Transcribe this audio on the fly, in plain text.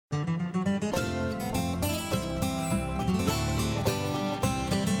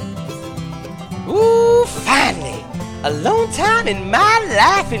Alone time in my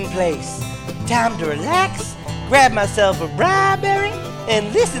laughing place. Time to relax, grab myself a Bri-Berry,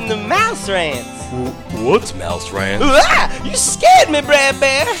 and listen to Mouse Rants. What's Mouse Rants? Ah, you scared me, Brad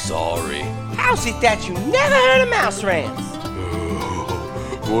Bear. Sorry. How's it that you never heard of Mouse Rants?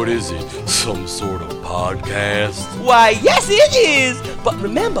 What is it? Some sort of podcast? Why, yes it is! But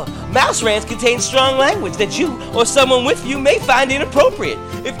remember, Mouse Rants contain strong language that you or someone with you may find inappropriate.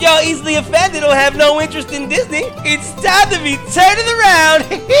 If y'all easily offended or have no interest in Disney, it's time to be turning around!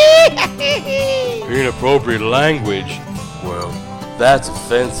 Inappropriate language? Well, that's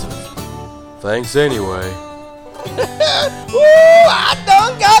offensive. Thanks anyway. Ooh, I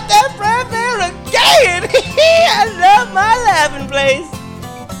done got that Brad Bear again! I love my laughing place!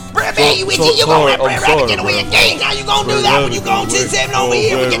 Brad Bear, you itchy, you gonna let Brad Rabbit get away again! How you gonna do that when you gonna sit 7 over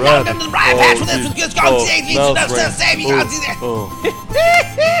here when you knocked up the riot patch with us? Just gonna save you, you gonna see that?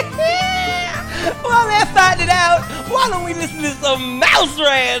 While they're finding out, why don't we listen to some Mouse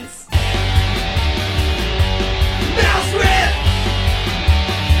Rants? Mouse Rant!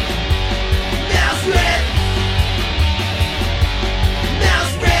 Mouse Rant!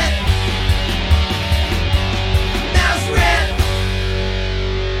 Mouse Rant! Mouse Rant!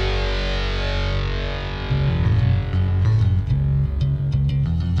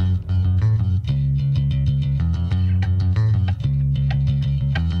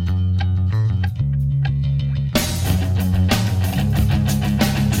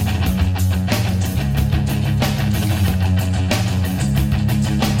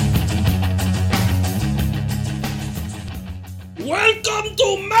 Welcome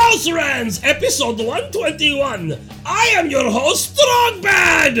to Mouse Rants, episode 121. I am your host,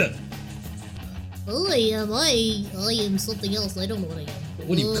 Strongbad. I am something else. I don't know what I am.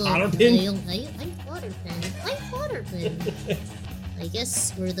 What are you, Cotterpin? I'm Cotterpin. I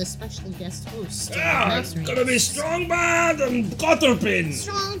guess we're the special guest host. It's gonna be Strongbad and Cotterpin.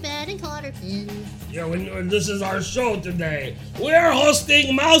 Strongbad and Cotterpin. Yeah, and this is our show today. We're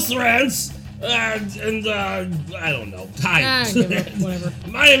hosting Mouse Rants. I don't know. Hi. Whatever.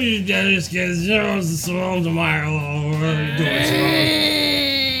 My name is Dennis Kids. Simone tomorrow. We're doing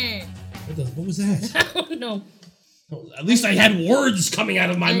Simone. What was that? I don't know. At least I had words coming out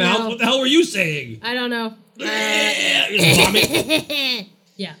of my mouth. know. What the hell were you saying? I don't know. Vomit.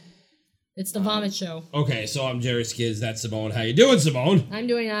 Yeah. It's the vomit show. Okay, so I'm Jerry Skids. That's Simone. How you doing, Simone? I'm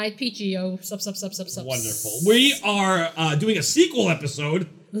doing Peachy-O. Sup. Wonderful. We are doing a sequel episode.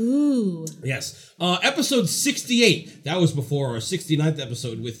 Ooh. Yes. Episode 68. That was before our 69th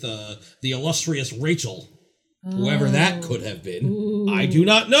episode with the illustrious Rachel. Whoever that could have been. Ooh. I do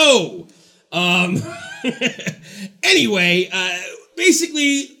not know. Anyway,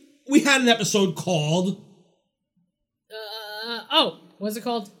 basically, we had an episode called... What's it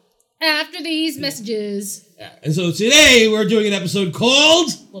called? After These Messages. Yeah, and so today we're doing an episode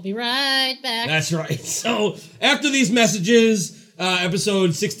called... We'll be right back. That's right. So, after these messages...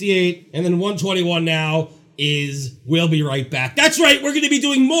 episode 68, and then 121 now is We'll Be Right Back. That's right, we're going to be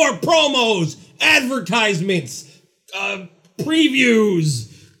doing more promos, advertisements,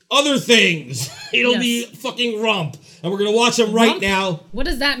 previews, other things. It'll be fucking rump. And we're going to watch them right now. What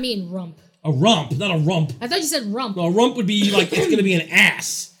does that mean, rump? A rump, not a rump. I thought you said rump. No, a rump would be like, it's going to be an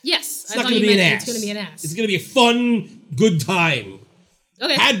ass. Yes, It's not going to be an ass. It's going to be an ass. It's going to be a fun, good time.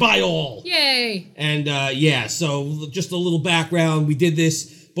 Okay. Had by all. Yay. And so just a little background. We did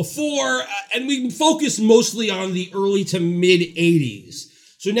this before, and we focused mostly on the early to mid 80s.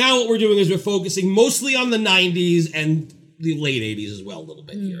 So now what we're doing is we're focusing mostly on the 90s and the late 80s as well, a little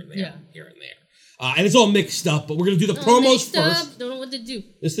bit here and there. And it's all mixed up, but we're going to do the promos first. Don't know what to do.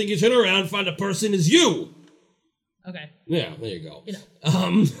 This thing you turn around, find a person is you. Okay. Yeah, there you go. You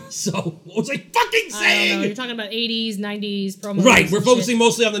know. So what was I fucking saying? I don't know. You're talking about 80s, 90s, promos. Right, we're focusing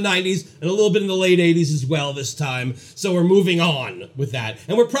mostly on the 90s and a little bit in the late 80s as well this time. So we're moving on with that.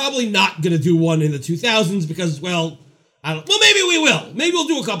 And we're probably not going to do one in the 2000s because, well, maybe we will. Maybe we'll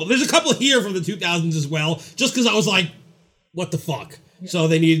do a couple. There's a couple here from the 2000s as well, just because I was like, what the fuck? Yeah. So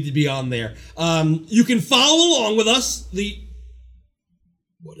they needed to be on there. You can follow along with us.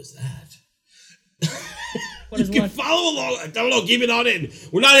 What is that? You can follow along. I don't know. Keep it on in.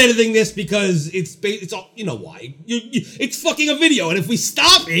 We're not editing this because it's all. You know why? It's fucking a video, and if we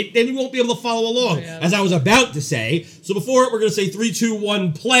stop it, then you won't be able to follow along. Oh, yeah. As I was about to say. So before it, we're gonna say 3, 2,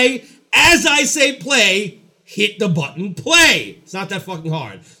 1, play. As I say play, hit the button play. It's not that fucking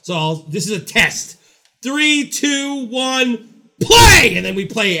hard. So this is a test. 3, 2, 1, play, and then we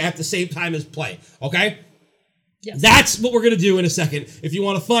play at the same time as play. Okay. Yes. That's what we're going to do in a second. If you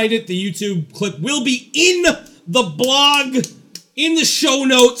want to find it, the YouTube clip will be in the blog, in the show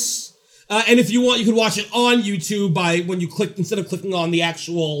notes. And if you want, you could watch it on YouTube by when you click, instead of clicking on the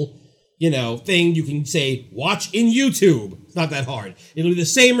actual, thing, you can say, watch in YouTube. It's not that hard. It'll be the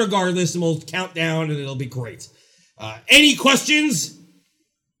same regardless, and we'll count down, and it'll be great. Any questions?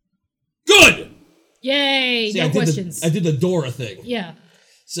 Good! Yay! See, No questions. I did the Dora thing. Yeah.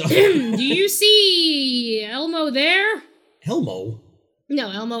 So Do you see Elmo there? Elmo?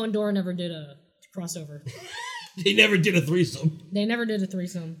 No, Elmo and Dora never did a crossover. They never did a threesome. They never did a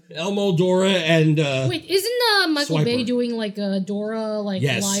threesome. Elmo, Dora, and Wait, isn't Michael Swiper. Bay doing like a Dora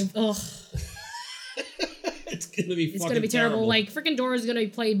Yes. live? Ugh, it's gonna be it's gonna be terrible. Like freaking Dora's gonna be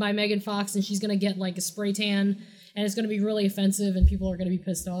played by Megan Fox, and she's gonna get like a spray tan, and it's gonna be really offensive, and people are gonna be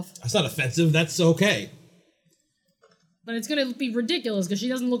pissed off. That's not offensive. That's okay. But it's gonna be ridiculous because she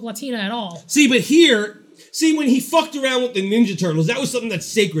doesn't look Latina at all. See, but when he fucked around with the Ninja Turtles, that was something that's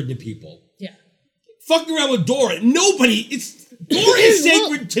sacred to people. Yeah. Fucking around with Dora, Dora is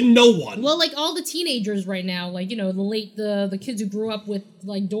sacred to no one. Well, like all the teenagers right now, like the kids who grew up with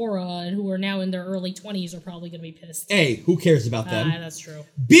like Dora and who are now in their early 20s are probably gonna be pissed. A, who cares about them? That's true.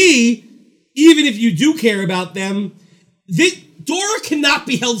 B, even if you do care about them, Dora cannot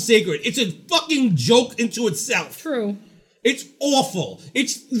be held sacred. It's a fucking joke into itself. True. It's awful.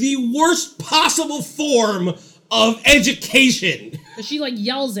 It's the worst possible form of education. But she like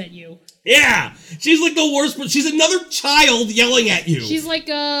yells at you. Yeah, she's like the worst, but she's another child yelling at you. She's like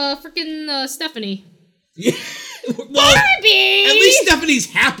freaking Stephanie. Yeah. Well, Barbie! at least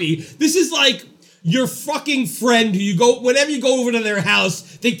Stephanie's happy. This is like your fucking friend who whenever you go over to their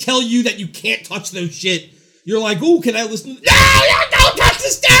house, they tell you that you can't touch their shit. You're like, ooh, can I listen? No, don't touch the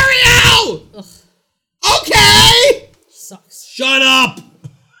stereo! Ugh. Okay! Sucks. Shut up!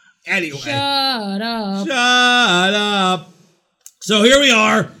 Anyway. Shut up. Shut up. So here we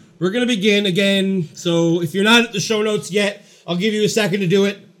are. We're going to begin again. So if you're not at the show notes yet, I'll give you a second to do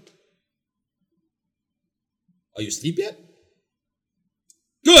it. Are you asleep yet?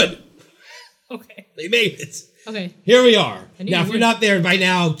 Good. Okay. They made it. Okay. Here we are. I knew Now, you if you're would. not there by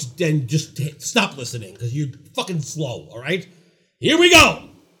now, then just stop listening because you're fucking slow, all right? Here we go.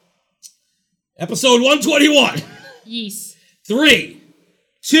 Episode 121. Yeast. 3,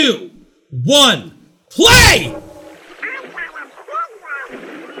 2, 1, play!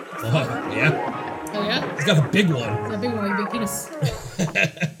 Oh, yeah? Oh yeah? He's got a big one. It's a big one, big penis.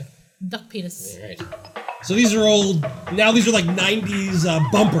 Duck penis. All right. So these are old, now these are like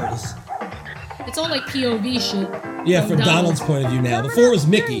 90s bumpers. It's all like POV shit. Yeah, from Donald's point of view now. Before it was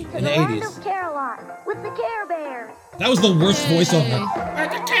Mickey in the 80s. Caroline with the Care Bears. That was the worst voiceover.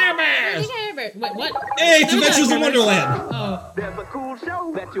 The Care Bears! Wait, what? Hey, it's That was Adventures in Care Bears. Wonderland. Oh. There's a cool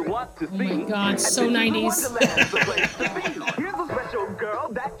show that you want to Oh see. my god, so 90s. Wonderland's the place to be. Here's a special girl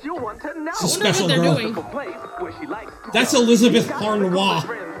that you want to know. It's a I wonder what special they're girl. doing. A place where she likes to That's go. Elizabeth Got Harnois.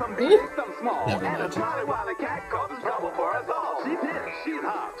 friends, some Who? big, some small. Never And a mind. Charlie Wily cat causes trouble for us all. She's hip, she's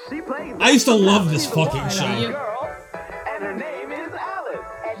hot, she plays. I used to love this She's a fucking wild show. girl, and her name is Alice.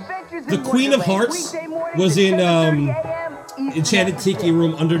 Adventures The in Queen of Wonderland, Hearts weekday mornings was at in 7:30 a.m. Eastern Enchanted Tiki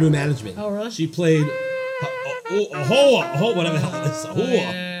Room under new management. Oh, really? She played whatever the hell it is.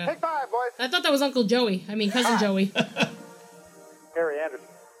 Yeah. Take 5, boys. I thought that was Uncle Joey. I mean, Cousin Joey. Harry Anderson.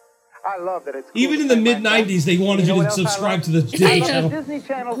 I love that it's cool Even to in the play my mid-90s, they wanted You know you what to else I subscribe love? to the Disney that Channel. Disney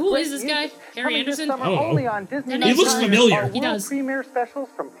Channel's Who great is this guy? music. Harry Coming Anderson? this summer I don't know. only on Disney. He looks familiar. Our He does. Premiere specials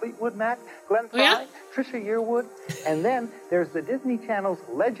from Fleetwood Mac, Glenn Oh, yeah? Frey, Trisha Yearwood, and then there's the Disney Channel's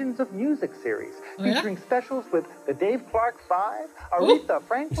Legends of Music series, Oh, yeah? featuring specials with the Dave Clark Five, Aretha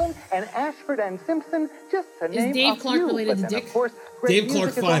Franklin, and Ashford and Simpson, just to name Dave a Clark few. related But to then, Dick? of course, Dave great Clark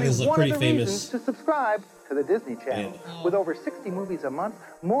music 5 only is one pretty of the famous. reasons to subscribe to the Disney Channel. Yeah. With over 60 movies a month,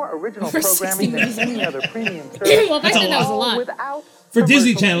 more original Over 60 programming than movies a any other premium service. Well, back That's a then that was a lot. lot. Without For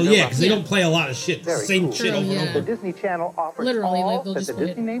Disney commercial Channel, yeah, because they interruption. don't play a lot of shit. It's the Very same cool. shit True, over and yeah. over. The Disney Channel offers Literally, all like, they'll that just the put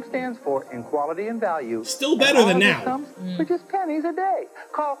Disney it- name stands for in quality and value. Still And better all than of this now. comes for just pennies a day.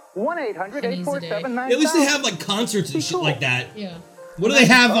 Call 1-800-847-9000. At least they have like concerts and shit like that. Yeah. What do they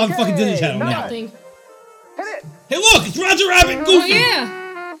have on Okay, fucking Disney Channel nice. now? Nothing. Hit it. Hey, look, it's Roger Rabbit and Oh, Goofy. yeah.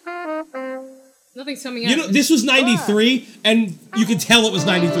 Nothing's coming out. You know, this was 93, and you could tell it was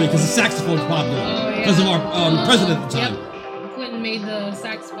 93 because the saxophone was popular. Oh, yeah. Because of our president at the time. Yep. Clinton made the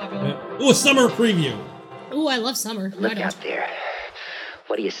sax popular. Oh, a summer preview. Ooh, I love summer. I don't. there.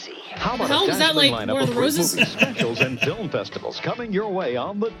 What do you see? How about How a was that dazzling like lineup War of of the great Roses? movie specials and film festivals coming your way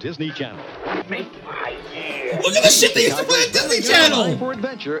on the Disney Channel. Look at the shit they used to play on Disney Eye Channel. for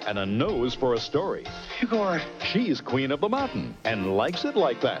adventure and a nose for a story. She's Queen of the Mountain and likes it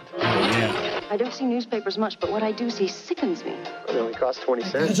like that. I don't see newspapers much, but what I do see sickens me. They only cost 20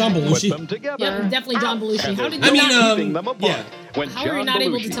 cents. John Put Belushi. them together. Yep, definitely John Belushi. How did I you mean, not? Keeping them apart. yeah. When How are you John not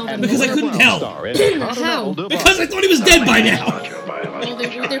able to Belushi tell and them Because I Laura couldn't Brown tell. star in How? Cottonelle Divine. Because I thought he was dead by now. Well,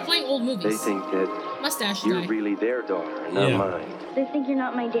 they're playing old They movies. think that Mustache you're guy. really their daughter, not Yeah. mine. They think you're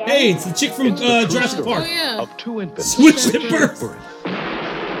not my dad. Hey, it's the chick from Jurassic Oh Park. yeah. Of two infants. Switched at birth.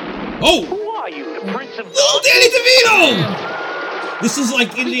 Oh, Who are you, the Prince of... little Danny DeVito. This is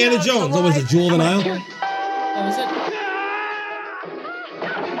like Indiana Jones. Oh, is it Jewel of the Nile? Oh, is it?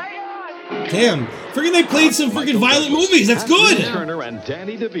 Damn. Freaking they played some freaking violent movies. That's good. Turner and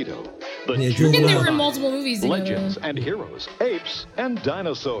Danny DeVito. The Yeah, true Jewel They of were the in Nile. multiple movies together. legends and heroes, apes and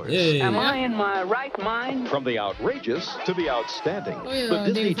dinosaurs. Yeah. Am I in my right mind? From the outrageous to the outstanding, Oh, yeah, the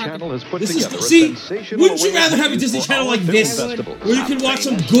Disney David Crockett. Channel has put This is together see. a sensational Wouldn't you array of rather have a movies Disney for Channel all like film this, festivals. where you can watch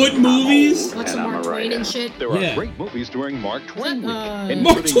some good movies? Like some Mark Twain and shit. There are Yeah. great movies during Mark Twain Week, Mark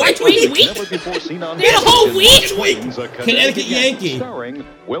including Twain movies Week? never before seen on They had a whole television. week? Twins, a Connecticut Yankee. starring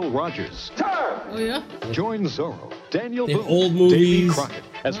Will Rogers. Oh yeah. Join Zorro, Daniel They have Boone, old Davy movies. Crockett,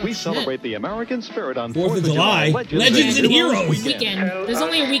 as we shit. celebrate the American spirit on 4th of July. Legends and Heroes. Weekend. There's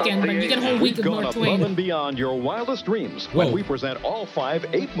only a weekend, but you get a whole week We've of gone Mark above and Twain. beyond your wildest dreams Whoa. when we present all 5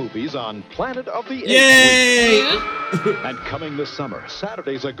 ape movies on Planet of the Apes. Yay! Yeah. And coming this summer,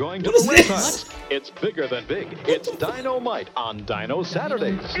 Saturdays are going to What the is race this? times. It's bigger than big. It's Dynamite on Dino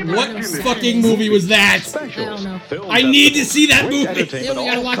Saturdays. What fucking movie was that? Specials, I don't know. film I need to see that great movie. entertainment Yeah, we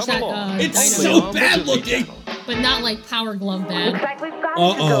gotta all watch come that, along. It's Dino. so bad looking. But not like Power Glove bad. Looks like we've got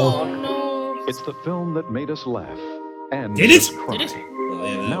Uh-oh. to go. Oh no. It's the film that made us laugh and Did made it? us cry. Did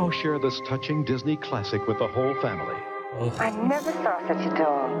it? Now share this touching Disney classic with the whole family. I never saw such a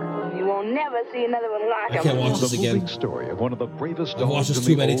dog. You will never see another one like I him. can't watch this The again. moving story of one of the bravest I've dogs watched this in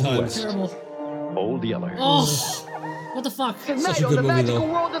too the many Old times. West, Terrible. Old Yeller. Oh. What the fuck? Such a good movie though.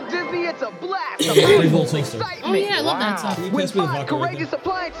 world of Disney, it's a blast. Pretty little toaster. Oh yeah, I love that stuff. Can you When pass me the 5 vodka right courageous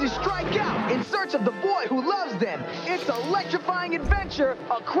appliances strike out in search of the boy who loves them, it's electrifying adventure,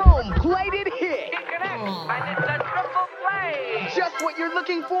 a chrome-plated hit. Just what you're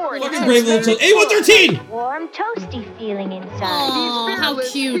looking for. there? Fucking brave little toaster. A113! Warm, toasty feeling inside. Oh, how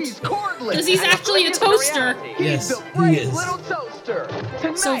Fearless, cute. He's cordless. Because he's actually a toaster. He's Yes, the he brave is. little toaster.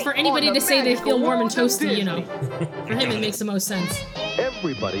 So for Tonight anybody on to the say they feel magical warm and world of toasty, you know, Disney. for him it makes the most sense.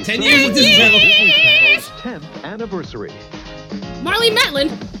 Everybody 10 years of Disney Channel. Disney Channel's 10th anniversary. Marley Matlin,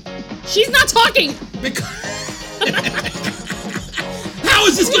 she's not talking. How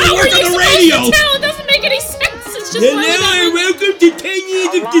is this How gonna are work you on the supposed radio? to tell? It doesn't make any sense. It's just Hello Marley and Matlin. welcome to 10 years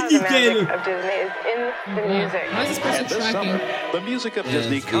of Disney Channel. of Disney is in the music. Why is this person And this tracking? summer, the music of Yeah,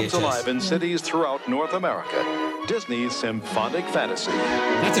 Disney it's comes VHS. alive in cities throughout North America. Disney's Symphonic Fantasy.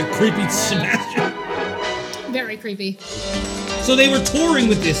 That's a creepy Sebastian. Very creepy. So they were touring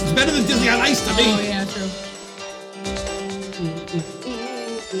with this. It's better than Disney on Ice to me. Oh yeah, true.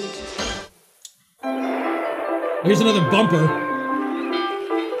 Here's another bumper.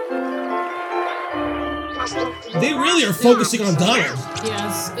 They really are focusing on Donald.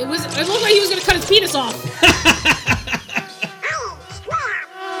 Yes, it was. It looked like he was gonna cut his penis off.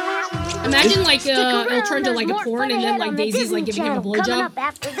 Imagine like it'll turn to like a porn and then like Daisy's like giving him a Coming blowjob. up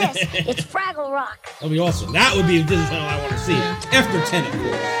after this, it's Fraggle Rock. That'd be awesome. That would be the Disney Channel I want to see. After 10, of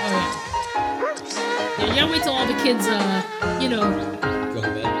course. Yeah, you gotta wait till all the kids, you know, Go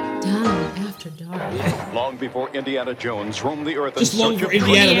ahead. Donald after dark. Long before Indiana Jones roamed the earth Just in long search for of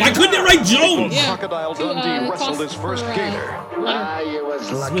Indiana. Why couldn't it write Jones? Yeah. Crocodile To, Dundee wrestled cost his first for, gator.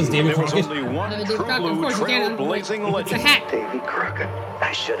 This was David There was Crockett. only one Dave true Crockett, of blue course you can't. trailblazing It's a legend. hat. Davy Crockett.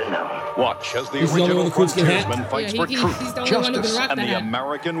 I should have known. Watch as the He's the only one original with the coonskin hat? frontiersman fights Yeah, for he's truth, the only one who can justice, rock and that the hat.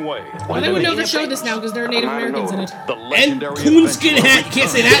 American way. Well, they would know the show this now because there are Native Americans in it. The And legendary coonskin adventurer. hat. You can't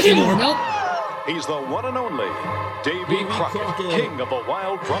say that anymore. Nope. He's the one and only Davy Crockett, Crockett. king of the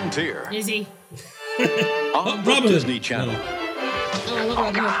wild frontier. Is he? On the Robin Hood. Disney Channel. Oh, I love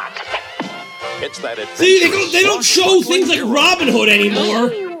Robin Hood. It's that See, adventurous, they don't show things like Robin Hood anymore.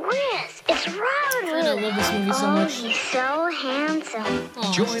 Gee whiz, it's Robin I love this movie so Oh, much. he's so handsome.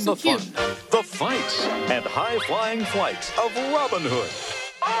 Oh, Join so the cute. fun, the fights, and high-flying flights of Robin Hood.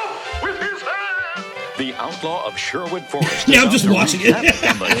 With his hand! The outlaw of Sherwood Forest. Yeah, is I'm out just to watching recap it.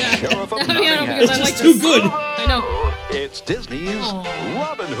 from the Sheriff of Yeah, Nottingham. because I It's like just too this. good. I know. It's Disney's Aw.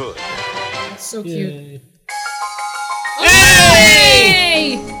 Robin Hood. It's so cute. Yay. Oh,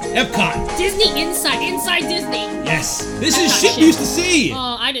 Hey! hey! Epcot. Disney Inside Disney. Yes. This Epcot is shit shit. you used to see.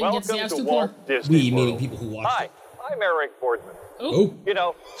 I didn't get to see. I was too poor. We, meaning people who watch Hi, it. I'm Eric Boardman. Oh. You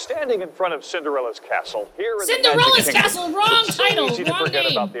know, standing in front of Cinderella's castle here in Cinderella's the Magic Castle, Kingdom, wrong it's so title, easy to wrong forget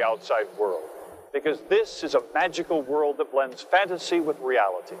name. about the outside world, because this is a magical world that blends fantasy with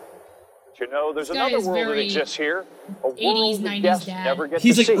reality. You know, there's This guy another is world that very exists here. A 80s, world that 90s guests dad. never get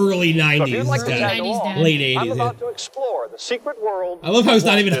He's to like see. early So if 90s you'd like to dad. tag along, Late 80s. I'm about to explore the secret world. I love how he's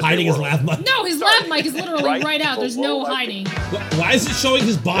not of even Walt hiding Disney his World. laugh mic. No, his laugh mic is literally right out. There's no hiding. Why is it showing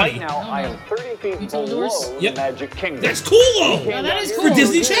his body? Right now, I am 30 feet below the Yep. Magic Kingdom. That's cool though. He came that down is here cool. For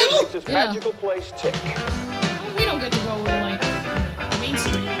Disney to Channel? This Yeah. magical place tick. We don't get to go to like Main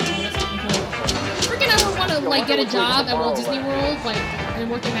Street. Freaking ever want to like get a job at Walt Disney World, like and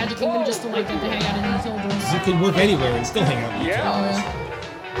work at Magic Kingdom just to like get to hang out in these old rooms. You can work anywhere and still hang out with each Yeah. other.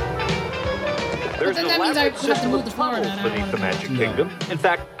 There's But an that means I elaborate have to system move of to Florida, tunnels and I don't beneath the wanna Magic do Kingdom. In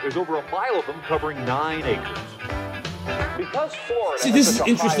fact, there's over a mile of them covering 9 acres. Because Florida See, this has is such a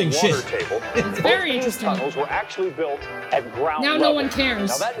interesting high water shit. table, It's very these interesting. tunnels were actually built at ground Now level. no one cares.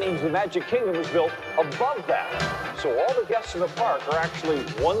 Now that means the Magic Kingdom was built above that. So all the guests in the park are actually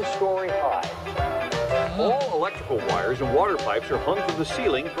 1 story high. All electrical wires and water pipes are hung from the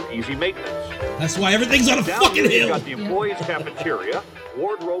ceiling for easy maintenance. That's why everything's on a Down fucking here, you've hill. got the employees' cafeteria,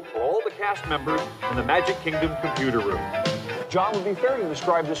 wardrobe for all the cast members, and the Magic Kingdom computer room. John, would it be fair to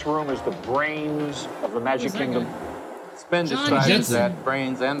describe this room as the brains of the Magic Kingdom? It's been John described as Jensen. that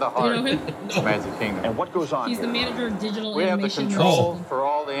brains and the Do you heart know him? of Magic Kingdom. And what goes on He's here? the manager of digital We have the animation. control for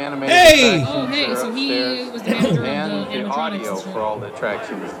all the animated Hey! attractions Oh, hey, that are so he upstairs, was the manager of and the the animatronics audio and shit. for all the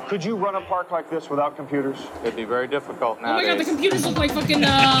attractions. Could you run a park like this without computers? It'd be very difficult Oh my god, the nowadays. computers look like fucking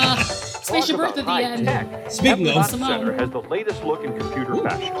Spaceship Earth at the end. Speaking of, Epcot Center has the latest look in computer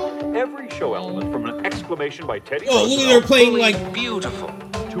fashion. Every show element, from an exclamation by Teddy oh, look, Roosevelt, they're playing like beautiful,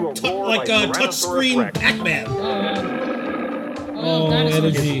 to a roar like by a Tyrannosaurus touchscreen Rex. Pac-Man. Oh,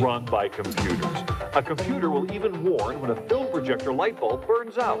 dinosaurs. It's run by computers. A computer will even warn when a film projector light bulb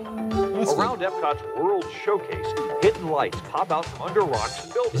burns out. Around Epcot's World Showcase, hidden lights pop out from under rocks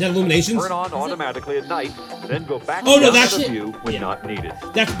and buildings. Is that Illuminations? Turn on automatically at night, then go back Oh, no, down that's out of it. view when not needed.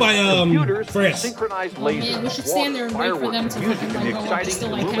 That's by Computers, France. synchronized Oh, lasers, man, we should stand there and wait for them to music, fucking, and the like, go up. exciting Still,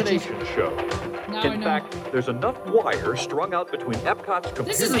 like, catch illumination show. Now I In know. fact, there's enough wire strung out between Epcot's computer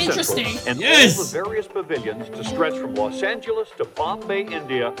This is central interesting. and Yes. all the various pavilions to stretch from Los Angeles to Bombay,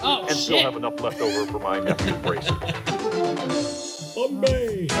 India, Oh, and still shit. have enough left over for my nephew's braces.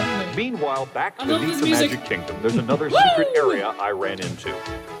 Bombay. Meanwhile, back I love beneath this the music. Magic Kingdom, there's another secret area I ran into.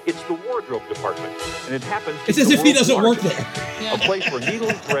 It's the wardrobe department, and it happens to It's be as the if he world's doesn't work largest, there. a place where needle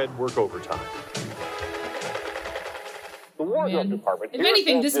and thread work overtime. The wardrobe department. If here at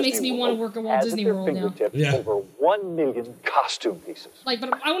anything, Walt this makes Disney me want to World work at Walt has Disney at their World now. fingertips Yeah. over 1 million costume pieces. Like, but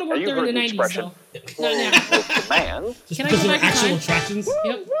I want to Now, work you've there in heard the the 90s, expression, though. Not now. with the man. Just Can I because go they're back in actual time? attractions.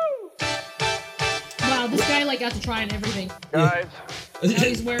 Yep. Wow, this guy like got to try on everything. Guys, Now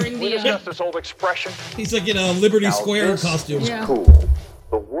he's wearing we the discussed this old expression. He's like in a Liberty Now, Square this costume. is Yeah. cool.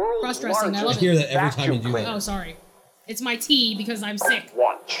 The world's Cross-dressing, I largest love I hear that every time you vacuum do that. Oh, sorry. It's my tea because I'm sick.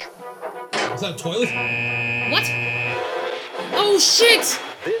 Watch. Is that a toilet? What? Oh shit!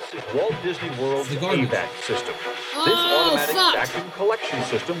 This is Walt Disney World's The garbage. AVAC system. Oh, This automatic fuck. vacuum collection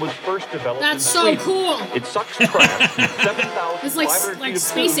system was first developed That's in so Sweden. cool. It sucks trash from 7,500 It's like feet of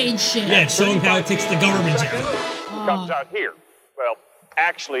space food. age shit. Yeah, it's showing how it takes the garbage out. It comes out here. Well,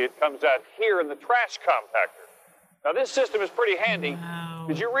 actually, it comes out here in the trash compactor. Now, this system is pretty handy. Wow.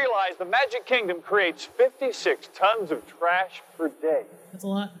 Did you realize the Magic Kingdom creates 56 tons of trash per day? That's a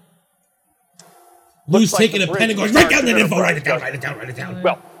lot. Lou's Looks like taking the a pen and bridge going, write down that starts info, in write it down, a write it down, write it down.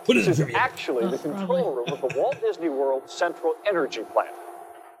 Well, Put it this in is trivia. actually the Probably. control room of the Walt Disney World Central Energy Plant.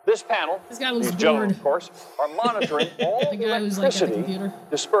 This panel, This guy looks these gentlemen, bored. of course, are monitoring all The the guy who's, like, at the electricity computer.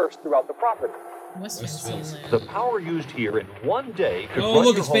 dispersed throughout the property. West Fantasyland. The power used here in one day could Oh, run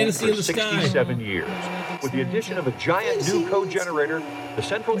look, your it's home Fantasy for in the Sky. 67 years. With the addition of a giant new co-generator, the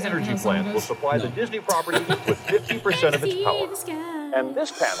Central Is that Energy how someone Plant will goes? supply the Disney property with 50% of its power. And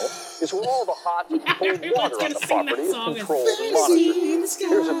this panel is where all the hot and cold Everyone's water on gonna the sing that property is song. controlled and monitored.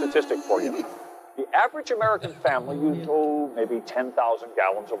 Here's a statistic for you. The average American family uses, maybe 10,000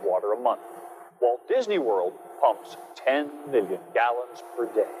 gallons of water a month. Walt Disney World pumps 10 million gallons per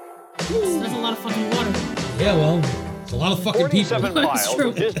day. That's a lot of fucking water. Yeah, well, it's a lot of fucking people. 47 That's miles true.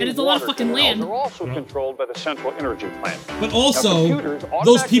 of Disney And it's a lot of water fucking canals land. are also controlled by the Central Energy Plant. But Now, also, computers those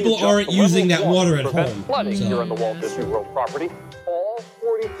automatically people adjust aren't the level using of that water to at prevent home. flooding So- here on the Walt Disney World property. All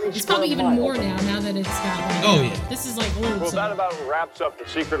 43 It's square probably even miles more of now that it's got like. Oh, yeah. This is like old. Well, So. that about wraps up the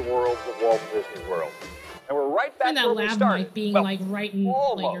secret worlds of Walt Disney World. And we're right back And that where we lav started. mic being Well, like right in like your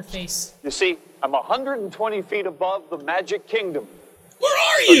almost. face. You see, I'm 120 feet above the Magic Kingdom. Where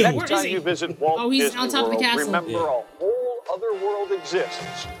are So you? next Where is time he? you visit Walt Oh, he's Disney on top of the World, castle. remember Yeah. a whole other world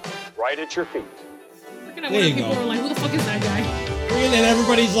exists right at your feet. Freaking I There wonder you people go. are like, who the fuck is that guy? And then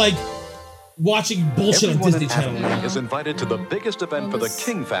everybody's like, watching bullshit on Everyone Disney in Channel. Avonlea is invited to the biggest event for the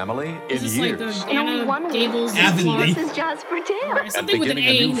King family in Is this like years. the Anna Gables Avonlea. This is just for Tim. And something with an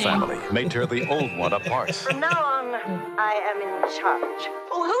beginning A a new name. family may tear the old one apart. From now on, I am in charge.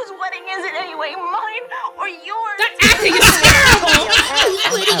 Well, whose wedding is it anyway? Mine or yours? That acting is terrible.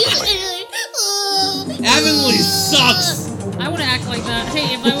 Avonlea sucks. I would act like that.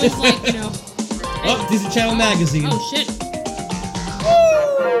 Hey, if I was like, you know. Oh, Disney Channel Magazine. Oh shit.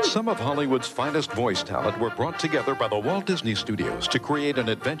 Some of Hollywood's finest voice talent were brought together by the Walt Disney Studios to create an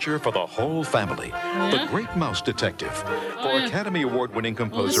adventure for the whole family. The Great Mouse Detective. For Academy Award-winning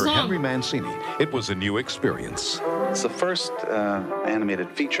composer song. Henry Mancini, it was a new experience. It's the first animated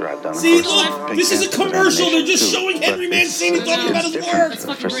feature I've done. See, Of course, look, Pink this is a Panther was commercial. They're animation just too, showing but Henry Mancini it's talking about his different work. That's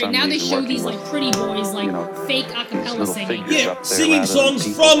for fucking great. some Now they reason show working these with, like pretty boys, like fake these acapella little singing. figures Yeah, up there singing rather than songs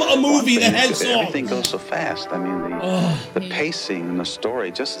people. from a One movie that thing had is songs. everything goes so fast. I mean, the pacing and the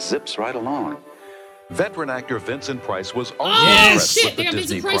story just zips right along. Veteran actor Vincent Price was also Oh impressed shit! with They the got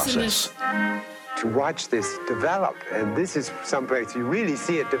Disney Vincent Price in process. this. To watch this develop, and this is someplace you really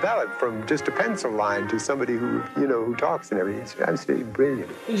see it develop from just a pencil line to somebody who, who talks and everything. It's absolutely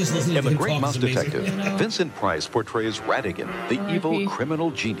brilliant. I'm just listening In to The him Great talk Mouse is amazing. Detective, Vincent Price portrays Radigan, the evil criminal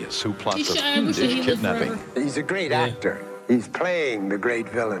genius who plots a I wish that he fiendish lived kidnapping. forever. He's a great actor. He's playing the great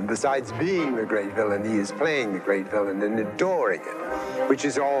villain. Besides being the great villain, he is playing the great villain and adoring it, which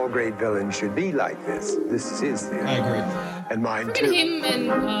is all great villains should be like this. This is his thing. I agree. And mine Look too. at him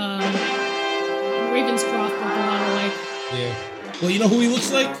and Ravenscroft look a lot alike. Yeah. Well, you know who he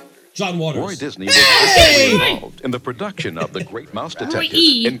looks like? John Waters. Roy Disney was Hey! actively involved in the production of The Great Mouse Detective,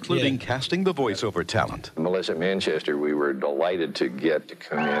 E. including casting the voiceover talent. Melissa Manchester, we were delighted to get to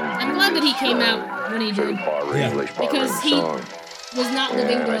come in. I'm glad that he came out when he did. English Because he song. was not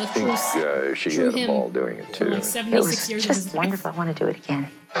living And the I think she true had a him ball doing it too. for like It 76 was years of his just life. wonderful. I want to do it again.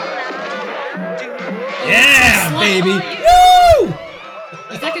 Yeah, baby. Woo!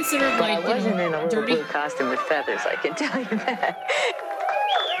 Is that considered like, I wasn't in a little dirty? blue costume with feathers, I can tell you that.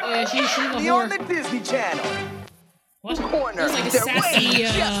 Oh yeah, she's a On the whore. Disney Channel. What? Corner. There's like a They're sassy waiting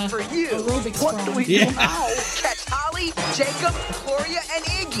just for you. aerobics What do we Yeah. do now? Catch Holly, Jacob, Gloria, and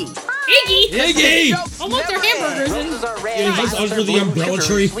Iggy. Iggy! Iggy! Oh look, they're hamburgers and Yeah, he's under the umbrella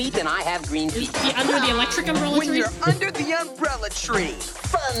tree. Sweet, and I have green tea. under the electric umbrella When tree. you're under the umbrella tree.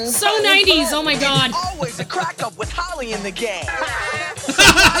 Fun, So fun, 90s, fun. oh my God. It's always a crack up with Holly in the game. With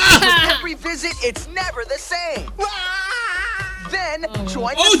every visit, it's never the same. Then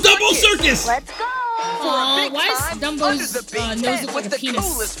join Oh, the Dumbo Circus! Let's go! For Aw, a big why is time Dumbo's, under the big nose tent look with like a the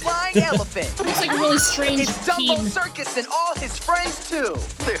penis? coolest flying elephant. Looks like a really strange It's Dumbo peen. Circus and all his friends too.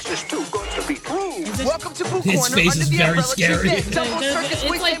 This is too good to be true. Welcome to Boo His Corner face under is the very umbrella tree. scary. It's Dumbo They're- Circus it's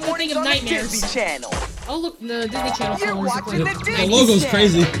Weekday like the mornings thing of on the nightmares. Disney Channel. Oh look, the Disney Channel You're colors are watching cool. the The Disney logo's Channel.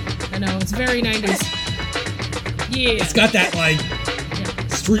 crazy. I know, it's very 90s. Yeah. It's got that, like,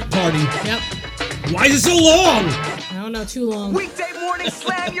 street party. Yep. Why is it so long? I don't know, too long. Weekday morning,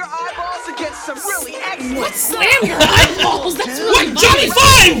 slam your eyeballs against some really excellent. What? Slam your eyeballs? That's really What? Johnny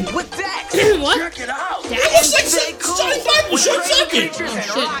funny. Five! With Dex. What? Check it out. It looks like Stay cool. Johnny Five from With Short crazy Circuit. creatures Oh, and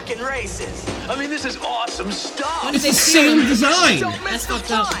shit. rockin' races. I mean, this is awesome stuff. What It's did the they same do? design. Don't miss That's the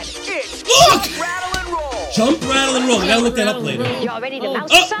fucked up. fun. It's Look! Jump, Rattle, and Roll. Jump, rattle, and roll. We gotta look that up later. Y'all ready to mouse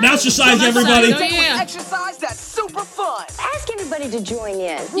Oh, mouse exercise, everybody. Oh, yeah. Exercise that's super fun. Ask everybody to join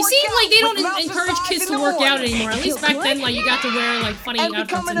in. You seem like they don't With mouse encourage exercise kids in to the work out morning. anymore. At least back then, like, you got to wear, like, funny And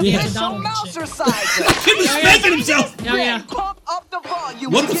outfits become an and be official Donald and shit. mouserciser. Kid was spanking himself. Oh, yeah. Pump up the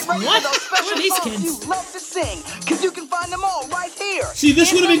volume. What and the get ready what? for those special These songs kids? you love to sing. Because you can find them all right here. See,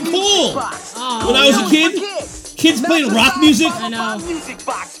 this in would have the been music cool. box. Oh. When I was a kid, kids playing rock music. I know. Music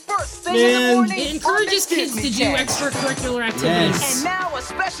box first thing in the Man. morning It on encourages the kids to Disney do Channel. extracurricular activities. Yes. And now a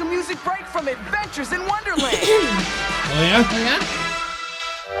special music break from Adventures in Wonderland. Oh, yeah? Oh, yeah?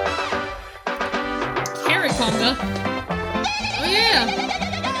 Carrot conga. Oh, yeah.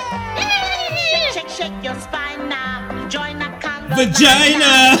 Shake your spine now. Join the conga.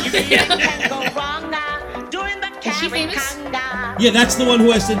 Vagina. Can't go wrong now. Doing the Is she carrot famous? conga. Yeah, that's the one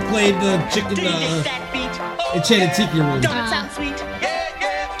who I said played the chicken, Do you dig that beat? Oh, Enchanted Tiki Room. Don't it sound sweet? Yeah,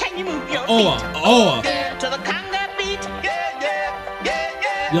 yeah. Can you move your Oh, feet? oh. Yeah, to the conga beat. Yeah, yeah, yeah,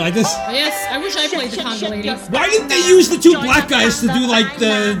 yeah. You like this? Oh, yes, I wish I played the conga lady. Why didn't they use the two black guys to do, like,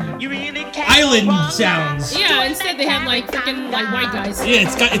 the island sounds? Yeah, instead they had, like, freaking, like, white guys. Yeah,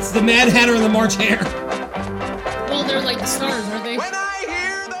 it's the Mad Hatter and the March Hare. Well, they're like the stars, aren't they?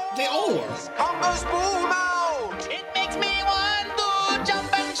 They all were. It makes me want to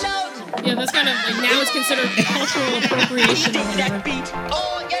jump and shout. Yeah, that's kind of, like, now it's considered cultural appropriation or whatever.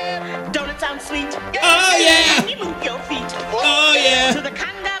 Oh yeah, don't it sound sweet? Oh, yeah. Can you move your feet? Oh, yeah. To the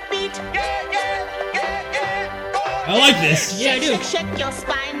conga beat. Yeah, I like this. Yeah, I do. Check your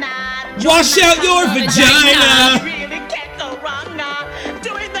spine now. Wash out your vagina. Really can't go wrong now.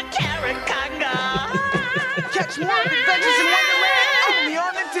 Doing the carrot conga. Catch more adventures in Wonderland only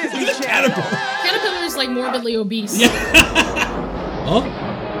on the Disney Channel. Caterpillar is like morbidly obese. Yeah. Huh? A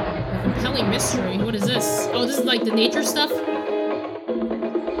compelling mystery. What is this? Oh, this is like the nature stuff?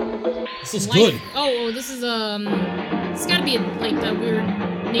 This is good. Oh, this is it's gotta be like that weird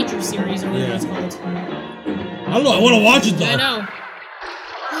nature series or whatever it's called. I don't know. I want to watch it though. I know.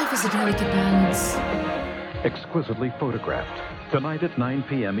 Life is a delicate balance. Exquisitely photographed. Tonight at 9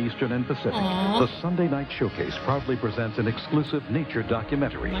 p.m. Eastern and Pacific, Aww. the Sunday Night Showcase proudly presents an exclusive nature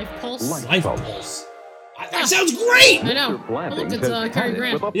documentary. Life Pulse? Life Pulse. That sounds great! I know. Oh, look, it's Cary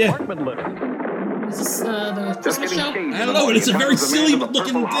Grant. With Yeah. apartment living. Is this the Christmas show? I don't know, but it's a very silly looking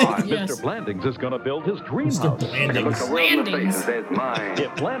thing. Yes. Mr. Blandings is going to build his dream Mr. house. Blandings. Landings.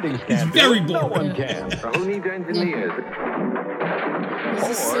 If Blandings can do very it, no boring. one can. Who needs engineers? Is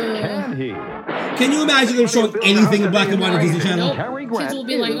this, Or can he? Can you imagine them showing anything in black and white on Disney Channel? Nope. Cary Kids Grant will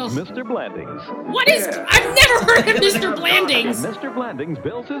be like, is oh. Mr. Blandings. What is... I've never heard of Mr. Blandings. Mr. Blandings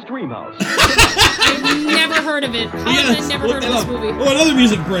builds his dream house. I've never heard of it. How have I never look heard it of this up. movie? Oh, another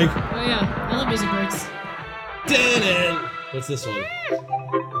music break. Oh, yeah. I love music breaks. Dun-dun. What's this one?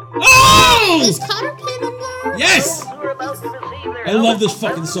 Oh! Is Connor Kid in there? Yes! I love this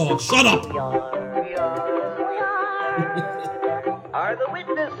fucking song. Shut up! Are the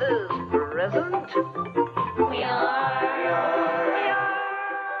witnesses present? We are.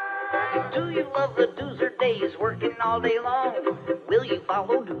 Do you love the Doozer days, working all day long? Will you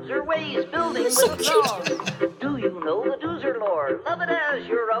follow Doozer ways, building with a song? Do you know the Doozer lore? Love it as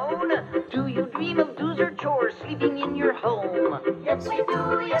your own? Do you dream of Doozer chores, sleeping in your home? Yes, we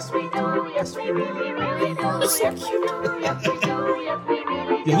do. Yes, we do. Yes, we really, really do. Yes, we do. Yes, we do. Yes, we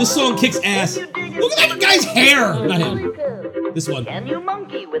really do. Yeah, this song kicks ass. Look at that guy's hair! Not him. This one. Can you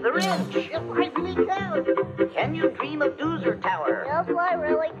monkey with a wrench? Yes, I really can. Can you dream of Doozer Tower? Yes, I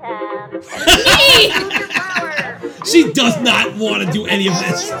really can. Doozer Tower. She does not want to do any of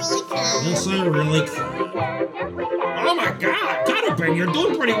this. Yes, I really can. Oh my god, Connor, you're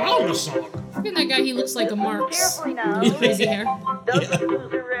doing pretty well in this song. Look at that guy, he looks like a Marx. Carefully now. Crazy hair. Does a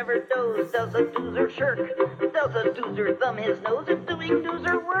Doozer ever doze? Does a Doozer shirk? Does a Doozer thumb his nose at doing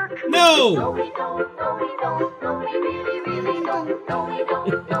Doozer work? No! No, we don't. No, we don't. No, we really, really don't. No, we don't.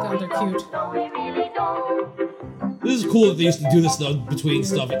 God, they're cute. No, we really don't. This is cool that they used to do this though between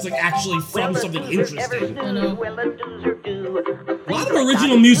stuff. It's like actually from something interesting. I know. Well, a Doozer do. A lot of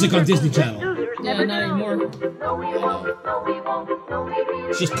original music on Disney Channel. Yeah, not anymore. No, we won't. No, we won't. No, we really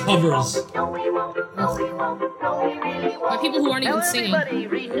It's just covers. No, we won't. No, we won't. No, we really won't. By people who aren't even singing. Everybody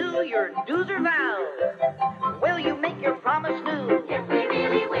renew your Doozer vows. Will you make your promise new? Yes, we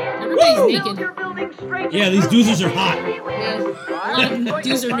really will. Everybody's Build naked. your building straight. Yeah, these doozers are hot. Yeah. A lot of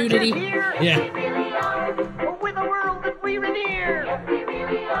Doozer nudity. Yeah. With a world that we revere. Yes, we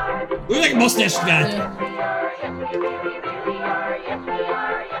really are. Look at that mustache guy.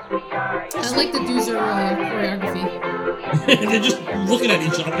 I like the Doozer choreography. They're just looking at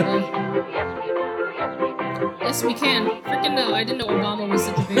each other. Yes, we can. Freaking no, I didn't know Obama was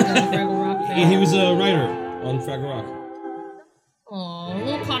such a big Fraggle Rock fan. He was a writer on Fraggle Rock. Aw,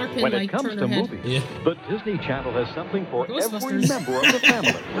 little Cotter Pin When like it comes turned to her head. movies, Yeah. the Disney Channel has something for every Ghostbusters. member of the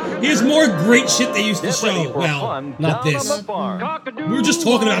family. Here's more great shit they used to Get ready show. for Well, fun not down this. on the farm. We were just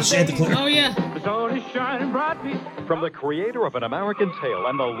talking about Chanticleer. Oh yeah. The sun is shining brightly. From the creator of An American Tale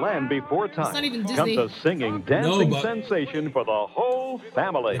and The Land Before Time not even comes Disney. a singing, dancing but- sensation for the whole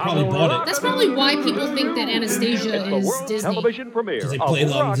family. They probably bought it. That's probably why people think that Anastasia It's the is world Disney. television premiere Because they of played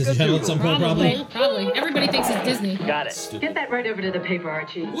on Disney Channel at some point, probably. Probably. Everybody thinks it's Disney. Got it. Get that right over to the paper,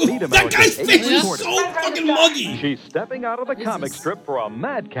 Archie. Meet That America's guy's face is reporter. so fucking muggy. She's stepping out of the comic strip for a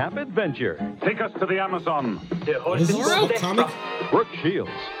madcap adventure. Take us to the Amazon. Is this a comic? Brooke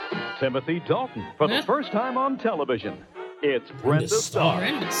Shields, Timothy Dalton for Yeah. the first time on television. It's Brenda Starr.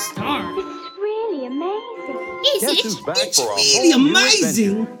 Brenda Starr. It's really amazing. Guess who's back It's for a really whole new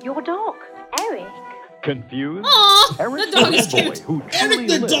amazing. adventure? Your dog, Eric. Confused? Aw, Eric the dog is is a boy cute. who Eric truly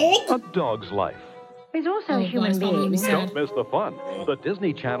the lives dog? a dog's life. He's also a Oh, human guys, probably being. be sad. Don't miss the fun. The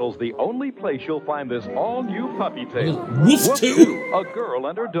Disney Channel's the only place you'll find this all-new puppy tale. Woof 2. A girl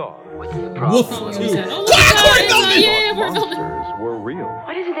and her dog. Woof Probably be 2. sad. Oh, look Ah, at Corey that! Feldman! Yeah, Corey Feldman. Monsters were real.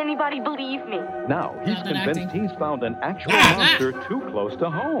 What is it anybody believe me? Now he's that convinced acting. he's found an actual monster too close to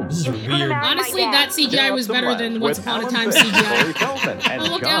home. This is weird. Honestly, that CGI was better than Once Upon a Time CGI. And Oh,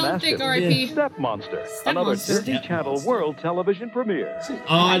 look, John Alan Thicke, Astin. R.I.P. Step Monster, Step another Monster. Disney Channel World Television premiere.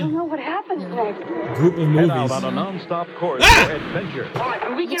 I don't Odd know what happens next. group of Head out movies. on a non-stop course Ah! for adventure.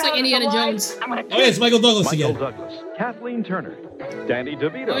 Looks like Indiana Jones. Oh yeah, it's Michael Douglas Michael again. Douglas, Kathleen Turner, Danny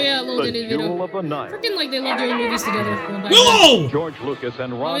DeVito, Oh, yeah, little the Danny DeVito. Jewel of the Night. Freaking like they love doing movies together. Willow! George Lucas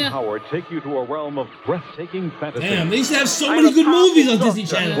and Ron Oh, yeah. Howard take you to a realm of breathtaking fantasy. Damn, they used to have so many good movies on Disney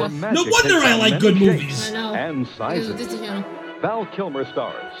Channel. No wonder I like good movies. I know. And This is sizes. Disney Channel. Val Kilmer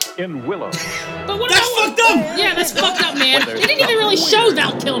stars in Willow. But what That's about fucked up! Yeah, that's fucked up, man. They didn't even really show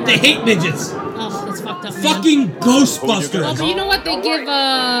Val Kilmer. They hate midgets. Oh, that's fucked up, man. Fucking Ghostbusters. Oh, but you know what? They give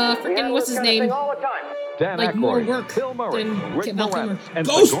freaking what's his name Dan like more Aykroyd, work Bill Murray, than Rick Val Kilmer. Moranis, and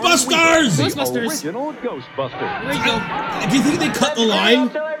Ghostbusters! Sigourney Weaver, Ghostbusters. the original Ghostbusters. Original. Do you think they cut the line?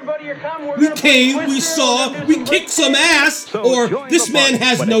 We came, we saw, we kicked some ass, or this man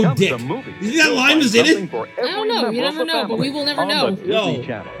has no dick. You think that line was in it? I don't know. You never know, but we will never know No.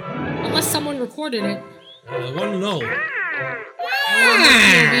 unless someone recorded it. I want to know.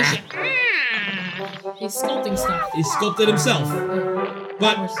 He's sculpting stuff. He sculpted himself.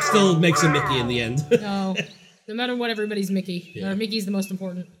 But still makes a Mickey in the end. No, no matter what, everybody's Mickey. Yeah. Mickey's the most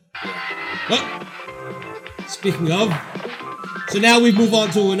important. Oh. Speaking of, so now we move on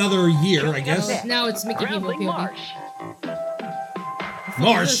to another year, I guess. Now it's Mickey people POV.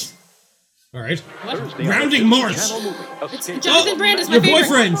 Marsh. All right. What? Grounding Marsh. It's Jonathan Brandis, my your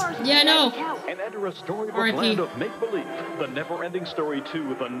favorite. boyfriend. Yeah, I know. And enter a story of a R.I.P. land of make-believe. The never-ending story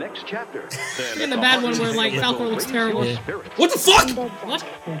to the next chapter. In the bad one where like Falcor looks terrible. Yeah. What the fuck? What?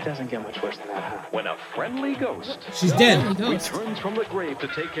 It doesn't get much worse than that, huh? When a friendly ghost She's dead. returns from the grave to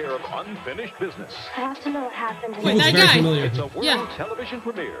take care of unfinished business. I have to know what happened. Wait, that guy. Familiar. It's a world Yeah. television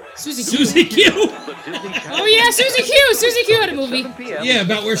premiere. Susie Q. Susie Q. The Disney Channel. Oh yeah, Susie Q. Susie Q had a movie. Yeah,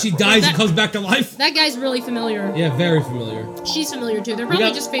 about where she dies and comes back to life. That guy's really familiar. Yeah, very familiar. She's familiar too. They're We probably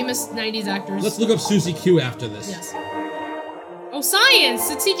got- just famous 90s actors. Let's look up Susie Q after this. Yes. Oh, science!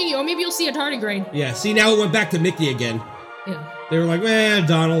 It's CGI. Oh, maybe you'll see a tardigrade. Yeah, see, now it went back to Mickey again. Yeah. They were like,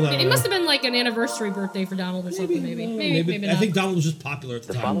 Donald. I don't It know. must have been like an anniversary birthday for Donald or something, maybe. Maybe I not. think Donald was just popular at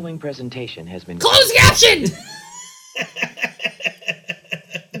the time. following presentation has been Closed caption!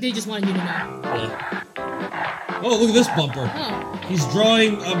 They just wanted you to know. Oh, look at this bumper. Oh. He's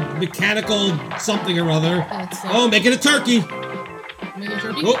drawing a mechanical something or other. That's, Oh, making a turkey. Make a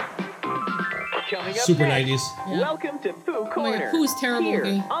turkey? Oh, Coming up super next, 90s. Welcome to Pooh Corner. Pooh's terrible here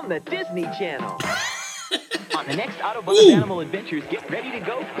looking. on the Disney Channel. On the next Autobus Animal Adventures, get ready to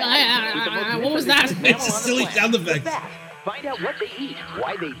go. What was that? It's a silly sound effect. Find out what they eat,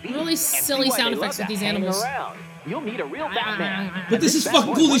 why they beat, Really and silly see why sound they effects love with to these hang animals. around. You'll meet a real Batman. But this is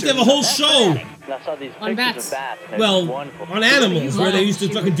fucking cool. They used to have a whole show. On bats. Well, on animals, where they used to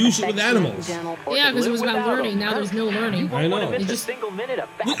fucking do shit with animals. Yeah, because it was about learning. Now there's no learning. I know. They just, Look,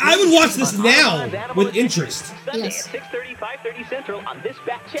 I would watch this now with interest. yes. 6:30, 5:30 Central on this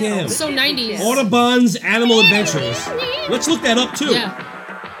Bat Channel. Damn. So 90s. Audubon's Animal Adventures. Let's look that up too.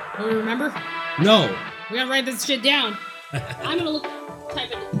 Yeah. Oh, remember? No. We gotta write this shit down. I'm gonna look.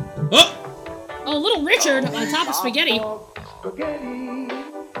 Type it. Oh, Oh, Little Richard on top of spaghetti. Oh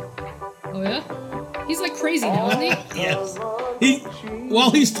yeah. He's like crazy now, isn't he? yes. While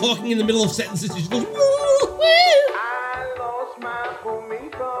he's talking in the middle of sentences, he just goes. Woo, woo.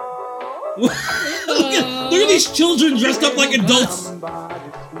 look at these children dressed up like adults.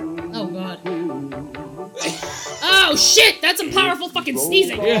 Oh god. Oh shit! That's some powerful fucking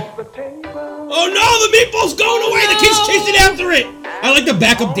sneezing. Yeah. Oh no, the meatball's going away. The kid's chasing after it. I like the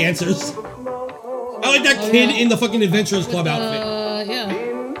backup dancers. I like that kid in the fucking Adventurers Club outfit. Yeah.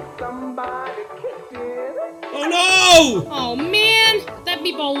 Oh no! Oh man, that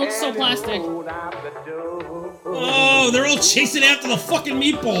meatball looks so plastic. Oh, they're all chasing after the fucking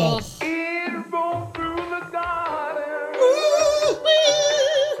meatball.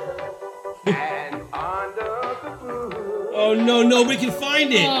 Oh no, nobody can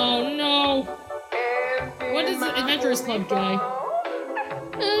find it. Oh no. What is the Adventurers Club guy?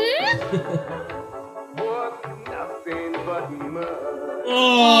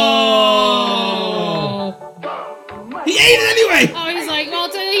 Oh. He ate it anyway. Oh, he's like, well,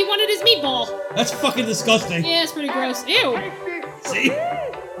 he wanted his meatball. That's fucking disgusting. Yeah, it's pretty gross. Ew. See?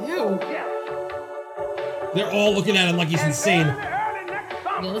 Ew. They're all looking at him like he's insane.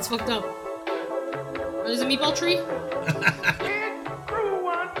 Yeah, that's fucked up. Oh, there's a meatball tree?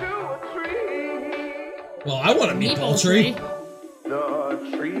 Well, I want a meatball tree.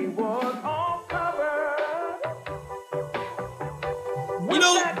 You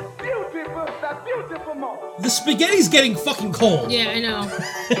know, The spaghetti's getting fucking cold. Yeah, I know.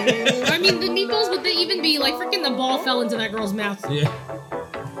 I mean, the meatballs would they even be like freaking the ball fell into that girl's mouth. Yeah.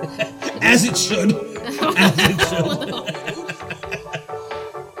 As it should. As it should.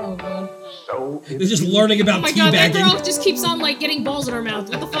 Oh god. They're just learning about Oh my god, that teabagging. girl just keeps on like getting balls in her mouth.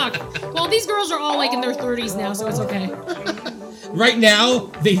 What the fuck? Well, these girls are all like in their 30s now, so it's okay. Right now,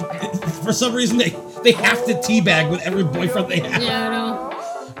 they for some reason they have to teabag with every boyfriend they have. Yeah, I know.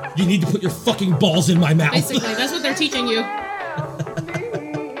 You need to put your fucking balls in my mouth. Basically, that's what they're teaching you.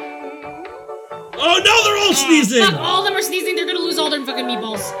 Oh no, they're all sneezing! Fuck, all of them are sneezing. They're gonna lose all their fucking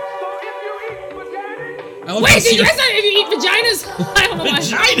meatballs. Wait, did you guys not if you eat vaginas? I don't know why.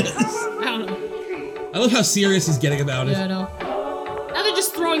 Vaginas? I don't know. I love how serious he's getting about it. Yeah, I know. Now they're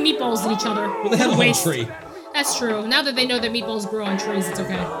just throwing meatballs at each other. Well, they have a whole Waste. tree. That's true. Now that they know that meatballs grow on trees, it's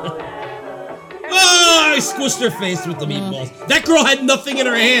okay. Oh, I squished her face with the meatballs. That girl had nothing in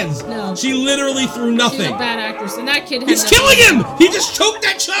her hands. No. She literally threw nothing. She's a bad actress, and that kid. He's killing him! He just choked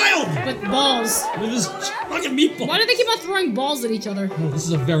that child! With balls. With his fucking meatballs. Why do they keep on throwing balls at each other? Oh, this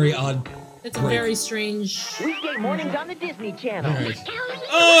is a very odd. It's a break. very strange. Weekday mornings on the Disney Channel. All right.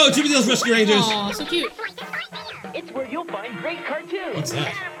 Oh, Jimmy Dale's Rescue Rangers. Aw, so cute. It's where you'll find great cartoons. What's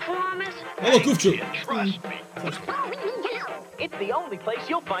that? Oh, Goof Troop. It's the only place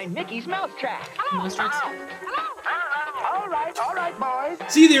you'll find Mickey's Mousetrap. Mousetraps. All right,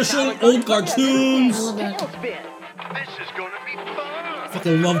 boys. See, they're showing old cartoons. I love that. Tailspin. This is gonna be fun.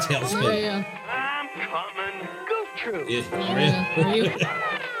 Fucking love Yeah, Tailspin. yeah. I'm coming. Goof Troop.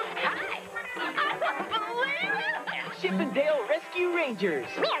 Chip and Dale Rescue Rangers.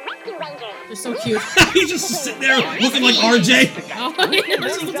 They're so cute. He's just sitting there looking like RJ. Oh, yeah,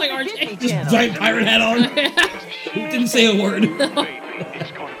 this just looks like RJ. Just giant pirate hat on. He didn't say a word. It's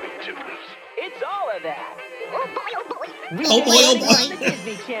all of that. Oh boy, oh boy. On the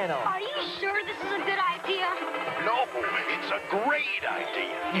Disney Channel. Are you sure this is a good idea? No, it's a great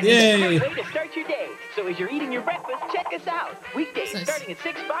idea. Yay. Way to start your day. So as you're eating your breakfast, check us out. Weekdays Nice. starting at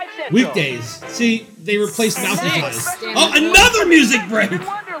 6/5 Central. Weekdays. See, they replaced mouse Six. designs. Damn Oh, it. another music break.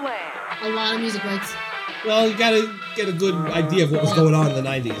 Wonderland. A lot of music breaks. Well, you gotta get a good idea of what was going on in the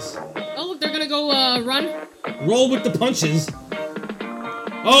 90s. Oh, look, they're gonna go run. Roll with the punches.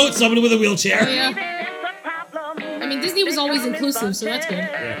 Oh, it's somebody with a wheelchair. Oh, yeah. I mean, Disney was always inclusive, so that's good.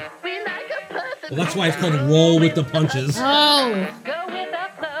 Yeah. Well, that's why it's called Roll with the Punches. Oh.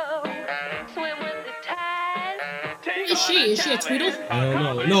 Who is she? Is she a Tweedle? I don't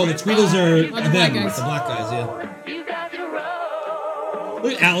know. No, the Tweedles are the black them. guys. The black guys, yeah.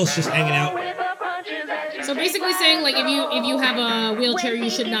 Look at Alice just hanging out. So basically saying, like, if you have a wheelchair, you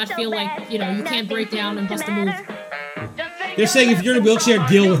should not feel like, you know, you can't break down and bust a move. They're saying if you're in a wheelchair,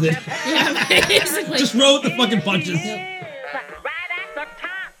 deal with it. Yeah, basically. Just roll with the fucking punches.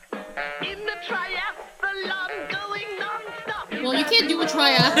 Well, you can't do a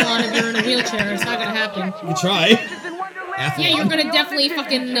triathlon if you're in a wheelchair. It's not gonna happen. You try. Yeah, you're gonna definitely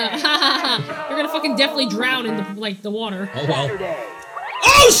fucking you're gonna fucking definitely drown in the water. Oh well.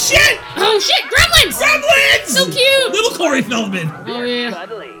 Oh shit! Oh shit! Gremlins! Gremlins! So cute! Little Corey Feldman. Oh yeah.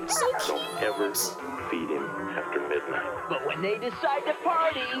 So Don't ever feed him after midnight. But when they decide to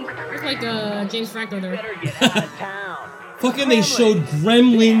party, Looks like James Franco there. better get out of town. Fucking they showed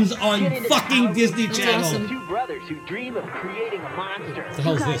Gremlins on fucking Disney That's Channel. awesome. Two brothers who dream of creating a monster. What the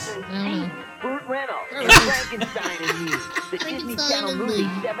hell is this? I don't know. Burt Reynolds, Where and was Frankenstein and Me. The Disney Channel movie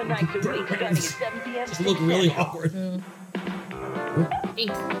 7 nights a week starting at 7 p.m. Just look really awkward.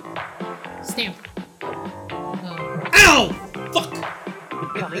 Ink. Stamp. Oh. Ow! Fuck!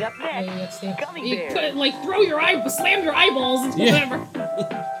 Coming up next, Yeah, stamp. Gummy You Bears. put, like, throw your slam your eyeballs into Yeah. whatever.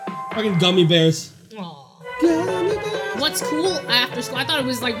 Fucking gummy bears. Aw. What's cool after school? I thought it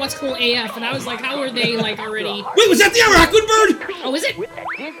was like What's Cool AF, and I was like, how are they like already? Wait, was that the Araquid bird? Oh, is it? With the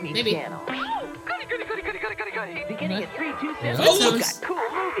Disney Maybe. Channel. Beginning at 3, 2 Yeah, Central, that we've sounds- got cool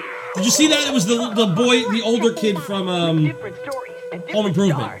movies. Did you see that? It was the boy, the older kid from Different stories and Home different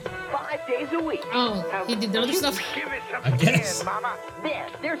Improvement. stars, 5 days a week. Oh, he did the other stuff. I guess. Then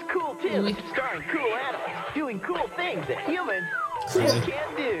there's Cool Too, Really? starring cool animals doing cool things that humans Really?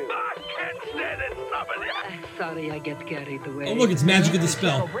 can't do. Sorry, I get carried away. Oh look, it's Magic of the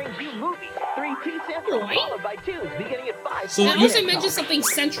Spell. Brings you movies 3, 2 Central, Right. followed by tunes beginning at 5. So It you- also mentions something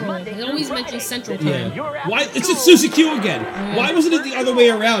central. It always mentions central time. Yeah. Why? It's at Susie Q again. Why wasn't it the other way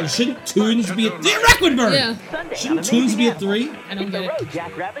around? Shouldn't Toons be at the Araquid bird? Yeah. Shouldn't Toons be at 3? I don't Hit get the it. road,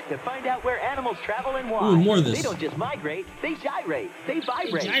 Jackrabbit, to find out where animals travel and why. Ooh, more of this. They don't just migrate, they gyrate, they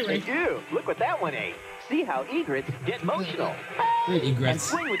vibrate. gyrate. They do. Look what that one ate. See how egrets get emotional. And Egrets.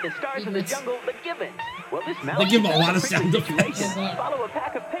 swing with the stars of the jungle, the gibbons. Well, this They mountain give 'em a lot of prickly sound effects. situation. Follow a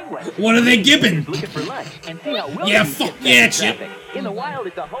pack of penguins. What are they gibbing? Looking for lunch and see how well Yeah, you fuck get yeah, past Chip. traffic. In the wild,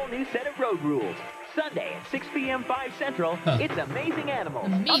 it's a whole new set of road rules. Sunday at 6 p.m. 5 Central, it's Amazing Animals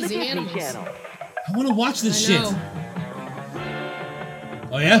on the Amazing Disney Animals. Channel. I want to watch this I shit. know.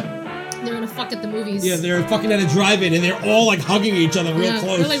 Oh yeah? They're gonna fuck at the movies. Yeah, they're fucking at a drive-in and they're all like hugging each other real Yeah,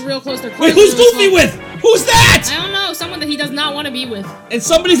 close. They're like real close. They're Wait, cuddling who's real Goofy close. with? Who's that? I don't know. Someone that he does not want to be with. And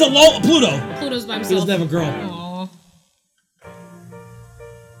somebody's alone. Pluto. Pluto's by He himself. doesn't have a girl. Aww.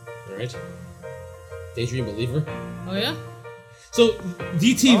 All right. Daydream Believer. Oh yeah. So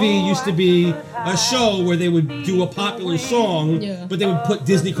DTV used to be a show where they would do a popular song, Yeah. but they would put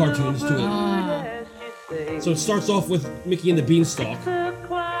Disney cartoons to it. Ah. So it starts off with Mickey and the Beanstalk. I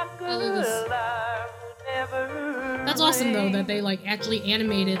love this. That's awesome though that they like actually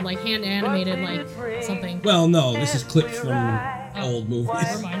animated, like hand animated, like something. Well, no, this is clips from old movies.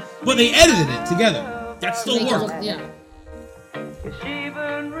 Never mind. But they edited it together. That still Make it worked. look- Yeah.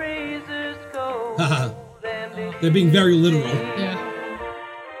 Haha. They're being very literal. Yeah.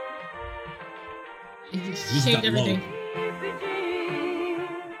 He just He's shaved got everything.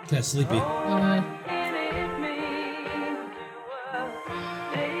 Kind of sleepy.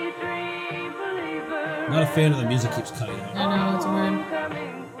 Not a fan of the music keeps cutting out. I know, it's weird.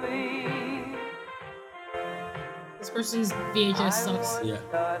 This person's VHS sucks. Yeah.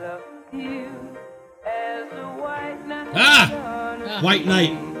 Ah! White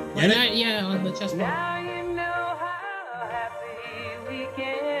Knight. Get it? Yeah, on the chessboard.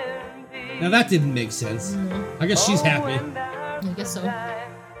 Now that didn't make sense. I guess she's happy. I guess so.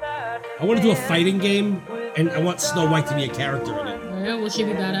 I want to do a fighting game, and I want Snow White to be a character in it. Yeah, will she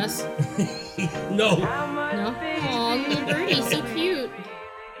be badass? No. No? Aw, little birdie, so cute.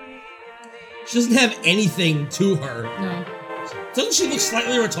 She doesn't have anything to her. No. Doesn't she look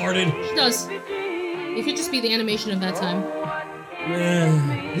slightly retarded? She does. It could just be the animation of that time.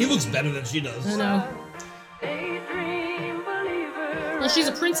 He looks better than she does. I know. Well, she's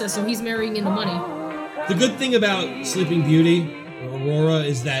a princess, so he's marrying into money. The good thing about Sleeping Beauty, Aurora,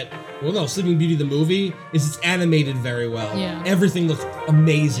 is that, well, no, Sleeping Beauty the movie, is it's animated very well. Yeah. Everything looks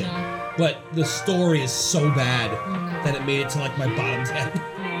amazing. But the story is so bad that it made it to, like, my bottom 10.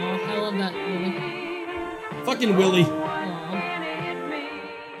 Aw, I love that movie. Fucking Willy.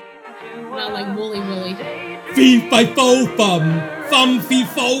 Not like Wooly Willy. Fee fi fo fum. Fum fee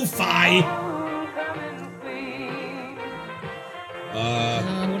fo fi.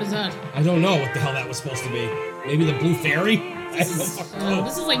 What is that? I don't know what the hell that was supposed to be. Maybe the Blue Fairy? I have no fucking clue.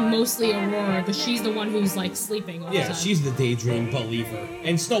 This is like mostly Aurora, because she's the one who's like sleeping all the Yeah, time. she's the Daydream Believer.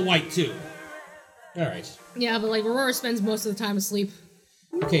 And Snow White, too. Alright. Yeah, but like Aurora spends most of the time asleep.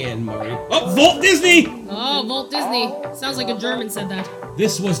 Okay, Anne Murray. Oh, Walt Disney! Oh, Walt Disney. Sounds like a German said that.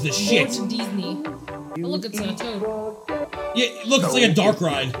 This was the shit. Walt Disney. Oh, look, it's a toad. Yeah, look, it's like a dark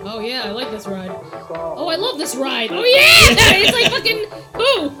ride. Oh yeah, I like this ride. Oh, I love this ride. Oh yeah! It's like fucking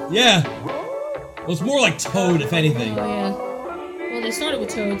poo! Yeah. Well, it's more like Toad, if anything. Oh yeah. Well, they started with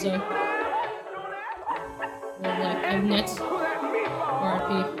toads, so. Like a net.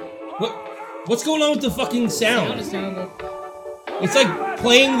 R.I.P. What's going on with the fucking sound? Sound is terrible. It's like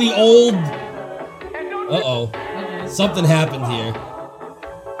playing the old... Uh-oh. Something happened here.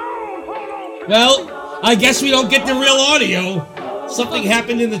 Well, I guess we don't get the real audio. Something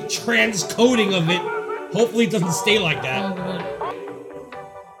happened in the transcoding of it. Hopefully it doesn't stay like that.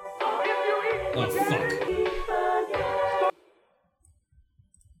 Oh, fuck.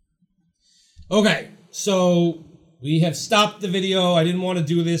 Okay, so we have stopped the video. I didn't want to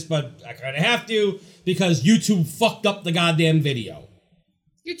do this, but I kind of have to because YouTube fucked up the goddamn video.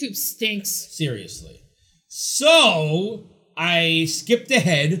 YouTube stinks. Seriously. So, I skipped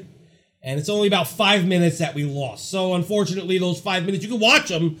ahead, and it's only about 5 minutes that we lost. So, unfortunately, those 5 minutes, you can watch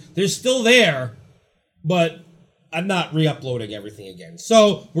them. They're still there, but I'm not re-uploading everything again.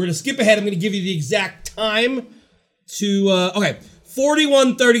 So, we're going to skip ahead. I'm going to give you the exact time to, okay,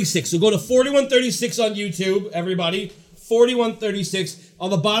 41:36. So, go to 41:36 on YouTube, everybody. 41:36. On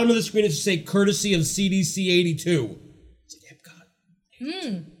the bottom of the screen, it should say, courtesy of CDC 82.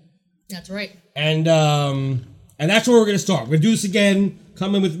 That's right. And that's where we're going to start. We're going to do this again.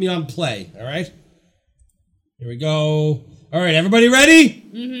 Come in with me on play, all right? Here we go. All right, everybody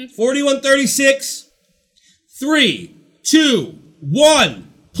ready? 41:36. 3, 2,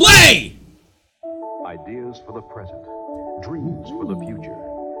 1, play! Ideas for the present, dreams for the future.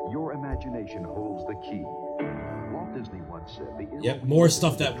 Your imagination holds the key. Walt Disney once said the Yep, more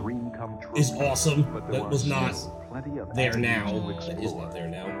stuff that is awesome that was not there now. That is not there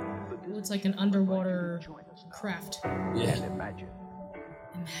now. The It's like an underwater craft. Yeah. Imagine.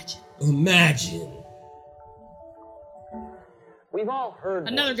 Imagine. We've all heard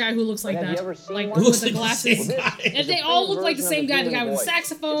Another guy who looks like Have that. you ever seen Like one? with the glasses. It's And they the all full look like the version same of guy. The guy human with the voice.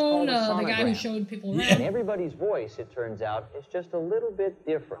 saxophone, It's called a the guy who sonogram. showed people And around. everybody's voice, it turns out, is just a little bit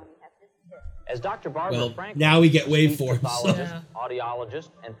different. As Dr. Barbara Well, Franklin, now we get a waveforms. pathologist, audiologist,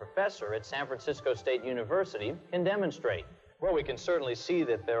 and professor at San Francisco State University, can demonstrate. Well, we can certainly see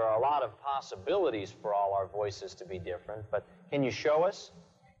that there are a lot of possibilities for all our voices to be different, but can you show us?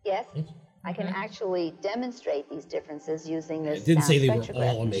 Yes, I can actually demonstrate these differences using this. It didn't say they sound were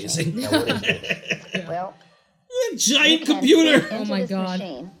all spectrograph amazing. machine. Well, giant you can computer. speak into Oh my this God.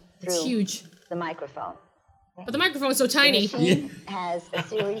 machine It's through huge. The microphone. But the microphone's so tiny. The machine has a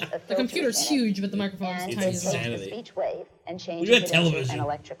series of The computer's filters in it, huge, but the microphone's and tiny. it as takes well. the speech wave and changes Look at it into television. an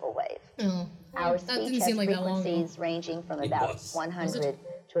electrical wave. Oh. Our That speech didn't has seem like that long ago. frequencies ranging from about 100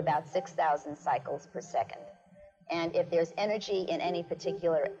 to about 6,000 cycles per second. And if there's energy in any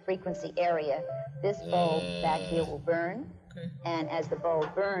particular frequency area, this bulb back here will burn. And as the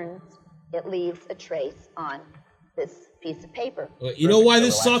bulb burns, it leaves a trace on this piece of paper. You know why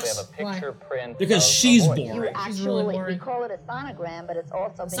this So we'll sucks? actually have a picture print Because of a she's voice. boring. You actually, we call it a sonogram, but it's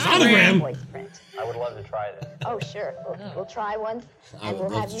also being Sonogram? a voice print. I would love to try this. Oh, sure. We'll try one, I and would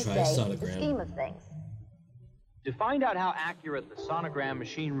we'll love have to you try a say the sonogram. scheme of things. To find out how accurate the sonogram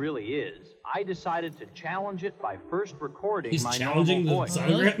machine really is, I decided to challenge it by first recording He's my challenging normal the voice,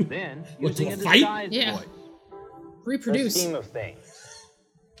 sonogram? then What, to using a a fight? disguised Yeah. voice. Reproduce. The scheme of things.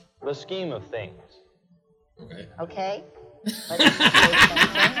 The scheme of things. Okay. Okay? Let's say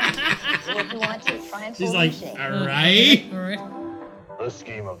something. So if you want to try and She's fool like, the machine. all right. All right. The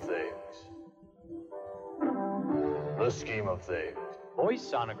scheme of things. The scheme of things. Voice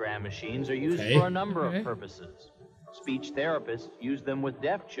sonogram machines are used Okay. for a number of purposes. Speech therapists use them with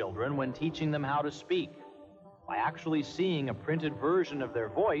deaf children when teaching them how to speak. By actually seeing a printed version of their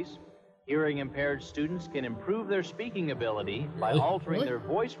voice, hearing impaired students can improve their speaking ability by altering their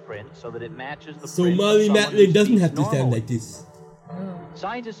voice print so that it matches the So print of Molly someone Matley who doesn't speaks have to sound normally. like this.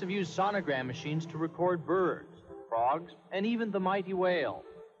 Scientists have used sonogram machines to record birds, frogs, and even the mighty whale.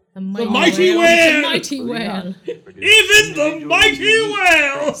 The mighty whale! The mighty whale. Even the mighty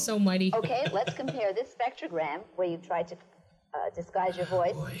whale! So mighty. Okay, let's compare this spectrogram, where you tried to disguise your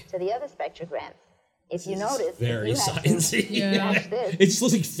voice, to the other spectrograms. If you notice, Very if you have sciencey. to Yeah. match this It just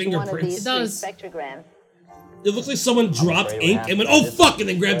looks like to one of fingerprints. these It does. three spectrograms. It looks like someone dropped ink and went, oh fuck, and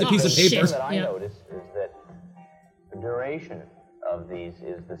then grabbed a piece of The paper. thing that I Yeah. notice is that the duration of these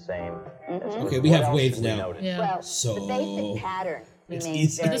is the same. as Okay, we what have else waves should we now. notice? Yeah. Well, So, the basic pattern it's remains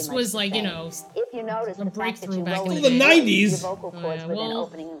easy. very This much was the like, you same. know, If you notice a the fact that breakthrough you back roll in the your 90s. your vocal cords with an well,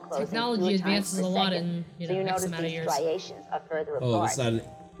 opening and closing technology 2 times advances per a lot second. in, you So know, you X notice amount of these years. striations are further Oh, apart. it's not.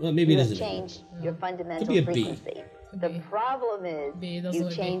 Well, maybe it You isn't. have changed your fundamental Could be a B. frequency. The problem is those you are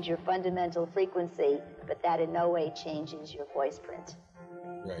B. change your fundamental frequency, but that in no way changes your voice print.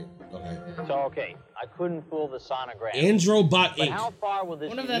 Right. Okay. So, okay, I couldn't fool the sonogram. Androbot But Inc. how far will this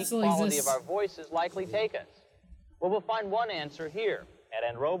Wonder if that unique still quality exists. of our voices likely take us? Well, we'll find one answer here at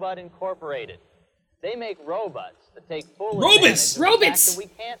Androbot Incorporated. They make robots that take full Robots! advantage of the Robots! fact that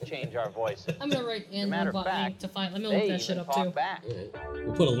we can't change our voices. I'm gonna write As a matter of Androbot fact, Inc. to find. Let me they look that shit even up talk too. back.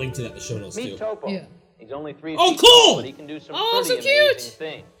 We'll put a link to that in the show notes Meet too. Topo. Yeah. He's only 3 Oh, feet cool! tall, but he can do some Oh, pretty so cute! amazing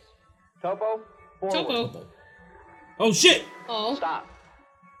things. Topo, forward. Topo. Oh shit! Oh. Stop.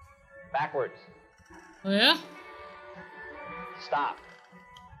 Backwards. Oh yeah. Stop.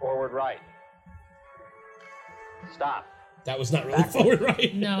 Forward right. Stop. That was not really forward,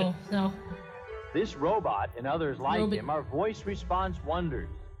 right? No. No. This robot and others like Robot. him are voice response wonders.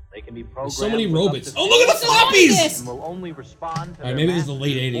 They can be programmed. so many with up robots. to Oh, look at the 50 floppies! And will only respond to All right, their maybe this is the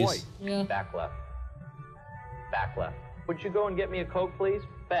master's late 80s. voice. Yeah. Back left. Back left. Would you go and get me a Coke, please?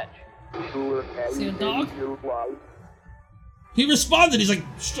 Fetch. See a dog? He responded. He's like,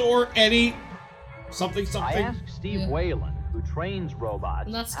 sure, Eddie. Something, I something. asked Steve Yeah. Whalen, who trains robots,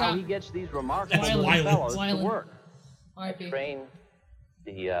 And that's how Scott. he gets these remarkable That's little Weiland. fellows to Weiland. work. R.I.P. Train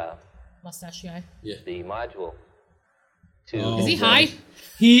the Mustache guy. the module to Oh, Is he boy. high?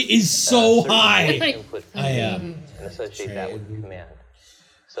 He is so certain high. input I am. and associate that with the command.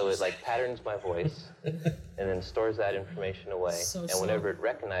 So it like patterns my voice and then stores that information away. So and whenever it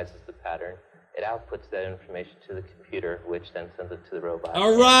recognizes the pattern, it outputs that information to the computer, which then sends it to the robot.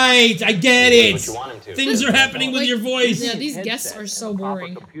 All right, I get What it. you want him to. Things are happening with Like, your voice. Yeah, these guests are so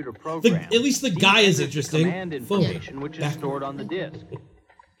boring. Computer The, program. at least the Steve guy is enters the interesting. Command information, which is Back- stored on the disk.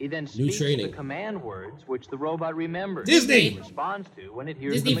 He then speaks training. the command words, which the robot remembers. Disney! And responds to when it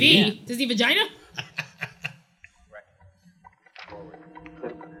hears Disney them V. again. Disney vagina. Forward.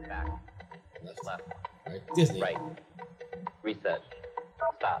 Back. Disney. Right. Reset.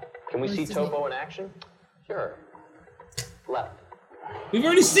 Stop. Can we see Topo in action? Sure. Left. We've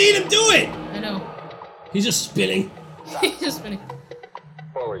already seen him do it! I know. He's just spinning. He's just spinning.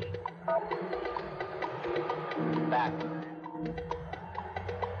 Forward. Back.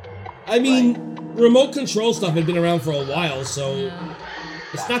 I mean, remote control stuff had been around for a while, so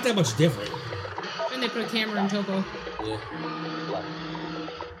it's not that much different. And they put a camera in Topo. Yeah.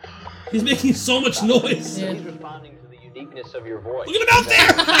 He's making so much noise. Yeah. He's responding to the uniqueness of your voice. Look at him out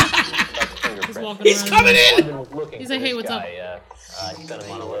there! He's walking He's around. coming in! He's like, hey, what's up? I sent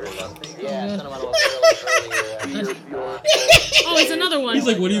him on a little Yeah, good. sent him on a little earlier. Oh, it's another one. He's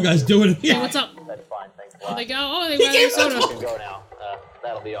like, what are you guys doing Hey, here? what's up? That's fine, thanks a Oh, lot. they go. Oh, they He ran gave soda. You can go now.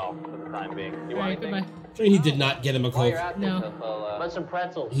 That'll be all for the time being. You want Alright, anything? goodbye. He did not get him a While you're Coke. out there, No. Topo, let some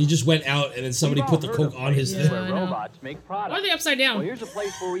pretzels. He just went out and then somebody put the Coke on his Yeah, thing. Where I know. robots make products. Why are they upside Well, down? here's a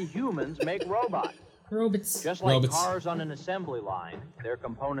place where we humans make robots. Robots. Just like Robots. cars on an assembly line, their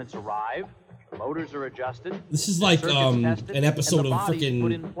components arrive, the motors are adjusted. This is like circuits tested, an episode and the of body's frickin'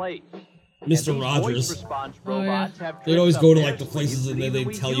 put in place. Mr. And these voice Rogers. response Oh, yeah. robots have They'd tricks always up go to their like the places sleeves and then that they'd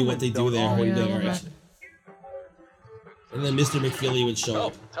even we tell you what they humans do there don't when yeah, they I did love right. And then Mr. McFeely would show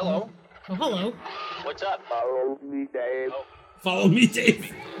up. Hello. Oh, hello. What's up? Follow me, Dave. Follow me,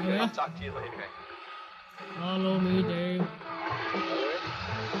 Dave. Yeah. Talk to you later. Follow me, Dave.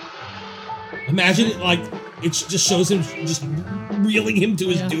 Imagine it, like, it just shows him just reeling him to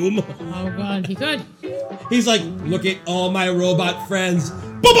his Yeah. doom. Oh, God. He could. He's like, look at all my robot friends.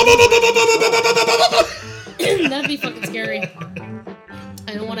 That'd be fucking scary.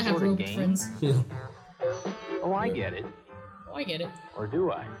 I don't want to have Sort of robot game. friends. Oh, I get it. Oh, I get it. Or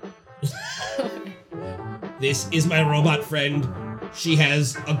do I? This is my robot friend. She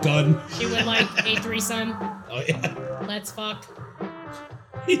has a gun. She would like a threesome. Oh, yeah. Let's fuck.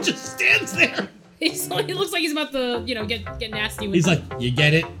 He just stands there. He looks like he's about to, get nasty with He's it. like, you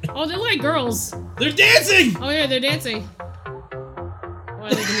get it? Oh, they're like girls. They're dancing! Oh, yeah, they're dancing. Oh, I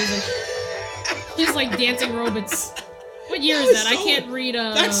like the music. He's like dancing robots. What year is that? I can't read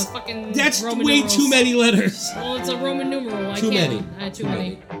fucking That's Roman way numerals. too many letters. Well, it's a Roman numeral. Too many. Too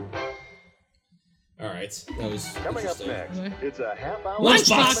many. Alright, that was Coming up interesting. next, Okay. it's a half-hour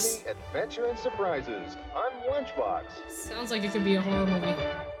Lunchbox. comedy adventure and surprises on Lunchbox. Sounds like it could be a horror movie.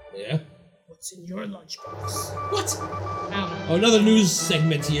 Yeah. What's in your lunchbox? What? I don't know. Oh, another news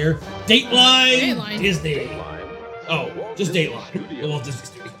segment here. Dateline, Dateline. Disney. Oh, just Dateline. The Walt Disney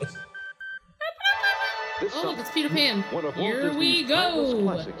Studios. Oh, look, it's Peter Pan. One of Walt Here Disney's we timeless go.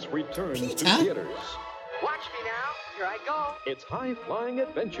 classics returns to Peter? theaters. Watch me now. Here I go. It's high-flying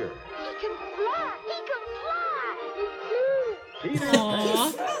adventure. He can fly! He can fly! Peter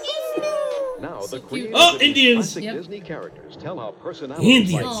Aw. Now the cute. creators Oh, of these Indians. classic Yep. Disney characters tell how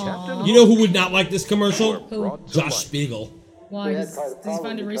personalities like Indians. Captain You know who would not like this commercial? brought to Josh life. Spiegel. Why? Does he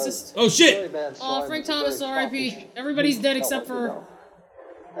find it racist? Oh, shit! Oh, Frank Thomas, R.I.P. Everybody's dead except for.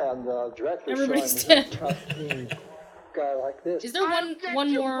 And director Everybody's showing dead. a tough teen guy like this. Is there one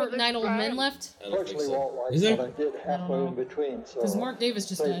more 9 Old Men left? I don't think Fortunately, so. Walt liked Is there? what I did halfway know. in between, so Because Mark Davis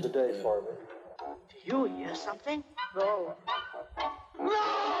just saved the died. day for me. Do you hear something? No.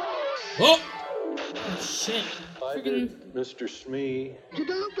 Oh! Oh, shit. I Freaking. did, Mr. Smee. You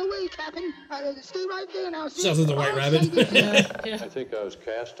don't have to wait, Captain. Stay right there now. See? Sounds like the White Rabbit. Yeah. I think I was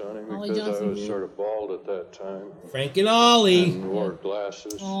cast on him Ollie because I Johnson. was sort of bald at that time Frank and Ollie. and wore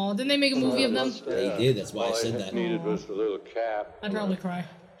glasses. Oh, didn't they make a movie of them? They did, that's why I All said that. needed was a little cap, I'd probably cry.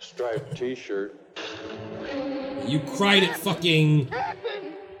 striped T-shirt. You cried at fucking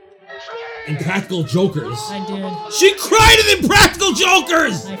Impractical Jokers. I did. She cried at Impractical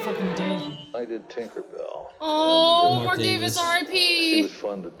Jokers! I fucking did. I did Tinkerbell. Oh, Mark Mark Davis, Davis. She R.I.P. was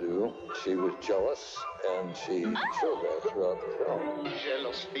fun to do. She was jealous, and she showed that throughout the film.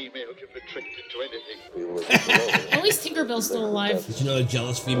 Jealous female can be tricked into anything. We were below. At least Tinkerbell's still alive. Did you know that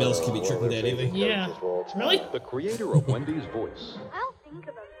jealous females can be tricked into anything? Yeah. Really? The creator of Wendy's Voice I'll think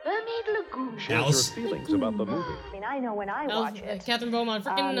of a mermaid lagoon. shares Alice? her feelings about the movie. I mean, I know when I watch it. Catherine Beaumont.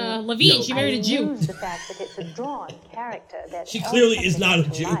 Freaking Levine. No. She married a Jew. Use the fact that it's a drawn character that She tells clearly is something not a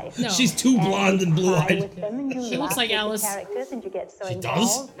into Jew. life. No. She's too blonde and Tie blue-eyed. with them and you She looks laugh like with the Alice. characters and you get so She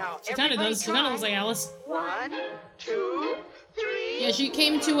involved. does? Now, She kind of does. She kind of looks like Alice. 1, 2, 3. Yeah, she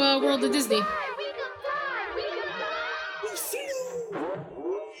came to World of Disney.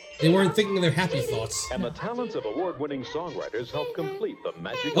 They weren't thinking of their happy thoughts. And the talents of award-winning songwriters help complete the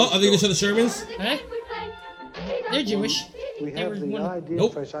magic. Oh, are they gonna show the Shermans? Eh? They're Jewish. We They were have the one. idea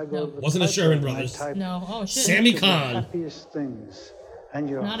Nope. first. I go to the Wasn't a typewriter Sherman and I Brothers. type No. Oh shit. Sammy the Kahn. happiest things, and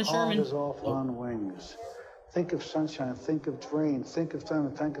your Not a heart Sherman. is off on wings. Think of sunshine, think of rain, think of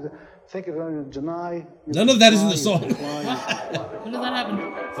sun, think of deny. None of that is in the song. When did that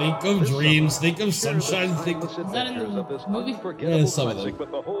happen? Think of dreams, think of sunshine, think of... Is that in the movie? Yeah, some of them.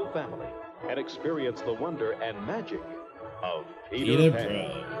 With the whole family and experience the wonder and magic of Peter Pan.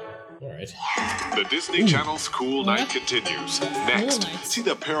 Pan. All right. The Disney Channel's Cool Night continues. Next, see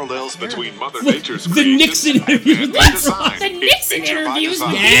the parallels between Mother Look, Nature's the Nixon interviews with Bob design. Ross. The Nixon interviews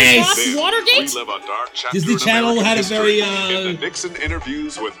with Yes. Watergate? Relive a dark chapter Disney in Channel American had a history very, in the Nixon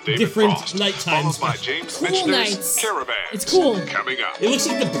interviews with David different Frost, nighttime followed by special. James Cool Michener's Nights. Caravan. It's cool. Coming up. It looks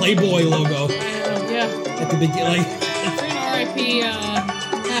like the Playboy logo Yeah. at the beginning. Like, Freaking R.I.P.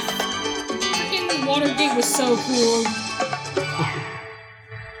 Freaking Watergate was so cool.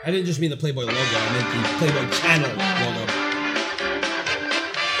 I didn't just mean the Playboy logo. I meant the Playboy Channel logo.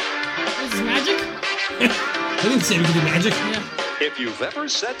 This is magic? I didn't say we could do magic. Yeah. If you've ever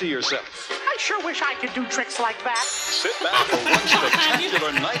said to yourself, I sure wish I could do tricks like that. sit back for one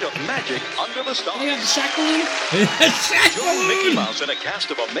spectacular night of magic under the stars. You have the Shaq balloon? Join Mickey Mouse and a cast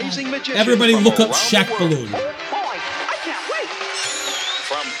of amazing magicians. Everybody from look up around Shaq the world. Balloon. Boy, I can't wait.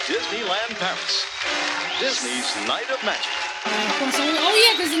 From Disneyland Paris, Disney's Night of Magic. Of course,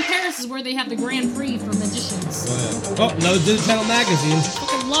 yeah, because in Paris is where they have the Grand Prix for magicians. Oh, another Disney Channel magazine.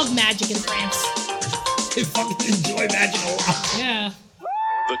 Fucking love magic in France. They fucking enjoy magic a lot. Yeah.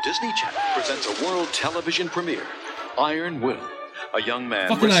 The Disney Channel presents a world television premiere, Iron Will. A young man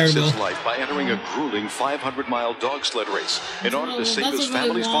Fucking risks Iron his Will. life by entering a grueling 500-mile dog sled race in order to save that's his a really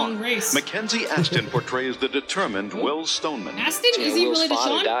family's long farm. race. Mackenzie Aston portrays the determined Will Stoneman. Aston? Is he related to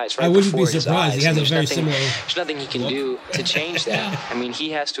Sean? I wouldn't be surprised. He has a very similar. There's nothing he can do to change that. I mean, he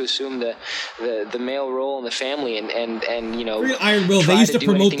has to assume the male role in the family and you know. Freaking Iron Will. They try used to do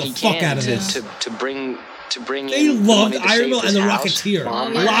promote anything the he fuck can out of this. to bring They in loved money to Iron save Will and this the house. Rocketeer.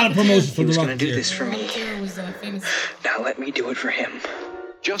 Mom, A lot of promotions he from the was gonna do Rocketeer. this for me. Rocketeer was famous. Now let me do it for him.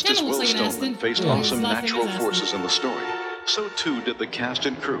 Just Kinda as Will looks like an Stoneman Aston. faced Yeah, awesome he's laughing natural at Aston. forces in the story, so too did the cast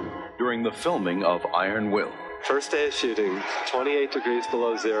and crew during the filming of Iron Will. First day of shooting, 28 degrees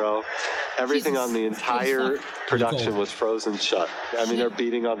below zero. Everything on the entire production was frozen shut. I mean, they're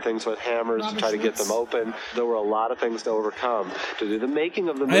beating on things with hammers to try to get them open. There were a lot of things to overcome. To do the making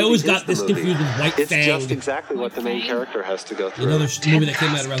of the movie, I always is got the this movie. confused with White It's Fang. just exactly what the main character has to go through. Another movie that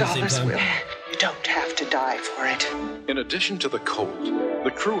came out around the same time. You don't have to die for it. In addition to the cold,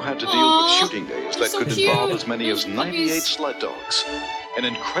 the crew had to deal Aw, with shooting days they're that so could cute. involve as many as Those 98 puppies. sled dogs, an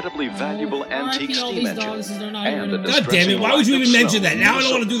incredibly valuable antique R.I.P. all steam these engine, dogs, they're not and a even- God damn it, why would you even mention that? Now I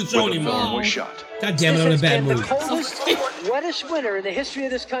don't want to do the show where the anymore. film was shot. God damn it, I'm in a bad mood. The coldest, wettest winter in the history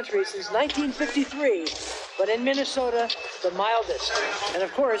of this country since 1953, but in Minnesota, the mildest. And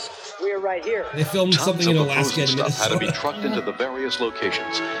of course, we are right here. They filmed Tons something of in the Alaska frozen and stuff had to be Minnesota. trucked into the various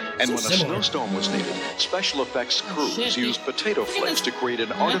locations. And So when a similar. snowstorm was needed, special effects crews shit. used potato flakes to create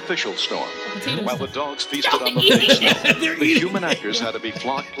an artificial storm. Potatoes. While the dogs feasted on the Eating fake snow, it. They're the eating human actors had to be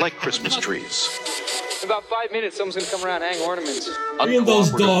flocked like Christmas trees. In about 5 minutes, someone's gonna come around and hang ornaments. Me and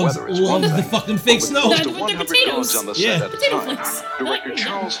those Uncooperative dogs weather is one loved the thing, fucking fake but snow. with close to With the 100 potatoes. dogs on the set Yeah. at a Potato time, flakes. director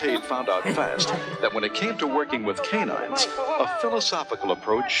Charles Hayde found out fast that when it came to working with canines, a philosophical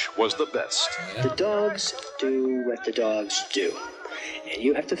approach was the best. The dogs do what the dogs do. And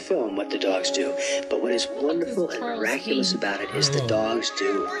you have to film what the dogs do. But what is wonderful and miraculous about it is the dogs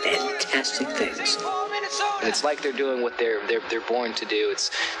do fantastic things. And it's like they're doing what they're born to do. It's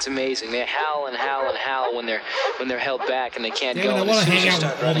amazing. They howl and howl and howl when they're held back and they can't Damn go. it, I And want as to soon as hang you out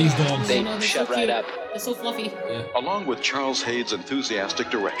start with all running, these dogs. They They're shut so right cute. up. They're so fluffy. Along with Charles Hayde's enthusiastic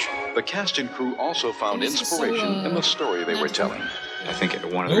direction, the cast and crew also found This is so, inspiration in the story they were telling. I think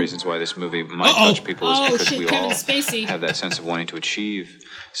one of the reasons why this movie might Uh-oh. touch people is Oh, because shit, we Kevin all Spacey. have that sense of wanting to achieve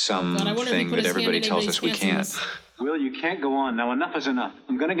God, I wonder if he something put that his hand everybody in tells anybody's us we pants in can't. this. Will, you can't go on. Now, enough is enough.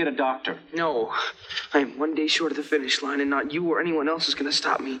 I'm going to get a doctor. No, I'm one day short of the finish line, and not you or anyone else is going to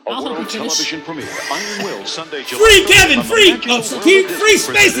stop me. A I'll help you world finish. television premiere, Iron Will, Sunday, July Free 3rd, Kevin, on the free! magical Oh, world keep of free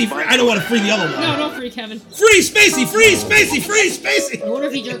Disney, presented Spacey! by I don't want to free the other one. No, don't free Kevin. Free Spacey! Free Spacey! Free Spacey! I wonder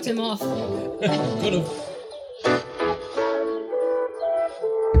if he jerked him off. Could have.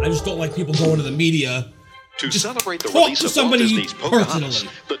 I just don't like people going to the media. To celebrate the talk release to of Walt somebody Disney's Pocahontas,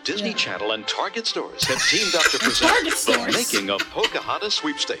 personally. the Disney Channel and Target stores have teamed up to present Target the stores. making of Pocahontas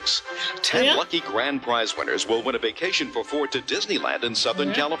Sweepstakes. 10 Yeah. lucky grand prize winners will win a vacation for 4 to Disneyland in Southern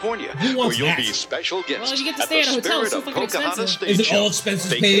Yeah. California, Who where wants you'll that? be special guests Well, you get to at stay the at a hotel, Spirit it's so of fucking Pocahontas expensive. stage Is it all show.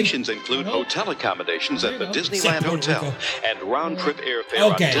 expenses paid? Vacations include Nope. hotel accommodations There at you the go. Disneyland Except Puerto Hotel Rico. and round-trip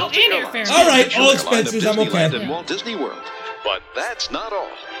airfare Okay. on Delta Oh, and Airlines, airfare. All right, official all airline of expenses, I'm okay. Disneyland and Yeah. Walt Disney World. But that's not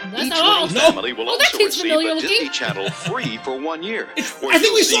all. That's Each not all. little family will Oh, that also kid's receive familiar a looking. Disney Channel free for 1 year. I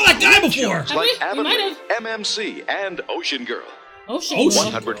think we saw that guy before. Like Have we? We might Avonlea, MMC, and Ocean Girl. Ocean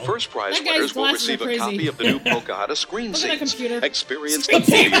 100 first prize That guy's winners will glasses are receive a crazy. copy of the new Pocahontas screen Look at that scenes. computer. Experience The a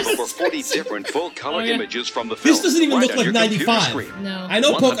game of paper's over 40 different full-color images from the film. This doesn't even right look on like your computer 95. screen. No. I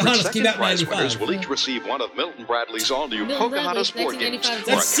know 100 Pocahontas came out in second prize 95. winners will each receive one of Milton Bradley's all-new Milton Pocahontas Bradley, board games. 1985.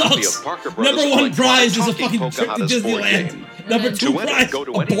 That or a copy sucks. of Parker Brothers' Number one Electronic prize is a Talking fucking trip to Pocahontas board Disneyland. game. Number two To win prize, it, go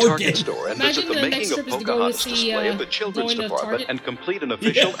to a any board Target game. store and Imagine visit the the making next of trip is to go Pocahontas see, display of the children's going to department Target. and complete an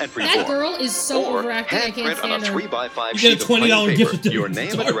official entry That form. girl is so Or overacting. I can't handprint on a stand her. 3x5 You sheet get a of plain $20 gift paper, certificate your to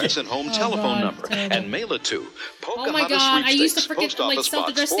name, Target. address, and home Oh, telephone God, number, terrible. and mail it to Oh my Pocahontas God, I used to Sweepstakes, freaking, Post like, Office Box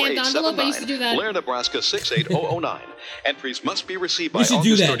self-addressed stamped envelope. I used to do that. Blair, Nebraska 68009. Entries must be received by We should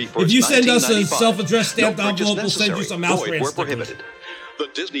do August that. 31st, If you send us a 1995. self-addressed stamped No purchase envelope, we'll send you necessary. some mouse Void ran where stickers. prohibited. The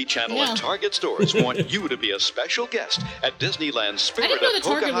Disney Channel Yeah. and Target stores want you to be a special guest at Disneyland's Spirit didn't know of the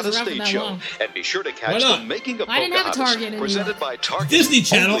Target was Pocahontas around for Stage that Show. long. And be sure to Why catch not? the making of I didn't have a Pocahontas, Target in New presented York. by Target. Disney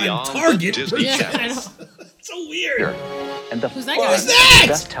Channel only and on the Target. Disney Yeah, Channel. I know. So weird. And the Who's that fun guy? of Who's that?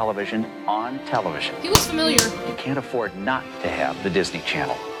 best television on television. He looks familiar. You can't afford not to have the Disney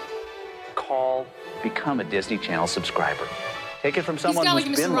Channel. Call, become a Disney Channel subscriber. Take it from someone got, who's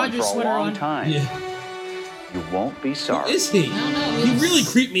like, a Mr. been one Rogers for a sweater long on. time. Yeah. You won't be Who sorry. is he? I don't know. He really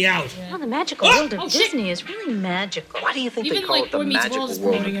creeped me out. Well, the magical world of Disney is really magical. Why do you think Even they call like it the Boy Meets magical World is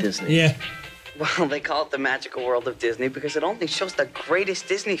world promoting of it. Disney? Yeah. Well, they call it the magical world of Disney because it only shows the greatest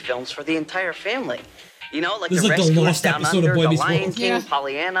Disney films for the entire family. You know, like This The is like the Rescuers lost Down episode of Under, Boy The Meets Lion World. King, Yeah.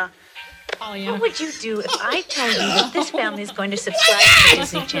 Pollyanna. Pollyanna. What would you do if I told you that this family is going to subscribe to the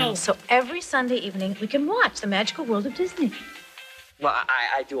Disney Channel so every Sunday evening we can watch the magical world of Disney? Well,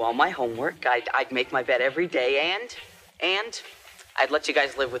 I do all my homework. I'd make my bed every day, and I'd let you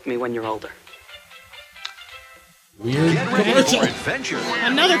guys live with me when you're older. Weird Get ready commercial. for adventure.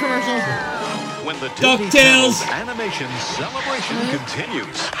 Another commercial. When the Disney DuckTales. Channel's animation celebration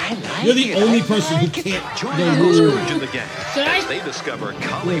continues. You're the only person who can't Join go Uncle weird. Scrooge and the gang Should as I? they discover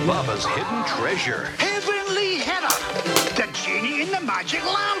Kali Baba's hidden treasure. Heavenly Hera, the genie in the magic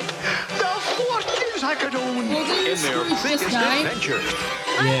lamp, the fortunes I could own. Well, didn't In their Scrooge just biggest die? adventure.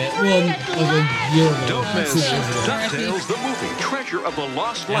 Yeah, well, like a year ago. Don't miss 2 years ago. DuckTales the movie, Treasure of the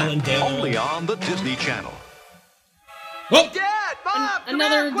Lost Alan Lamp, Dale. only on the Disney Channel. Oh, Dad, Mom,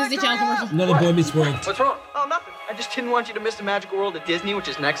 Another Disney Channel commercial. another Boy Meets World. What's wrong? Oh, nothing. I just didn't want you to miss the magical world of Disney, which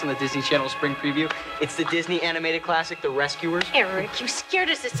is next on the Disney Channel Spring Preview. It's the Disney animated classic, The Rescuers. Eric, you scared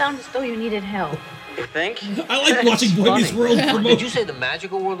us. It sounded as though you needed help. You think? I like watching Boy Meets World promote. Did you say the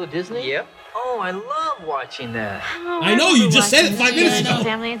magical world of Disney? Yep. Oh, I love watching that. I know, you just said it 5 minutes ago.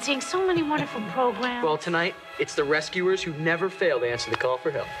 Family and seeing so many wonderful programs. Well, tonight, it's the rescuers who never fail to answer the call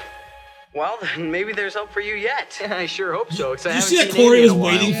for help. Well, then maybe there's hope for you yet. I sure hope so, because I Did you haven't see that seen Corey Amy was in a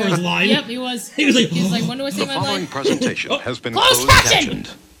while. waiting for his line? Yep, he was. He was like, when do I say The my following line? presentation has been Closed closed captioned. captioned.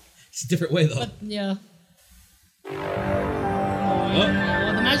 It's a different way, though. But, yeah. Well,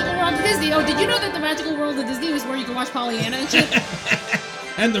 the magical world of Disney. Oh, did you know that the magical world of Disney was where you can watch Pollyanna and shit?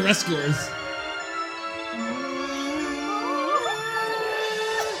 And the Rescuers.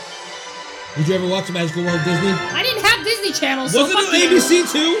 Did you ever watch the Magical World of Disney? I didn't have Disney Channel, so Wasn't fuck it you. ABC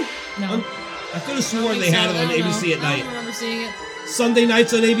too? No. I could have sworn think they had so. it on I don't ABC know. at I night. don't remember seeing it. Sunday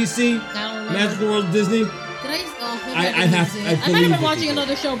nights on ABC. I don't remember. Magical World of Disney. Did I? Oh, maybe I didn't have- see it. I I might believe have been it watching did.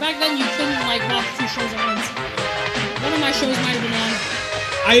 another show. Back then, you couldn't like watch 2 shows at once. One of my shows might have been on.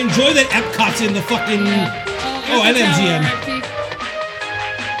 I enjoy that Epcot's in the fucking. Oh, and MGM.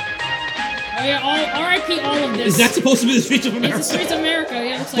 Oh yeah, all R.I.P. all of this. Is that supposed to be the Streets of America? It's the Streets of America.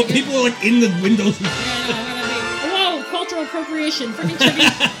 Yeah, it looks But like it. people are like in the windows. Whoa, cultural appropriation. Freaking Chevy.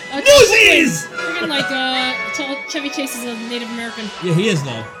 Newsies! Freaking like Chevy Chase is a Native American. Yeah, he is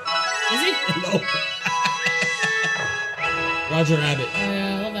though. Is he? No. Roger Rabbit. Oh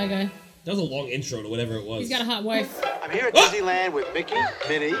yeah, I love that guy. That was a long intro to whatever it was. He's got a hot wife. I'm here at Disneyland with Mickey,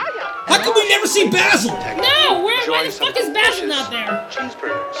 Minnie. How come we never see Basil? No, why the fuck is Basil not there?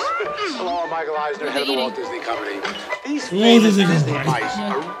 Cheeseburgers. Hello, I'm Michael Eisner, head of the Walt Disney Company. These Walt famous Disney Disney Company. mice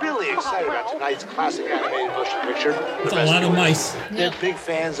are really excited about tonight's classic animated motion picture. That's The a lot of Rescuers. mice. They're big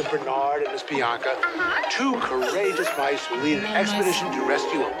fans of Bernard and Miss Bianca, 2 courageous mice who lead an expedition to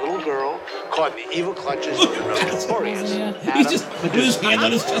rescue a little girl caught in the evil clutches of the notorious He's just with his hand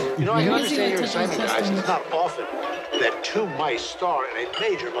on his chest. You know, I can understand your excitement, guys. It's not often that 2 mice star in a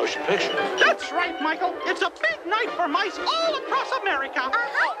major motion picture. That's right, Michael. It's a big night for mice all across America.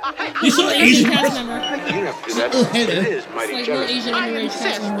 Hey, You saw Asian You don't have to do that. Hey, It man. is mighty It's like little generous. Asian underage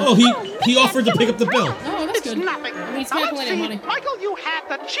cast member. Oh, he offered to pick up the bill. Oh, that's good. Nothing. He's Now, let's calculating see. money. Michael, you had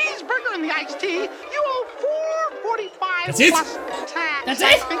the cheeseburger and the iced tea. You owe $4.45 That's it? plus That's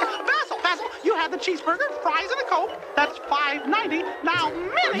it? Basil, you had the cheeseburger, fries, and a Coke. That's $5.90. Now,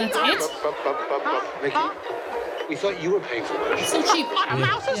 Minnie... That's it? Mickey, we thought you were paying for lunch. So cheap. What a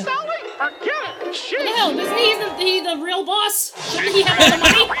mouse is selling? Forget it. Shit. What the hell? Isn't he the real boss? Shouldn't he have all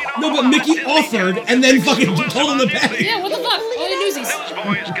the money? No, but Mickey offered and then fucking told him to pay. Yeah, what the fuck? Oh, the Newsies.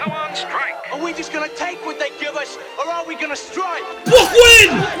 Newsboys, go on strike. Are we just gonna take what they give us, or are we gonna strike? Brooklyn!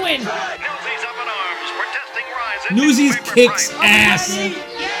 Brooklyn! Newsies up in arms, protesting rise in Newsies kicks ass.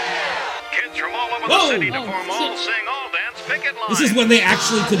 Kids from all over Whoa. the city to form all sing, all dance, picket line. This is when they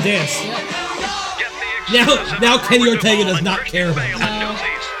actually could dance. Now Kenny Ortega does not care about that.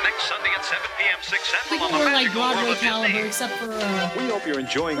 Next Sunday at 7 p.m. 6 Central People on the were like Magical Broadway World of caliber, Disney. except for We hope you're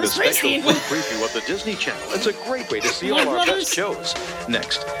enjoying Bruce the special Springsteen. quick preview of the Disney Channel. It's a great way to see all Warner our Brothers. best shows.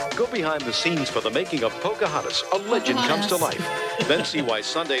 Next, go behind the scenes for the making of Pocahontas, A Legend Comes to Life. Then see why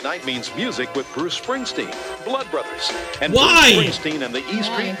Sunday night means music with Bruce Springsteen, Blood Brothers, and Why? Bruce Springsteen and the E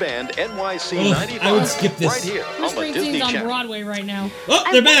Street Band NYC Ugh, 95. I would skip this. Right here Bruce on the Disney Springsteen's on Channel. Broadway right now. Oh,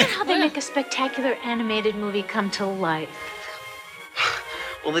 I they're wonder back. how they make a spectacular animated movie come to life.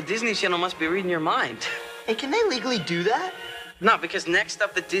 Well, the Disney Channel must be reading your mind. Hey, can they legally do that? No, because next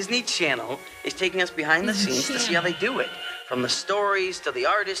up, the Disney Channel is taking us behind the scenes to see how they do it. From the stories, to the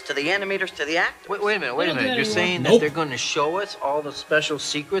artists, to the animators, to the actors. Wait a minute. They don't do that You're anymore. saying Nope. that they're going to show us all the special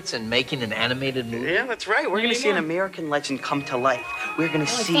secrets in making an animated movie? Yeah, that's right. We're There going to you see an go. American legend come to life. We're going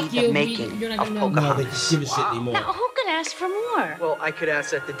to Oh, see fuck the you. making You're not of gonna know. No, they Pocahontas. give a shit anymore. Now, who could ask for more? Well, I could ask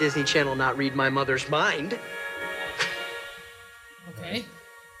that the Disney Channel not read my mother's mind. Okay.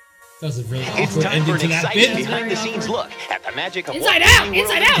 That was a really It's awkward time ending for to an that exciting bit. behind-the-scenes look at the magic of Inside Walt Out! Disney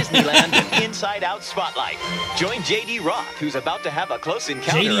World Inside and Out! Disneyland and Inside Out Spotlight. Join J.D. Roth, who's about to have a close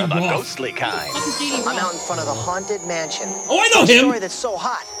encounter J.D. of a Roth. ghostly kind. Fuck is J.D. I'm out Roth? in front of the haunted mansion. Oh, I know A story him. that's so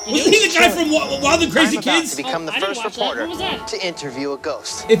hot. Wasn't he the guy from Wild and Crazy I'm about Kids? to become the I didn't first watch that. reporter What was that? to interview a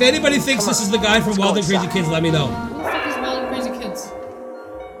ghost. If anybody thinks this is the guy from Wild and Crazy inside. Kids, let me know. Who the fuck is Wild and Crazy Kids?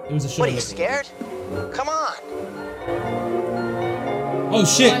 It was a show. What, are you scared? Come on. Oh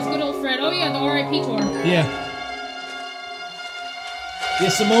shit. Oh, it's good old Fred. Oh yeah, the R.I.P. tour. Yeah. Yeah,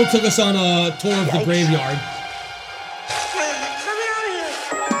 Simone took us on a tour of the graveyard.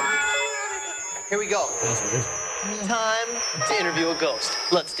 Here we go. That's weird. Time to interview a ghost.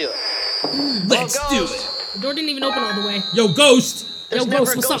 Let's do it. Let's do Ghost. it. The door didn't even open all the way. Yo, Ghost. There's Yo, never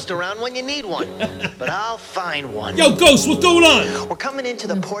Ghost, a what's ghost up? around when you need one, but I'll find one. Yo, Ghost, what's going on? We're coming into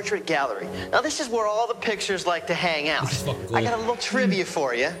the portrait gallery. Now, this is where all the pictures like to hang out. This is fucking cool. I got a little trivia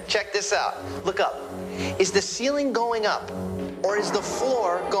for you. Check this out. Look up. Is the ceiling going up, or is the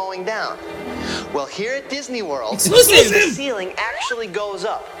floor going down? Well, here at Disney World, Exclusive. the ceiling actually goes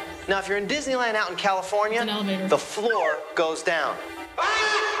up. Now, if you're in Disneyland out in California, It's an elevator. the floor goes down. Look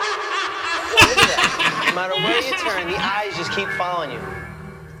at that. No matter where you turn, the eyes just keep following you.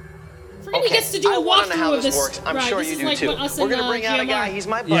 Forget he gets to do I a wanna know how walkthrough of this this. works. I'm right, sure this you is do like too. what us We're and, gonna bring out a guy. GMR. He's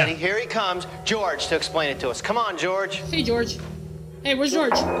my buddy. Yeah. Here he comes, George, to explain it to us. Come on, George. Hey, George. Hey, where's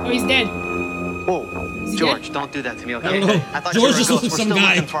George? Oh, he's dead. Whoa, he George, dead? don't do that to me, okay? I don't know. I thought George you just were a looks ghost. like We're some still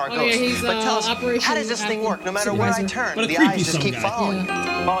guy. looking for our Oh, yeah, ghost. he's, But tell us, Operation how does this thing work? No matter where I Supervisor. turn, What a the creepy eyes just some keep guy. following.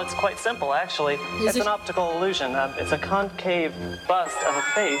 Yeah. Well, it's quite simple, actually. Is It's it? an optical illusion. It's a concave bust of a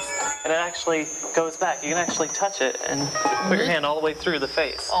face, and it actually goes back. You can actually touch it and put your hand all the way through the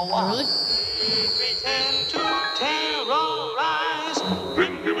face. Oh, wow. Really?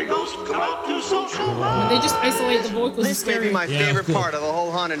 When they just isolate the vocals, it's This may be scary. my Yeah, favorite cool. part of the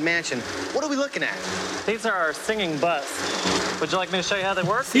whole haunted mansion. What are we looking at? These are our singing busts. Would you like me to show you how they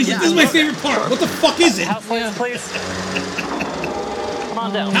work? This is my favorite part. What the fuck is it? House lights, please. Come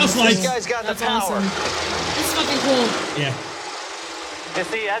on down. House This lights. guy's got the That's power. awesome. This is fucking cool. Yeah. You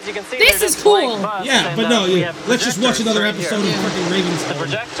see, as you can see, This they're is just blank cool. busts, Yeah, and, but no, we yeah. have Let's just watch projectors another right here. episode of Yeah. fucking The Ravenstone.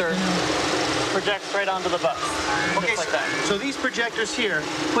 projector projects right onto the bust. Okay, Just like that. so these projectors here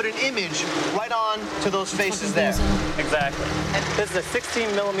put an image right on to those faces there. Exactly. This is a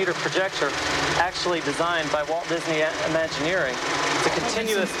 16mm projector actually designed by Walt Disney Imagineering. It's a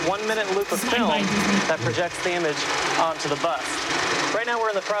continuous 1-minute loop of Designed film by Disney. that projects the image onto the bust. Right now we're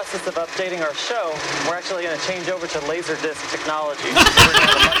in the process of updating our show. We're actually going to change over to Laserdisc technology. So we're going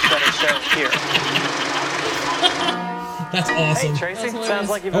to have a much better show here. That's Hey awesome. Tracy, That's hilarious. sounds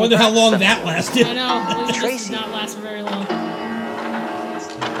like you've I been wonder how long practicing. that lasted. I know. This Tracy. did not last for very long.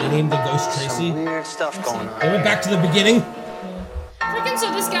 They named the ghost Tracy. Some weird stuff going on. They went back to the beginning. Freaking,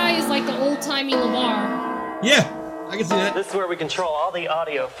 so this guy is like the old-timey LeVar. Yeah, I can see that. This is where we control all the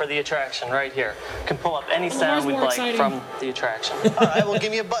audio for the attraction right here. Can pull up any sound we'd more like exciting. from the attraction. All right, well,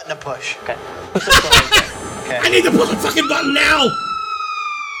 give me a button to push. Okay. Push this one right there. I need to push the fucking button now.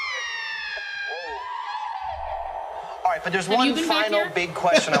 All right, right, but there's one final big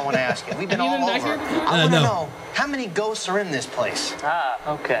question I want to ask you. We've been all over. I want to know, how many ghosts are in this place?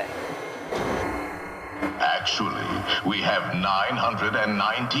 Okay. Actually, we have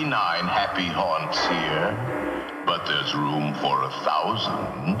 999 happy haunts here, but there's room for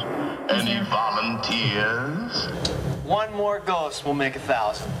 1,000. Any volunteers? One more ghost will make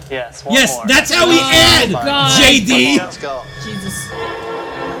 1,000. Yes, yes, more. That's how we add, JD. Let's go. Jesus.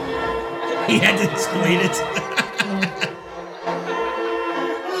 He had to explain it.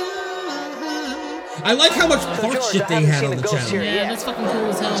 I like how much park shit they had on the channel. Yeah, that's fucking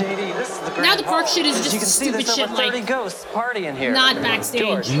cool as hell. Now the park shit is just stupid shit like ghosts partying here. Not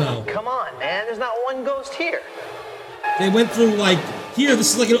backstage. No. Come on, man. There's not one ghost here. They went through like, here,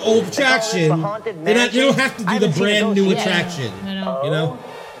 this is like an old attraction. They don't have to do the brand new attraction. I know. You know?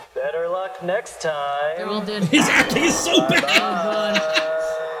 Better luck next time. They're all dead. His acting is so bad.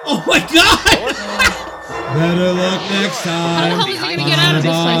 Oh my god! Better luck next time. How the hell is he gonna get out of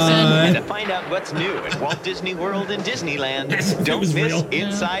this place then? And to find out what's new at Walt Disney World and Disneyland, don't miss real.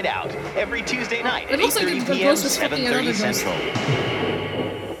 Inside Out every Tuesday night It at looks like 8:30 the p.m. ghost was fucking another 7:30 ghost. Central.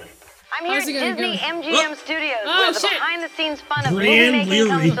 I'm here at Disney MGM Studios, where the behind-the-scenes fun of movie Grand making Leary.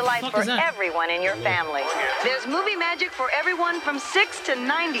 comes to life Fuck for is that? everyone in your family. There's movie magic for everyone from 6 to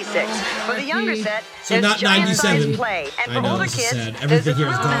 96. For the younger set, So there's not giant-sized 97. play, and I for know, older this is kids, sad. there's Everything a here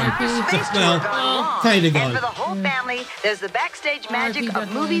is thrill gone. and a space Well, tour gone wrong. kinda And gone. for the whole family, there's the backstage magic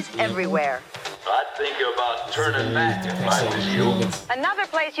of movies everywhere. I'd think about turning back if I was you. Another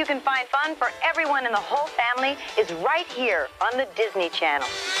place you can find fun for everyone in the whole family is right here on the Disney Channel.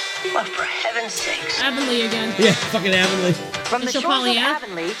 But for heaven's sakes. Avonlea again. Yeah, fucking Avonlea. From the Bishop shores of Pollyanna.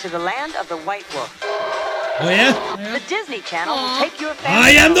 Avonlea to the land of the White Wolf. Oh yeah? The Disney Channel will take your I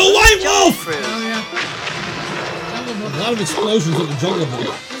family am on the a White jungle Wolf! cruise. Oh yeah. A lot of explosions in the jungle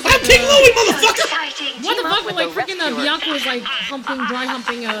book. I'm King Louie, motherfucker! What the fuck? Like freaking Bianca was like dry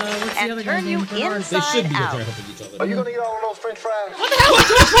humping. What's the other guy's name? Bernard. They should be dry humping each other. Are you gonna eat all of those French fries? What the hell was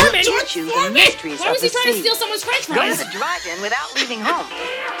George Foreman? mysteries Why of was he the trying to sea. steal someone's French Go fries? to the drive-in without leaving home.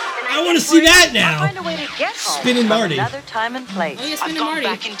 I want to see that now. Find a way to get home Spinning from Marty. another time and place. Oh yeah, Spinning Marty.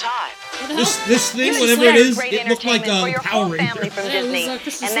 Back in time. What the hell? This thing, You whatever can it is, great it looked like entertainment for your Power whole family Ranger. from Yeah, it was, Disney,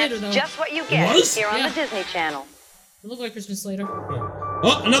 Christmas and Slater, that's though. just what you get Was? here on Yeah. the Disney Channel. It looked like Christmas later.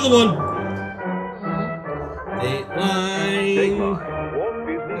 Oh, another one.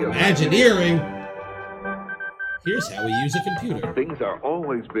 Dateline. Imagineering. Here's how we use a computer. Things are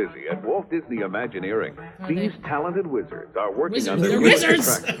always busy at Walt Disney Imagineering. These talented wizards are working on Wizards. their They're newest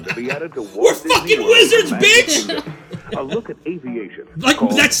wizards. attraction to be added to Walt We're Disney fucking World wizards, Magic bitch! Kingdom. A look at aviation. Like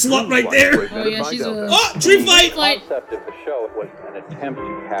called that slut right Dreamflight, there. presented Oh, yeah, by she's a- Delta. Oh, Dream Flight! Flight. concept of the show was an attempt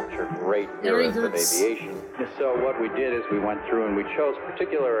to capture great Larry eras of Gertz. aviation. So what we did is we went through and we chose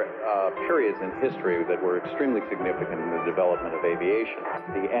particular periods in history that were extremely significant in the development of aviation.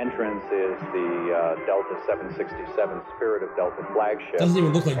 The entrance is the Delta 767 Spirit of Delta flagship. Doesn't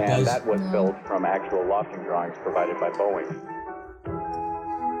even look like and Buzz. that was built from actual lofting drawings provided by Boeing.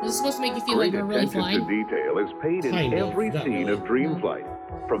 This is supposed to make you feel like Great you're really attention flying. to detail is paid in Kind of, every not scene really. of Dreamflight.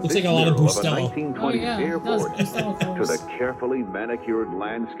 From Looks this like a lot of mural a Bustelo. 1920s Oh, yeah, it does. airport Bustelo to clothes. the carefully manicured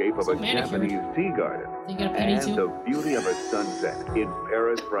landscape of a manicured. Japanese tea garden They got a penny and too. the beauty of a sunset in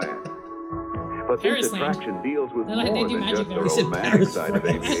Paris, France. But this Paris land. attraction deals with They're like, they more do than magic just there. the He said romantic Paris side of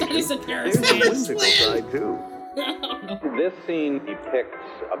France. I thought he aviation. said Paris There's a land. whimsical side too. This scene depicts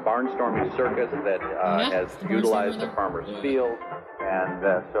a barnstorming circus that has the utilized barnstormer a farmer's field,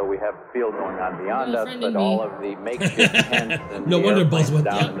 and so we have the field going on beyond Yeah, us, friendly but all of the makeshift tents and No the wonder airplanes Buzz went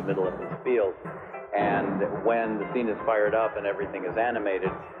down down. in the middle of this field. And when the scene is fired up and everything is animated,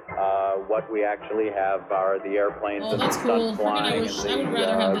 what we actually have are the airplanes Oh, and the that's cool. stunts Freaking I flying wish- I and would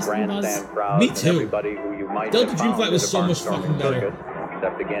rather have the this than Buzz. grandstand crowd Me and too. everybody who you might Delta have Dream found Flight was at a so much barnstorming fucking better. circus,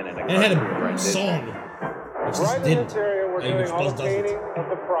 except again in a And it had cartoon a rendition. song. Which Right this in didn't. this area, we're I doing wish all Buzz the doesn't. painting of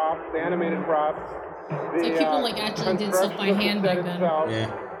the props, the animated props. It's like people like actually did stuff by hand back then.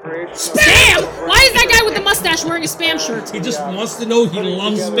 Yeah. Spam! Why is that guy with the mustache wearing a Spam shirt? He just wants to know he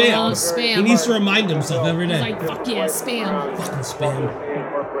loves spam. Loves Spam. He needs to remind himself every He's day. like, fuck yeah, Spam. Fucking spam.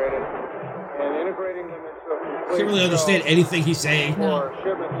 Incorporated and integrating them into a Can't really understand anything he's saying. for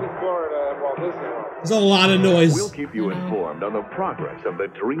shipment to Florida at Walt Disney World. There's a lot of noise. We'll keep you informed on the progress of the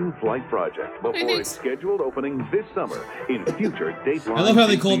Dream Flight project before its scheduled opening this summer in future Dateline. I love how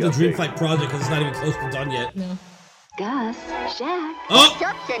they call it the TV Dream updates. Flight project because it's not even close to done yet. No. Gus, Shaq. Oh,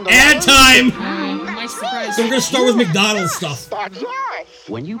 ad time! Nice surprise. So we're gonna start with McDonald's stuff.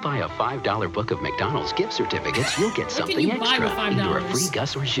 When you buy a $5 book of McDonald's gift certificates, you'll get something you buy extra. with $5? Either a free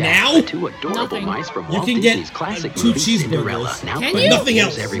Gus or Shaq, Now? the two adorable Nothing. mice from You Walt can get Disney's classic 2 movie Cinderella. cheeseburgers. Now Can put you? Nothing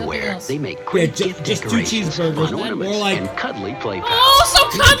stores else. everywhere. Nothing else. They make Yeah, great just gift 2 decorations, cheeseburgers. fun ornaments, More like and cuddly play pals. Oh, so You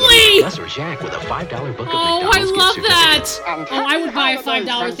can get cuddly! Gus or Shaq with a $5 book of Oh, I McDonald's love gift that! certificates. Oh, I would buy a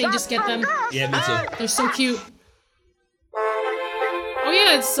 $5 thing, just get them. Yeah, me too. They're so cute. Oh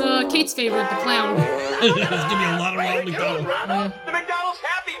yeah, it's Kate's favorite, the clown. Just give me a lot of Ronald McDonald. The McDonald's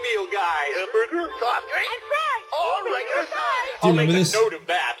Happy Meal guy. Hamburger, soft drink, and fries. All regular size. Do you remember this? Note of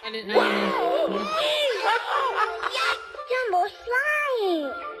that. I didn't, Jumbo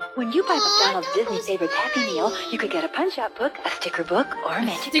slime. When you buy McDonald's Disney Favorites Happy Meal, you could get a punch-out book, a sticker book, or a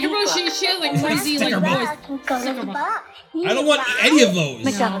magic Sticker book, book. she has like crazy like Sticker book. voice. Sticker book. I don't want any of those.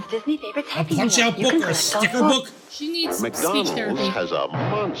 McDonald's Disney Favorites A Happy Meal. punch-out You book can or a collect all sticker 4. book? She needs speech McDonald's therapy. has a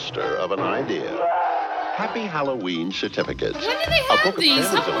monster of an idea. Happy Halloween certificates. When did they A have book of these?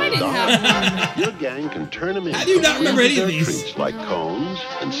 How come I $10 didn't have one? Your gang can turn them in. How do you not remember any of these? Treats like cones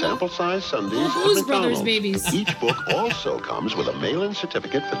and sample-sized sundaes at Blues Brothers McDonald's. babies. Each book also comes with a mail-in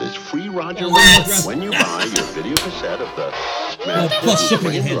certificate for this free Roger What? Rabbit when you buy your video cassette of the plus shipping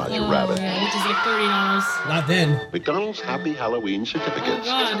Plain ahead. Roger Oh, Rabbit. yeah, which is like $30. Not then. McDonald's Happy Halloween certificates.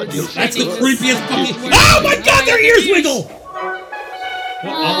 Oh, God, A deal That's the set for- creepiest fucking. Where- Oh my god, their ears wiggle! Oh,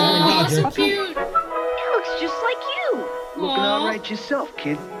 Oliver so and cute. It looks just like you. Looking Aw. all right yourself,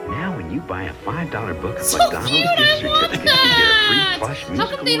 kid. Now, when you buy a $5 book of So McDonald's cute, gift I want certificates, you get a free that! plush How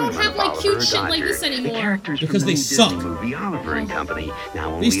musical come they don't ornament have, of like, Oliver cute and shit like Dodger. this anymore? The characters Because from they the suck. Disney movie Oliver and Company.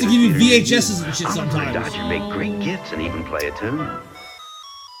 Now They used to only give you in the theaters VHSs near and shit Oliver sometimes. and Dodger make great gifts and even play a tune.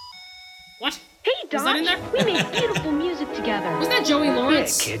 What? Hey, Is that in Dodge, there? we made beautiful music together. Wasn't that Joey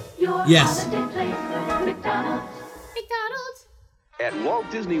Lawrence? Yeah, kid. Yes. McDonald's. At Walt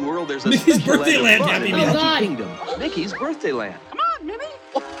Disney World, there's a Mickey's special Birthday land of Land fun Happy in Meal. Oh, Magic God. Kingdom. Mickey's Birthday Land. Come on, Mimi.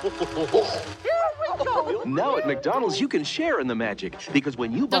 Now at McDonald's, you can share in the magic because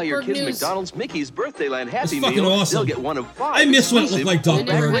when you buy your Duckburg kids News. McDonald's Mickey's Birthday Land Happy That's fucking Meal, awesome. they'll get one of 5. I miss when it looked like exclusive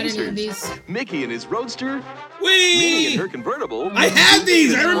I never Duckburg. had any of racers. these. Mickey and his Roadster, Minnie and Whee! her convertible. I had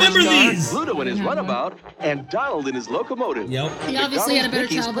these! I remember Sports car, these! Pluto in his I had one. runabout, and Donald in his locomotive. Yep. He obviously had a better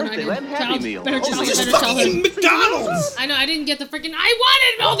McDonald's child than I Mickey's did. Birthday Land Happy Meal. Better Only child, This is better childhood. fucking McDonald's! I know, I didn't get the freaking. I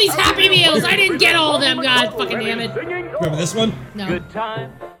wanted all these Happy Meals! I didn't get all of them, God fucking damn it. Remember this one? No. Good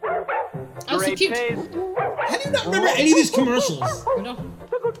time. Oh, so Great cute. taste. How do you not remember any of these commercials? No.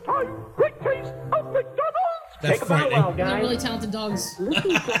 That's frightening. They're really talented dogs. Look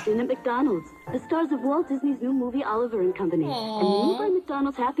who's just in at McDonald's. The stars of Walt Disney's new movie Oliver and Company. And when you buy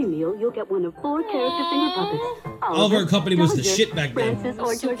McDonald's Happy Meal, you'll get one of 4 character finger puppets. Oliver and Company was the Dodger, shit back then. Francis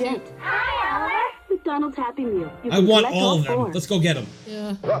or So Georgette. McDonald's Happy Meal. You I can want collect all of them. 4. Let's go get them.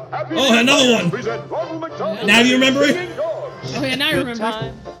 Yeah. Oh, another one! Now do you remember it? Oh, yeah, now I Good remember.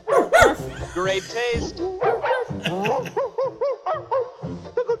 time. Great taste.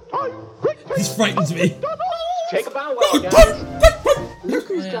 This frightens me. Take a bow wow, guys. Look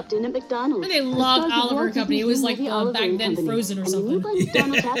who's dropped in at McDonald's. And they The loved stars of Oliver Walt and Company. It was Disney's like movie the Oliver back and then Company. Frozen or And when you something. buy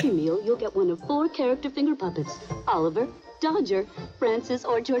McDonald's Happy Meal, you'll get one of 4 character finger puppets. Oliver, Dodger, Francis,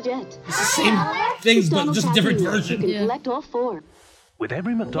 or Georgette. It's the same things, but McDonald's just a Happy different Meal. You version. can Yeah. collect all 4. With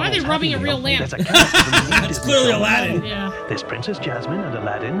every Why are McDonald's they rubbing a Happy real Meal, lamp? there's a character from the new It's Disney clearly film. Aladdin. Yeah. There's Princess Jasmine and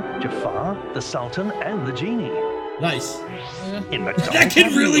Aladdin, Jafar, the Sultan, and the Genie. Nice. In McDonald's That kid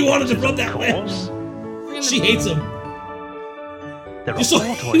Happy really Meal, wanted to of rub that lamp. course, She hates him. there are You're so-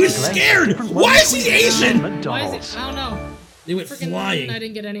 4 toys he was to collect, scared. different Why ones is he between Asian? Why is McDonald's. it? I don't know. They went Freaking flying. I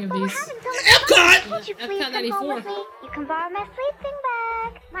didn't get any of these. Epcot! Would you Epcot please come 94. home with me? You can borrow my sleeping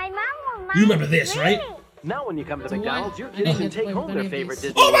bag. My mom will not. You remember this, right? Now when you come to So McDonald's, what? your I kids didn't can get to take play home with their any of favorite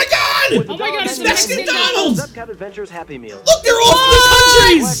these. Disney. Oh my god! Oh my god, It's it's Mexican Mexican Donald's! Epcot Adventures Happy Meal. Look, they're all from the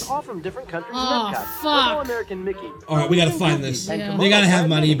countries! All from different countries Oh, in Epcot. fuck. All American Mickey. Alright, we gotta find this. Yeah. They gotta have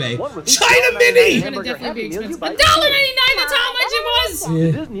them on eBay. One with each China $1.99 Mini! They're gonna hamburger definitely be Happy Meal you expensive. buy $1.99, that's how much it was!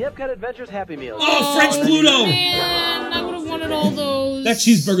 Yeah. Disney Epcot Adventures Happy Meal. Oh, French Pluto! Man, I would have wanted all those. That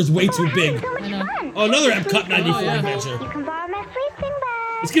cheeseburger's way too big. I know. Oh, another Epcot 94 Oh, yeah. adventure. You can borrow my sleeping bag.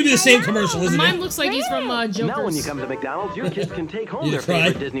 It's gonna be the same commercial, isn't Mine it? looks like he's from Joker's. Now when you come to McDonald's, your kids can take home You their cry?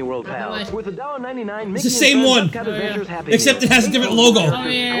 favorite Disney World pals. What? With $1.99 Mickey It's the same and one. Friends Epcot Adventures Happy Except Meal. it has a different logo. Oh,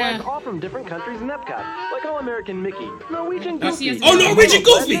 yeah. Collect all from different countries in Epcot, like All American Mickey, Norwegian I see, Goofy. I see. Oh, Norwegian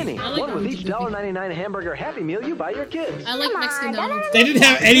Goofy! I like One with Norwegian each Goofy. $1.99 hamburger Happy Meal you buy your kids. I like Mexican Donald's. They didn't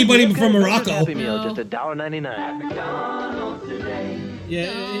have anybody from Morocco. Happy Meal, No. just $1.99. Yeah.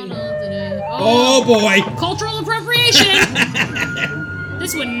 Donald today. Oh boy. Cultural appropriation!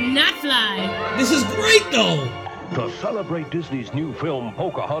 This would not fly. This is great though. To celebrate Disney's new film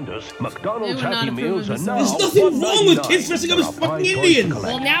Pocahontas, McDonald's They were not Happy Meals are approving now There's nothing wrong with kids dressing up as $1.99 fucking for a Indians. choice to Well,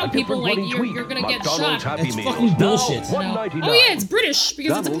 collect. now A people different like running you're tweet. gonna get McDonald's shot. Happy That's Meals fucking now bullshit. $1.99. Oh yeah, it's British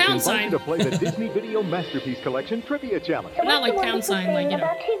because it's a pound McDonald's sign. invites you to play the Disney Video Masterpiece Collection Trivia Challenge. Not like pound sign, like, you know.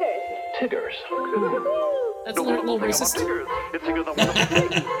 Tiggers. That's a little racist. Get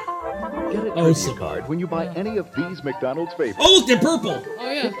a trivia card when you buy any of these McDonald's favorites. Oh, look, they're purple.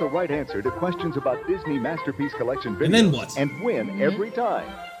 Oh yeah. Pick the right answer to questions about Disney Masterpiece Collection videos. And then what? And win every time.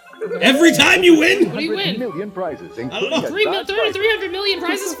 Every time you win? What do you 100 win? million prizes, I don't including know. a 300 million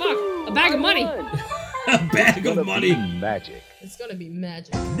prizes? Fuck. A bag of money. A bag of money. Magic. It's gonna be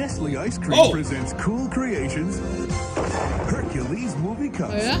magic. Nestle Ice Cream presents Cool Creations Hercules movie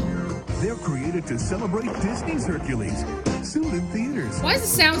cups. Oh yeah? They're created to celebrate Disney's Hercules. Soon in theaters. Why does it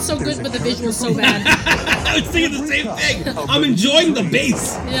sound so good but the visual's so bad? I was thinking the same thing. I'm enjoying the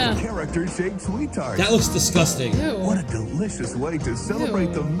bass. Yeah. Character-shaped sweet tarts. That looks disgusting. Ew. What a delicious way to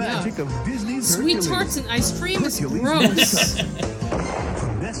celebrate the magic of Disney's Sweet Hercules. tarts and ice cream is Hercules gross.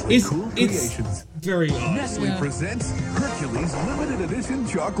 From Nestle Cool Creations. Very odd. Nestle presents Hercules limited edition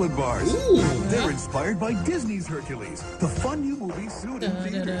chocolate bars. Ooh. They're inspired by Disney's Hercules, the fun new movie soon in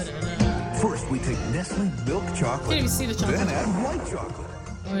theaters. First, we take Nestle milk chocolate. Can't even see the chocolate. Then add white chocolate.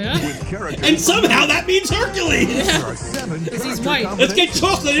 Oh yeah? With characters. And somehow that means Hercules. There are 7 Because he's character white. Let's get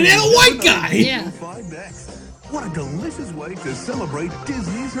chocolate and add a white guy. Yeah. Find next. What a delicious way to celebrate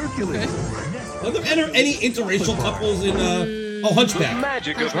Disney's Hercules. Are there any interracial couples in Hunchback?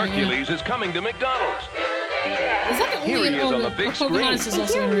 Magic of Hercules is coming to McDonald's. Is that the Here only he is on the big screen. Pocahontas is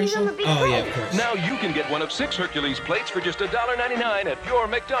also interracial. Oh yeah, of course. Now you can get one of 6 Hercules plates for just $1.99 at your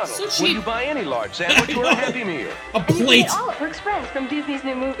McDonald's. So When cheap. you buy any large sandwich or a Happy Meal. A And you can plate. get all of Brooks Friends from Disney's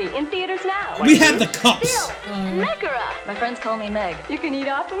new movie in theaters now. We have the cups. Megara. My friends call me Meg. You can eat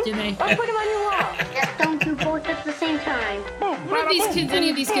off them Do they? or put them on your wall. Just don't do both at the same time. What if these kids, any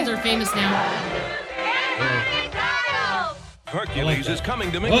of these kids are famous now? Hercules is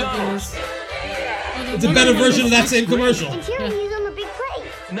coming to McDonald's. It's a better version of that same commercial. And here we use on the big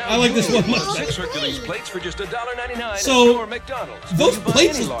plate. Now I like this one much one of better. 6 Hercules plates for just $1.99 So, at your McDonald's. Those When you buy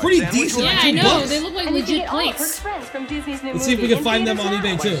plates any are large pretty sandwich decent. or a Yeah, I $2. know. They look like And you can legit get all of Brooks plates. Friends from Disney's new Let's movie see if we can in find them theaters on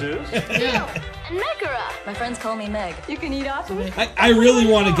now. eBay too. Yeah. And Megara. My friends call me Meg. You can eat off them. I really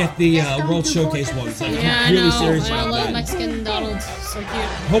want to get the World Showcase ones. I'm Yeah, I really know. serious I about love that. Mexican Donald's. So cute.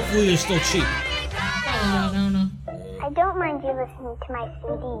 Hopefully they're still cheap. Probably not. I don't know. I don't mind you listening to my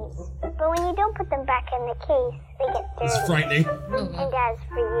CDs, but when you don't put them back in the case, they get dirty. It's frightening. And as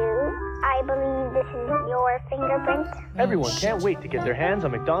for you, I believe this is your fingerprint. Everyone can't wait to get their hands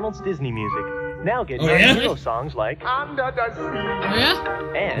on McDonald's Disney music. Now get Oh, yeah? hero songs like Oh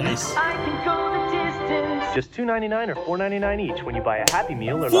yeah? and Nice. I can go the distance. just $2.99 or $4.99 each when you buy a Happy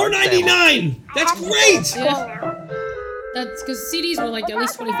Meal or large sandwich. $4.99. That's great. Yeah. That's because CDs were like at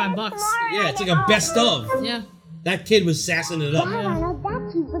least $25. Yeah, it's like a best of. Yeah. That kid was sassing it up. Ronald, that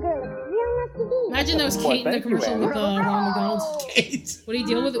cheeseburger looks real nice to eat. Imagine that was Kate in the commercial with Ronald McDonald. Kate. What do you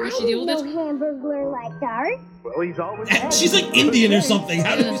deal with it? What she deal with it? No hamburger like that. Well, he's always She's like Indian or something.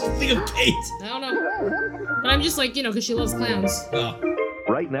 How do you think of Kate? I don't know. But I'm just like, because she loves clowns. Oh.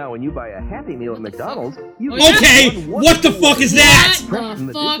 Right now, when you buy a Happy Meal at McDonald's, you Oh, yeah? Okay, what the fuck is that? What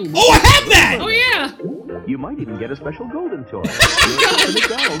the fuck? Oh, I have that! Oh yeah! You might even get a special golden toy.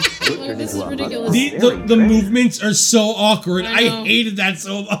 McDonald's could turn This is into a ridiculous. The movements are so awkward. I I know. hated that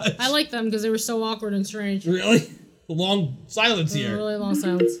so much. I like them because they were so awkward and strange. Really? The long silence here. Really long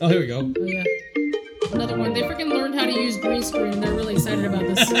silence. Oh, here we go. Oh yeah. Another one. They freaking learned how to use green screen. They're really excited about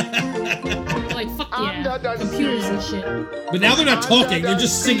this. They're like, fuck yeah, computers and shit. But now they're not talking, they're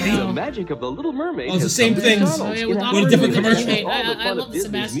just singing. The magic of the Little Mermaid. Oh, it's the has same come to thing. McDonald's. Oh, yeah, with What a awkward different movement. commercial. I All the love fun the of Disney's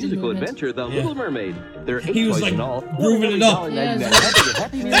Sebastian musical movement. adventure, The Yeah. Little Mermaid. There are 8 He was toys like in all. grooving it up. Yeah,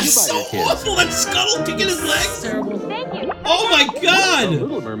 That's so awful. That Scuttle kicking his legs. terrible. Oh my god.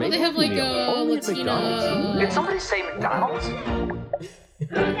 Little Mermaid. Well, they have like Happy Meal, only at McDonald's. Latina. Did somebody say McDonald's?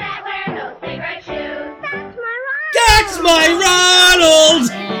 That's my Ronald.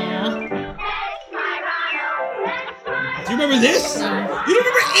 Do you remember this? You don't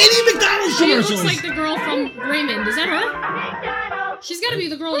remember any McDonald's She commercials? looks like the girl from Raymond. Is that her? She's got to be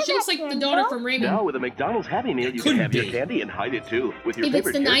the girl. She looks like the daughter from Raymond. Now with a McDonald's Happy Meal, you can Couldn't have your be. candy and hide it too. With your If it's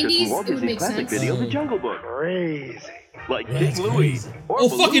favorite the characters 90s, from Walt it would Disney make Classic sense. Video, The Jungle Book. crazy. Like That's Big Louie. crazy. Or Oh,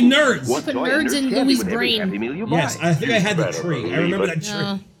 Baloo. fucking nerds. What Put toy nerds and in candy Louie's with every brain. Happy Meal you buy? Yes, I think I had the tree. I remember that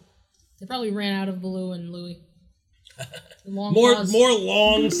tree. They probably ran out of Baloo and Louie. Long More pause.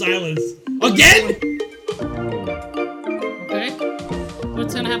 long silence. Again? Okay.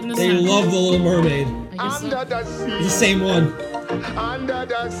 What's gonna happen this They time? love The Little Mermaid. I guess so. It's the same one. Under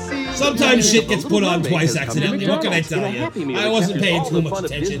the sea. Sometimes shit gets put on twice accidentally. What can I tell you? I wasn't paying too much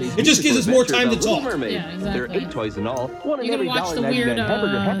attention. It just gives us more time to talk. Yeah, exactly. There are 8 toys in all. One in You every can watch the $1.99 weird,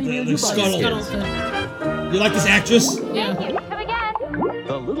 hamburger Happy Meal you buy. Scuttle. Scuttle. You like this actress? Yeah.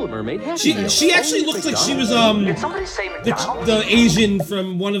 The Little Mermaid Happy Meal. She actually looks like she was the Asian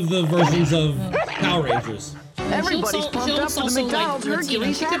from one of the versions of Power Rangers. Everybody's pumped up for the McDonald's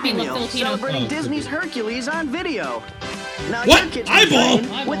Hercules Happy Meal, celebrating Disney's Hercules on video. Now What? your kids Eyeball? can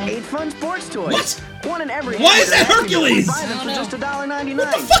train with 8 fun sports toys. What? One in every. Why is that Happy Meal. Hercules? Buy them for just $1.99.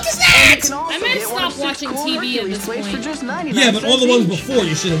 What the fuck is that? I might stop watching TV at this point. For just 99 Yeah, but all the ones cents before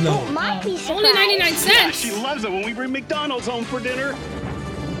you should have known. Only 99 cents. She loves it when we bring McDonald's home for dinner.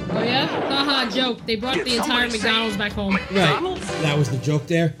 Oh yeah? Haha, joke. They brought the entire McDonald's back home. Right. That was the joke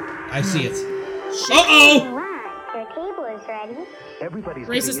there. I see it. Uh-oh! Your table is ready. Everybody's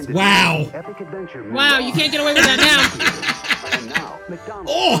Racist. Wow. Wow, you can't get away with that now.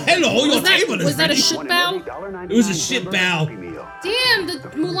 Oh, hello, your table is Was that a ready. shit bow? It was a shit bow. Damn, the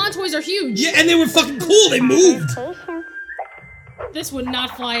Mulan toys are huge. Yeah, and they were fucking cool. They moved. This would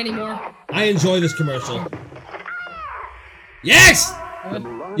not fly anymore. I enjoy this commercial. Yes!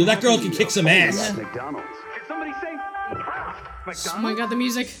 Yo, that girl can kick some ass. Oh my god, the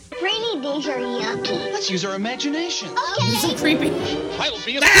music. Rainy days are yucky. Let's use our imagination. This is so creepy. I will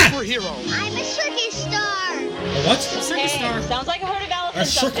be a superhero. I'm a circus star. A what? Circus star. Sounds like a herd of A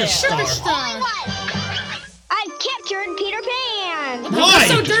elephants up there. circus star. Circus star. I've captured Peter Pan. Why?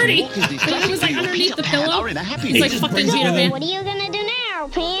 That's so dirty. It was like underneath the pillow. He's like fucking Peter Pan. What are you gonna do now,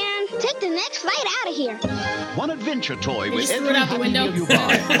 Pan? Take the next flight out of here. One adventure toy They with just threw every it out the Happy window. Meal you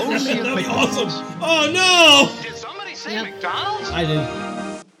buy. Only at That'd be McDonald's. awesome. Oh no! Did somebody say McDonald's? I did.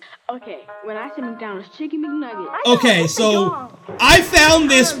 Okay, when I say McDonald's Chicken McNugget. Okay, so I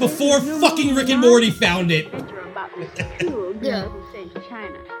found this before fucking Rick and Morty found it. About this cool girl who saves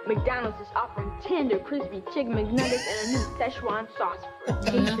China. McDonald's is offering tender, crispy chicken McNuggets and a new Szechuan sauce for a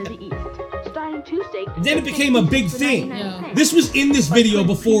taste of the East. Starting Tuesday. And then it became a big thing. This was in this video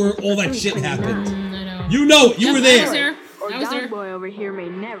before all that shit happened. I know. You know it. You were I was there. there. Or I was there. Dog Boy over here may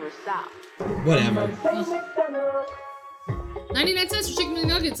never stop. Whatever. 99 cents for chicken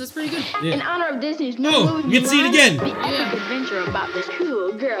McNuggets. That's pretty good. Yeah. In honor of Disney's new Oh, movie, you get to see it Mulan, again. The epic adventure about this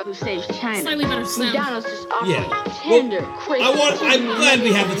cool girl who saves China. Slightly better sound. McDonald's is offering Yeah. tender, crispy. I'm glad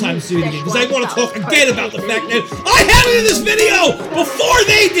we have the time to see it again because I want to talk again about the fact that I had it in this video before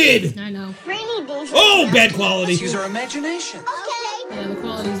they did. I know. Rainy days. Oh, bad quality. Let's use our imagination. Okay. Yeah, the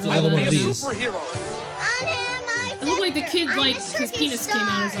quality's I love one of bad. these. It looked like the kid, like, his penis came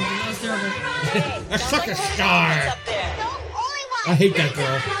out or something. That was terrible. A sucker star. I hate that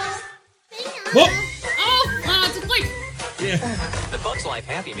girl. Whoa! Oh, it's a flick. Yeah. The Bugs Life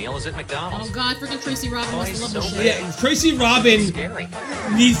Happy Meal is at McDonald's. Oh god, freaking Tracy Robin must love this shit. Yeah, Tracy Robin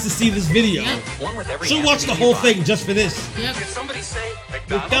needs to see this video. One with every She'll watch the whole thing just for this. Yep. Did somebody say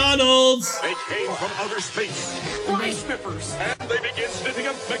McDonald's. They came from outer space. Fry sniffers. And they begin sniffing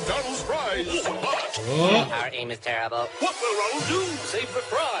up McDonald's fries. But Oh. Our aim is terrible. what will Ronald do? Save the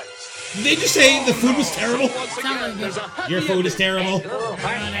fries. Did they just say the food was terrible? Once again, there's a happy Your food is terrible.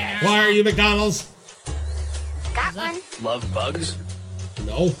 Why are you McDonald's? Got one. Love bugs?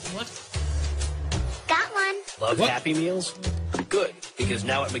 No. What? Got one. Love What? Happy Meals? Good, because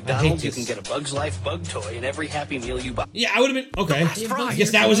now at McDonald's you can get a Bugs Life bug toy in every Happy Meal you buy. Yeah, I would have been. Okay. I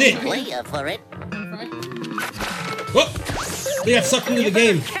guess that was it. Play up for it. Whoop. They got sucked into the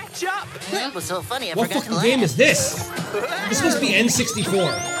game. Catch up. That was so funny. I What forgot to fucking game laugh. is this? This must be N64.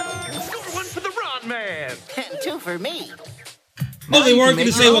 One for the Ron Man. And 2 for me. No, they weren't going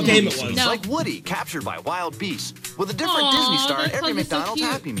to say what game it was. No. Like Woody, captured by wild beasts, with a different Aw, Disney star in that every pug is so McDonald's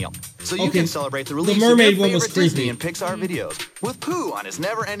cute. Happy Meal. So you Okay, can celebrate the the release mermaid of your one was favorite Disney creepy. and Pixar videos, with Pooh on his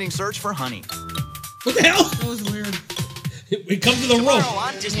never-ending search for honey. What the hell? That was weird. We come to the rope. Tomorrow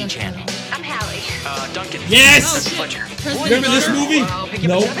on Disney Channel. I'm Hallie. Duncan. Yes! Fletcher. Remember this movie?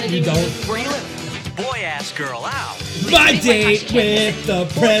 No, you don't. Boy-ass girl out. My date with the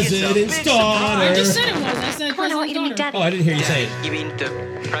president's I daughter. just said it was. I said president's daughter. Oh, I didn't hear you say it. You mean the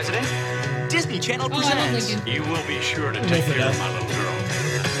president? Disney Channel Oh, I love presents. Lincoln. You will be sure to No, take for care of that. my little girl.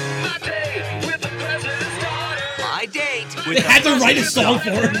 My date with They the had to write a president's song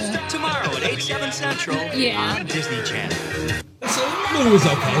for daughter. her. Tomorrow at 8, 7 Central Yeah. on Disney Channel. It was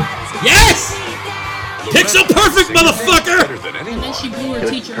okay. Yes! Pixel perfect, motherfucker! And then she blew her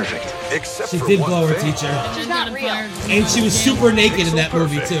teacher. Except She for did one blow her thing. teacher. And then got him fired. And she was super naked in that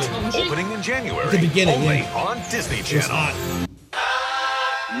movie, too. Oh, was she? Opening in January. At the beginning, only yeah. on Disney It was Channel. hot.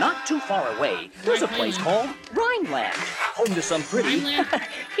 Not too far away, there's a place called Rhineland, home to some pretty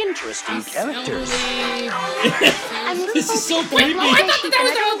interesting characters. This is so creepy. I thought that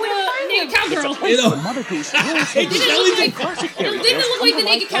was the naked cowgirl. Mother Goose It's Shelley Didn't it look like the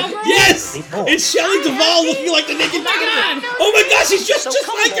naked cowgirl? Yes! It's Shelley Duvall looking like the naked cowgirl. Oh my gosh, she's just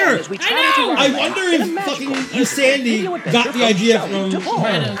like her! I know! I wonder if fucking Sandy got the idea from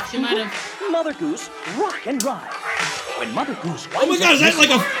her. She might have. Mother Goose, rock and ride. When Mother Goose Oh my god, is that like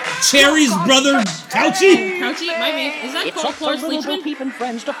a Cherry's brother, Couchy? Couchy, might be. Is that It's called up to Cloris little Bo Leachman? Peep and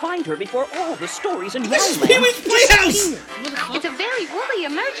friends to find her before all the stories in This is Rhineland Pee-wee's Playhouse! It's a very woolly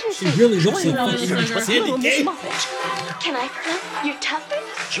emergency. She really looks like Little fucking Miss Sandy Kane. Muppet, Can I flip your tuppence?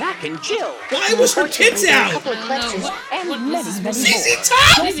 Jack and Jill. Why was her tits out? And many more. ZZ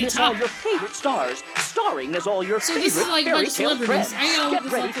Top! Don't miss all your favorite stars, starring as all your So favorite this is like a fairy bunch of tale celebrities. friends. I know Get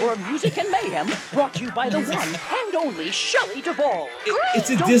this ready like for music and mayhem, brought to you by the one and only Shelley Duvall. It's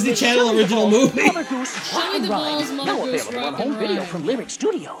a Don't Disney miss Channel Shelley original Duvall's movie. Mother Goose Rock Shelley and Duvall's Ride. Mother Now Goose available Rock on home and video Ride. from Lyric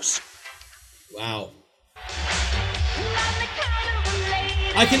Studios. Wow.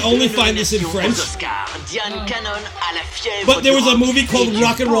 I can only find this in French. But there was a movie called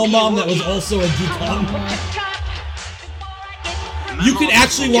Rock and Roll Mom that was also a decom. You can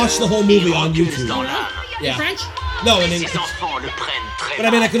actually watch the whole movie on YouTube. Yeah. In French? No, in English. But I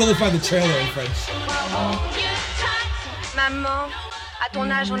mean, I can only find the trailer in French. Maman, à ton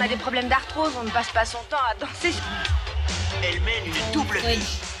âge, on a des problèmes d'arthrose, on ne passe pas son temps à danser.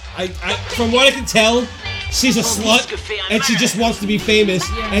 From what I can tell, she's a slut, and she just wants to be famous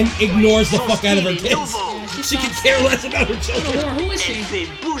and ignores the fuck out of her kids. She can care less about her children. Who is she?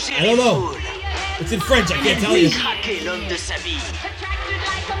 I don't know. It's in French, I can't tell you.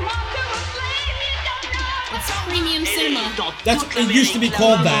 It's premium cinema. That's it used to be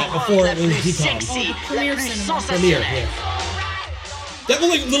called that before it was decom. Oh, the premiere cinema. Premiere, yeah. That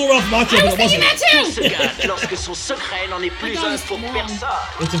looked like Little Ralph Macchio, I but was it thinking wasn't. that too!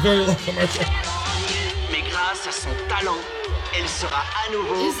 It's a very long commercial.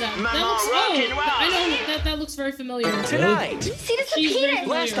 Is that? That looks, I know that looks very familiar. Tonight, See, this She's is very Peter.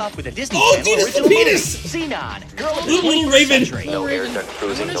 blast familiar. off with a Disney Oh, Channel Dinas original Lapidus! movie, Xenon, Girl of the Little 21st Raven. Century. No air duct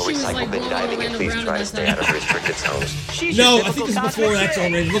cruising, no recycle bin diving, and please try to stay out of restricted zones. She's No, your I think typical this is before cosmic X chick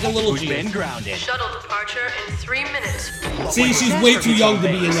already. Look at Little who's G. been grounded. Shuttle departure in 3 minutes. See, she's way too young to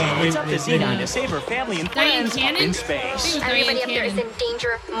be in It's up to Raven. Xenon to save her family and Diane friends up Cannon? in I think it space. was Everybody Diane up there is Cannon. in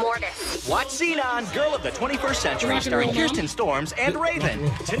danger. Mortis. Watch Xenon, Girl of the 21st Century, Rock and starring Roll Mom. Kirsten Storms and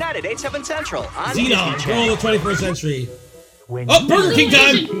Raven. Tonight at 8/7 Central on Xenon, Disney Girl Channel. of the 21st Century. When Oh, Burger King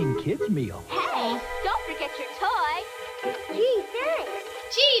time! King Kids meal. Hey, don't forget your toy. Gee, thanks.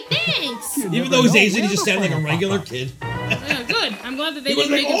 Gee, thanks! Even though he's Asian, he just sounded like a regular kid. Yeah, good. I'm glad that they He was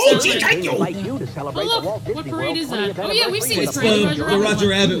didn't like, make him oh, sound gee, like... thank you! Oh, look! What parade is that? Oh, yeah, we've seen this It's parade. the Roger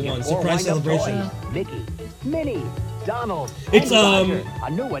Rabbit one, Surprise Celebration. Mickey, Minnie, Donald. It's, and Roger. A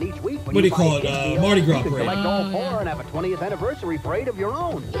new one each week. what do you call it? Mardi Gras parade. Select all Oh, four yeah. and have a 20th anniversary parade of your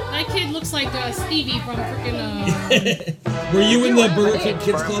own. That kid looks like Stevie from freaking, Were you in the Burger King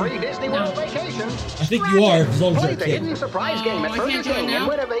Kids Club? Disney World vacation. I think you are, as long as you're a the kid. hidden surprise Oh, game at I Burger can't join King now? and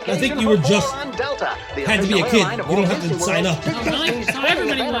win a I think vacation you were for just- four on Delta. The had to be a official kid. airline of You don't Walt have to Disney sign World's up. Oh, really? So 60th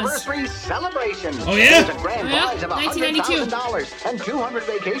everybody was. anniversary celebration. Oh, yeah? There's a grand Oh, yeah? prize of 1992. $100,000 and 200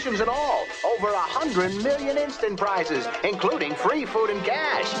 vacations in all. Over 100 million instant prizes, including free food and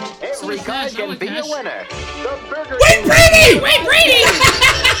cash. Every much card cash. I can want be cash. a winner. The Burger Wayne King. Brady! Wayne Brady!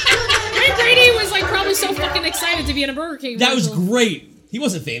 Wayne Brady was like probably so fucking excited to be in a Burger King. That was commercial. great. He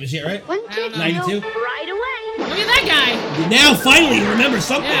wasn't famous yet, right? One kid 92? knew right away. Look at that guy. Now, finally, you remember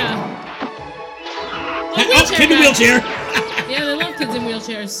something. Yeah. Oh, kid in guy. wheelchair. Yeah, they love kids in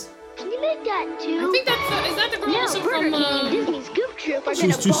wheelchairs. Can you make that too? I think that's is that the girl Now also Burger from King and Disney's Goof Troop are She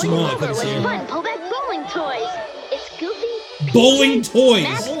gonna was too bowl small, I you over couldn't see with her. fun pullback bowling toys. It's Goofy. Bowling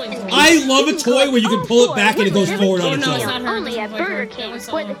toys. Bowling toys. I love a toy where you can pull it back and it goes forward on Oh, its no, it's own. not her. Only at Burger King,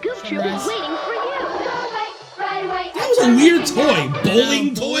 where the Goof Troop is waiting for you. That was a weird toy.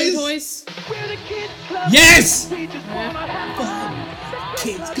 Bowling toys? Yes!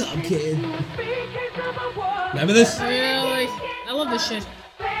 Kids come, kid. Remember this? Yeah, like, I love this shit.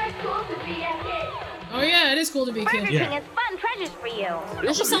 Oh yeah, it is cool to be a kid. Burger King has fun treasures for you.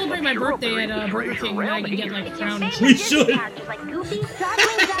 I should celebrate my birthday at Burger King and I can get like a crown and shit. We should. Characters like Goofy, Dog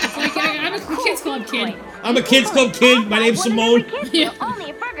It's like I'm a kids club kid. I'm a kids club kid. My name's Simone. Yeah. only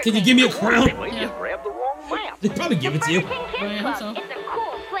at Burger Can you King. give me a crown? Yeah. Grab the wrong ramp. They'd probably give it to you. Burger King Oh, yeah, I Kids hope Club. so. It's a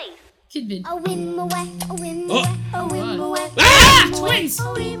cool place. Kid vid. Oh. Oh, Ah! twins.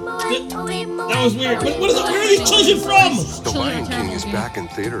 That was weird. What is it? Where are these children from? The Lion King is back in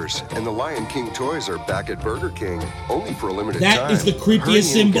theaters, and the Lion King toys are back at Burger King, only for a limited time. That is the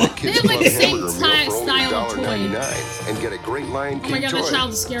creepiest symbol. They have like the same style of toy. $1.99 and get a great Lion King Oh my god, toy. the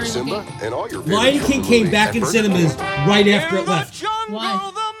child is scary Simba looking. and all your favorite Lion King came movies back at in Burger cinemas King. right after it left.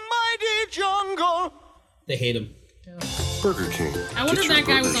 Why? They hate him. Burger King. I wonder if Get your that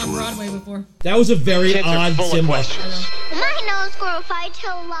guy was burgers on with- Broadway before. That was a very Kids are odd full of symbol. questions. My nose grow fight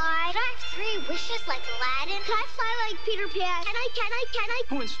till light. I have 3 wishes like Aladdin. Can I fly like Peter Pan? Can I?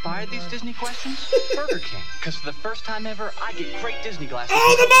 Who inspired these Disney questions? Burger King. Because for the first time ever, I get great Disney glasses.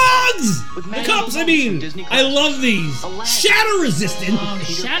 Oh, the mugs! With The Manuel cups, I Gold mean. from Disney I glasses. love these. Shatter resistant. Oh,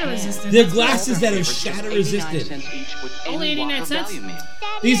 shatter resistant. They're glasses that are shatter resistant. Only 89 cents.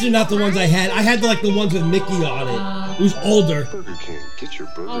 These are not the ones I had. I had the ones with Mickey on it. It was older. Burger King. Get your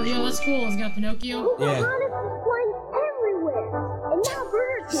burgers Oh, yeah, with- that's cool. It's got Pinocchio. Yeah. Flying everywhere. And now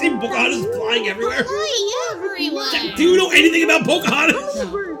Burger King. See Pocahontas flying everywhere? Everywhere. Do you know anything about Pocahontas?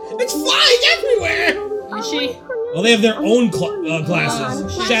 It's flying everywhere. Is she? Well, they have their own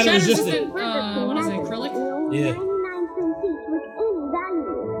glasses. Shatter resistant. What is it? Acrylic? Yeah. 99 cents each with any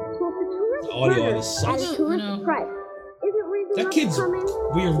value. So if it's tourist The audio on burger this sucks. at a tourist No. price, is it reasonable That kid's to come in?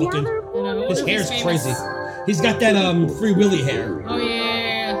 weird looking. know. His hair's crazy. He's got that Free Willy hair. Oh,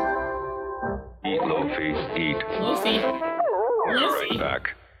 yeah. Eat, Lofi, eat. Lofi. Lofi.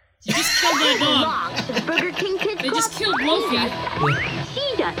 Back. You just killed that dog. To the Burger King Kids They Club? just killed Lofi.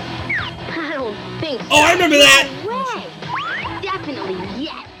 He does. I don't think so. Oh, I remember that. Way. Definitely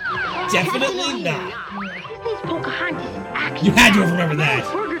yes. Definitely not. Disney's Pocahontas is action. You had to have remembered that.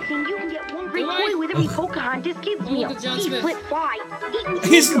 At Burger King, you can get one great Do I? toy with every Pocahontas kids meal. look at John Eat, Smith. flip, fly. Eat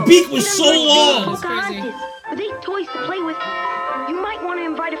His Cheetos. beak was Get so everybody long. That's crazy. Pocahontas. With 8 toys to play with, you might want to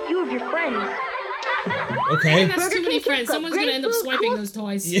invite a few of your friends. Okay. That's too many friends. Someone's gonna end up swiping those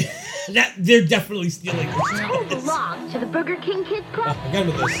toys. Yeah, they're definitely stealing this. Who belongs to the Burger King Kids Oh, Club? I got him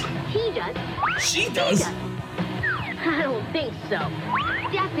with this. He does. She does. I don't think so.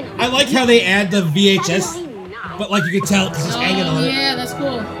 Definitely. I like how they add the VHS, Definitely not. but like you can tell because it's hanging on Oh, it. yeah, that's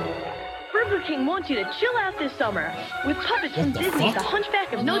cool. Burger King wants you to chill out this summer with puppets from the Disney's fuck? The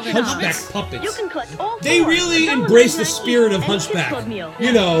Hunchback of Notre Dame. Hunchback puppets. You can collect all They 4 really $1.99 embrace the spirit of and Kids Hunchback. Club meal.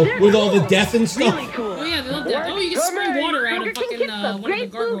 You know, They're with all the cool. death and stuff. Really cool. Oh, yeah, they love that. Oh, you can spray water out of fucking one of the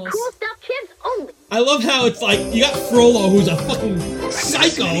Great food, gargoyles. cool stuff, kids only. I love how it's like you got Frollo, who's a fucking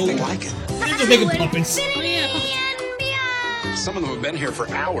psycho. They're just making puppets. Oh, yeah, puppets. Some of them have been here for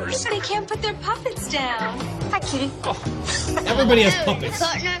hours. They can't put their puppets down. Hi, cutie. Everybody has puppets.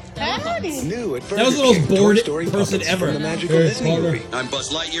 New at That was the most bored person ever. From the magical Hey, Disney partner. movie. I'm Buzz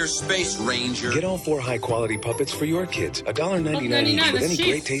Lightyear's Space Ranger. Get all 4 high-quality puppets for your kids. $1.99 each with that's any cheap.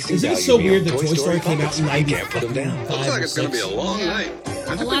 great tasting Isn't it value so meal. weird that Toy Story came out puppets. in You can't put them down. 95 Looks like it's going to be a 6? long night. I A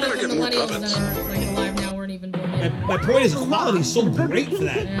think we lot of better the get more millennials puppets. that are like alive now weren't even born yet. My point is the quality is so great for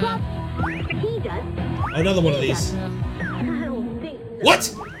that. Yeah. He does. Another one of these. I don't think so.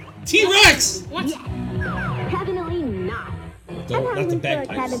 What? T-Rex! What? Definitely not. Don't, not the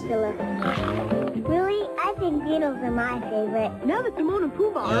bagpipes. Caterpillar. Really? I think beetles are my favorite. Now that Timon and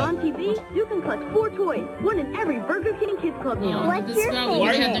Pumbaa are on TV, you can collect 4 toys, one in every Burger King Kids Club meal. Oh, What's this your guy favorite?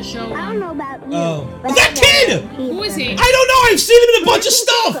 we had the show I don't on. know about you. Oh. but That I kid! know Who is he? I don't know. I've seen him in a bunch of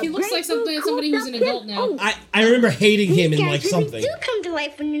stuff. He looks like somebody who's an adult now. I remember hating him in like something. do come to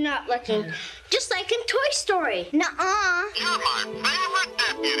life when you're not looking. Just like in Toy Story. Nuh-uh. You're my favorite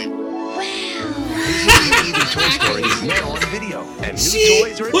deputy. Toy Story is now on video. And new She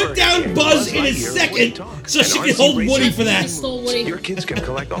toys are at put Burger down King. Buzz in a Lightyear, second Woody Talk, so and she RC could hold Racing Woody for that. He stole Woody. Your kids can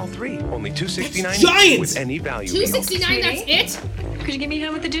collect all 3. Only $2.69 Giant! with any value meal. $2.69, that's it? Could you get me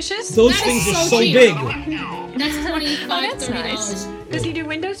home with the dishes? Those That things is are so so cheap. big. That's $25, That's $30. nice. Does he do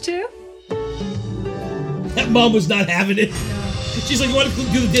windows too? That mom was not having it. She's like, you want to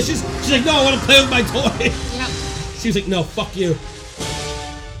do the dishes? She's like, no, I want to play with my toy. Yeah. She was like, no, fuck you.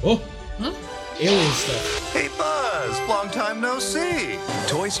 Oh, Huh? alien stuff. Hey, Buzz! Long time no see!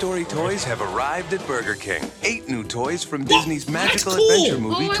 Toy Story toys have arrived at Burger King. 8 new toys from Disney's magical cool. adventure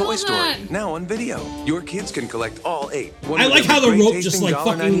movie, Oh, I Toy love Story. that. Now on video. Your kids can collect all 8. One I with like how the every rope great just, tasting like,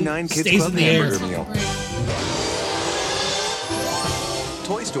 fucking $1.99 Kids stays Club in the air. hamburger meal.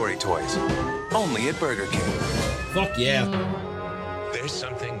 Toy Story toys. Only at Burger King. Fuck yeah. There's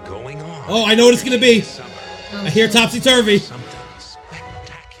something going on. Oh, I know what it's going to be. Summer. I hear topsy-turvy. Something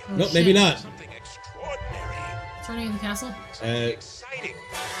spectacular. Nope, maybe not. Something extraordinary. Turning in the castle. Exciting.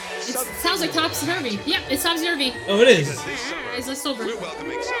 It sounds like Topsy-Turvy. Yep, it's Topsy-Turvy. Oh, it is. This summer, It's a silver. we're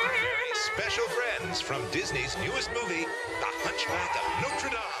welcoming some very special friends from Disney's newest movie, The Hunchback of Notre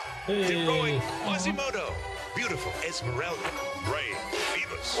Dame. Hey. Heroic Quasimodo, beautiful Esmeralda, brave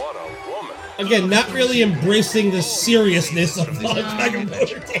What a woman. Again, not really embracing the seriousness of the Hunchback of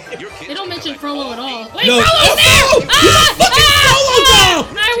Notre Dame. They don't mention Frollo at all. Wait, No. Frollo's there! Frollo doll!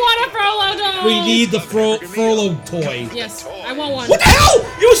 I want a Frollo doll! We need the Frollo toy. Yes, I want one. What the hell?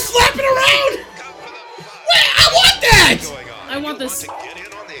 You were slapping around! Wait, I want that! I want this.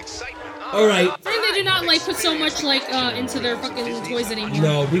 Alright. I think they do not like put so much like into their fucking toys anymore.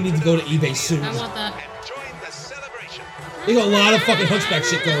 No, we need to go to eBay soon. I want that. They got a lot of fucking Hunchback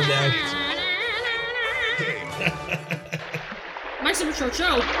shit going down. My Super Short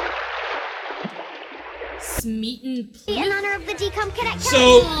Show. Smeaton. In honor of the Decom Cadet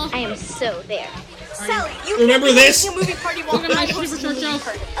So- I am so there. Sally, you Remember can't be this? hosting a movie party while Look at my I'm Super hosting Short a Show. movie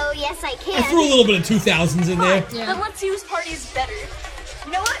party. Oh, yes, I can. I threw a little bit of 2000s in there. Then let's use parties better.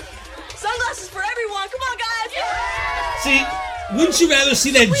 You know what? Sunglasses for everyone. Come on, guys. See, wouldn't you rather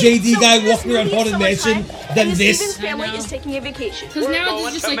see that JD guy walking around Haunted Mansion than Miss this? Stevens' family is taking a vacation. Because now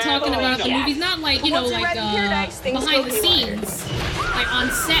it's just like talking about the movies, not like, you know, like behind the scenes. Like on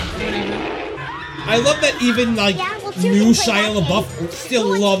set or whatever. I love that even like new Shia LaBeouf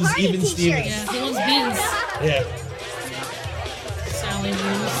still loves Even Stevens. Yeah, he loves beans. Yeah. Sally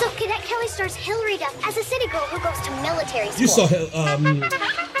Beans. So Cadet Kelly stars Hillary Duff as a city girl who goes to military school. You saw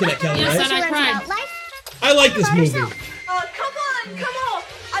Cadet Kelly, Yes, right? and I cried. About life. I like this movie. Come on.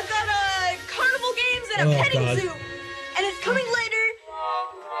 I've got carnival games and a Oh, petting God. zoo. And it's coming later.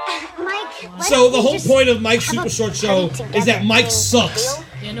 Mike, why So don't the we whole just point of Mike's have Super a Short Show party is that together? Mike sucks.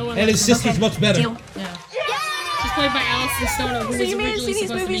 Yeah, no one And his likes sister's much better. Yeah. She's played by Allison Stoner, who was So you may have originally seen these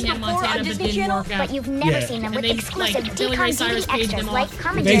supposed to be movies Hannah before on Montana, but Disney didn't Channel, work out. But you've never Yeah. seen them And with they, exclusive like, Billy Decom Ray Cyrus DVD paid extras them like off.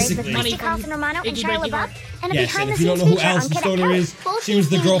 commentaries Basically. with Money Rusty from Carlson Romano and Iggy Shia Breaky LaBeouf, Heart. and a Yes, and if you behind-the-scenes don't know who feature on Allison Cadet Stoner Kelly. is, Both she was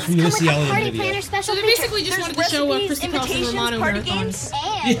the these girl from DVDs Missy come with a Elliott party video. planner special So they feature. basically just There's wanted to show recipes, Christy Carlson invitations, Romano party marathons.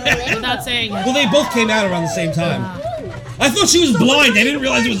 games. Without saying it. Well, they both came out around the same time. I thought she was blind. I didn't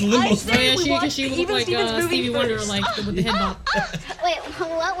realize it was a limbo. Oh yeah, she looked like Stevie Wonder, like with the head bop. Wait,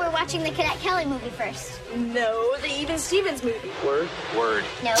 what? We're watching the Cadet Kelly movie first. No, the Even Stevens movie. Word.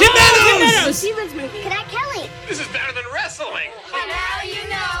 No. Tim Meadows! The Stevens movie. Cadet Kelly. This is better than wrestling. And now you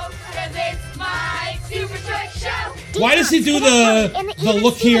know, 'cause it's my Super Short Show. Why does he do the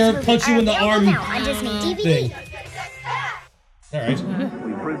look here, punch you in the arm on Disney DVD. thing? All right.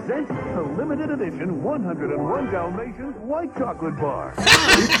 We present the limited edition 101 Dalmatians White Chocolate Bar.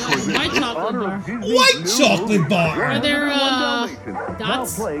 White chocolate bar. White chocolate bar. Are there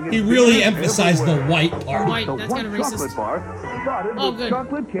dots? He really emphasized the white part. White, that's kind of racist. Oh, good.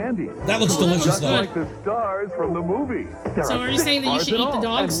 Chocolate candy. That looks delicious, though. Like the stars from the movie. So are you saying that you should eat the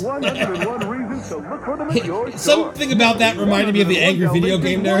dogs? 101 reasons to look for them at your store. Something about that reminded me of the Angry Video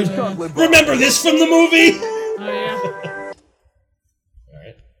Game Nerd. Remember this from the movie? Oh yeah.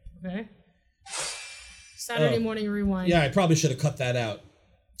 Okay. Saturday morning rewind. Yeah, I probably should have cut that out.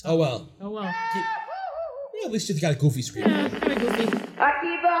 Oh well. Oh well. Yeah, at least you got a goofy screen. Yeah, kind of goofy.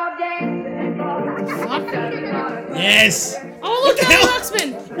 Yes. Oh look, Teddy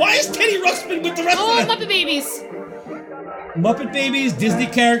Ruxpin. Why is Teddy Ruxpin with the rest Oh, of them? Muppet Babies. Muppet Babies, Disney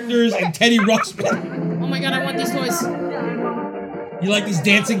characters, and Teddy Ruxpin. Oh my god, I want these toys. You like these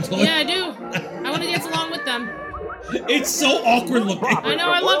dancing toys? Yeah, I do. I want to dance along with them. It's so awkward looking. I know,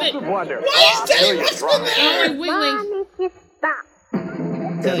 I love it. Why is Teddy Ruxpin there? Oh, like Wing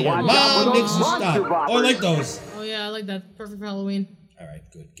Wing. Tell your mom makes you stop. Oh, I like those. Oh yeah, I like that. Perfect for Halloween. All right,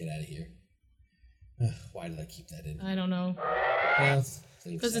 good. Get out of here. Why did I keep that in? I don't know. Well,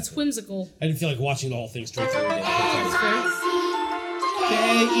 Because it's whimsical. I didn't feel like watching the whole thing straight through again. That's fair.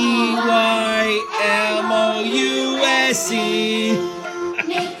 K-E-Y-M-O-U-S-E.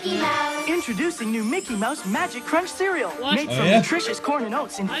 Introducing new Mickey Mouse Magic Crunch cereal. What? Made Oh, from yeah? nutritious corn and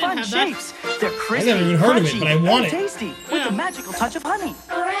oats in I fun didn't have that. shapes. They're crispy, never even heard of it, crunchy, but I want and it. tasty with a magical touch of honey.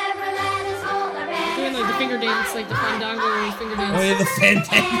 Doing like the finger dance, like the Fandango finger dance. Oh yeah, the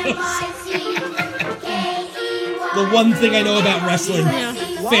Fandangos. The one thing I know about wrestling, Yeah.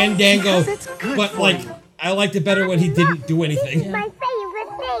 Fandango. But like, I liked it better when he didn't do anything. My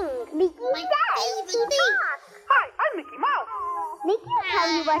favorite thing, Mickey Mouse. Hi, I'm Mickey Mouse. Mickey will tell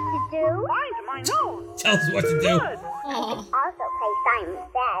you what to do. Find my nose. Tells us what to do. Good. Aw. Also play Simon's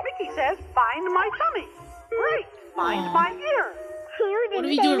Dad. Mickey says, find my tummy. Great. Find Aw. my ear. What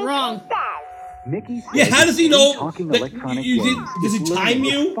if you do it wrong? Mickey Yeah, how does he know talking that electronic you did? games. Does he It's time learning,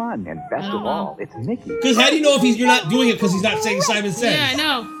 you? it's fun, and best I of don't all, know. it's Mickey. Because how do you know if you're not doing it because he's not saying Simon Says? Yeah, I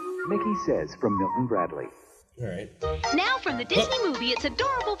know. Mickey Says from Milton Bradley. All right. Now from the Disney movie, it's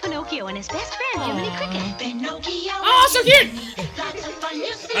adorable Pinocchio and his best friend, Jiminy Cricket. Pinocchio. Oh, so cute!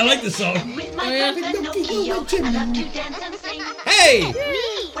 I like this song. Oh yeah. Hey!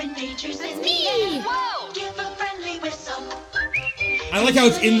 When nature's in Me. Whoa! Give a friendly whistle. I like how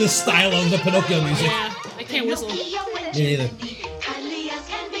it's in the style of the Pinocchio music. Yeah, I can't whistle. Me neither.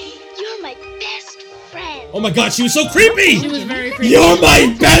 You're my best friend. Oh my god, she was so creepy! She was very creepy. You're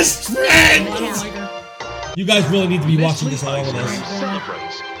my best friend! I don't like her. You guys really need to be watching this along with us.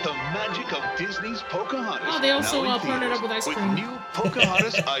 Celebrates the magic of Disney's Pocahontas. Oh, they also now in partnered up with ice theaters cream. With new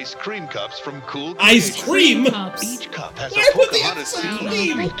Pocahontas ice cream cups from Cool Ice Creations. cream? Each cup has Why a put the Pocahontas emphasis on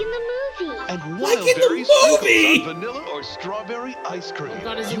theme. cream? Like in the movie. And Like wild in the berries movie! on vanilla or strawberry ice cream.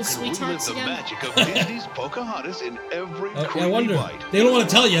 God, is it You the can sweet relive tarts the again? magic of Disney's Pocahontas in every I creamy wonder. bite. They don't want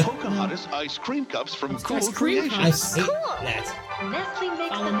to tell you. Pocahontas ice cream cups from Cool Ice cream Creations. I hate that. Nestle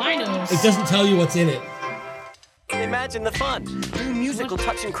makes Follow my nose. It doesn't tell you what's in it. Imagine the fun. New musical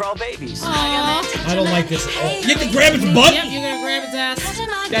Touch and Crawl Babies. Aww. I don't like this at all. You have to grab its butt? Yep, you're gonna grab its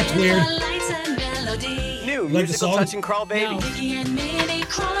ass. That's weird. New Like the musical song? Touch and Crawl Babies.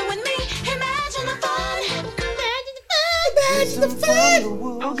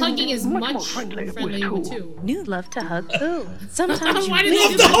 Hugging is much friendly too. New love to hug Boo. Sometimes you Why did they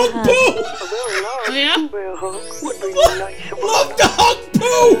Love do to that? hug Boo! Oh yeah? Love to hug Boo!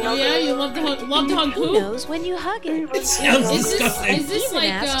 Oh yeah, you love to hug Who Pooh? knows when you hug it? It sounds Is disgusting. this Even like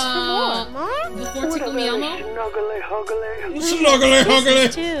asked for before Tickle Me Elmo? Snuggly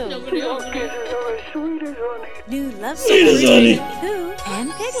huggly. Too. New love Sweet as honey. Boo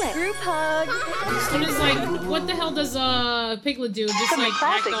and Piglet. Group hug. And it's like, what the hell does Piglet do? Just From like a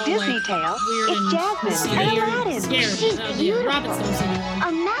classic act all Disney like tale, weird it's and Jasmine silly and or Aladdin. scared. She's The beautiful. rabbits don't see anyone.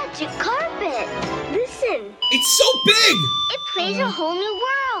 A magic carpet. Listen, It's so big! it plays a whole new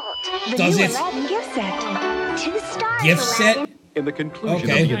world. The Does new it? Aladdin gift set. 2 stars, Gift Aladdin. set? In the conclusion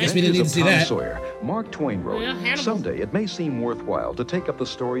Okay, of the I guess we didn't Adventures need to see of Tom that. Sawyer, Mark Twain wrote, Yeah, Hannibal. "Someday it may seem worthwhile to take up the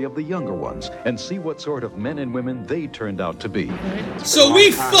story of the younger ones and see what sort of men and women they turned out to be." So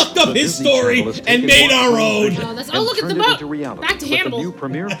we fucked up The his Disney story Channel has and taken made Mark our Twain's own. vision Oh, that's- and oh, look at the turned it boat. into reality Back to with Hannibal. the new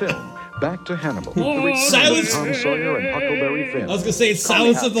premiere film, Back to Hannibal. Oh, The return Silence- of Tom Sawyer and Huckleberry Finn. I was gonna say it's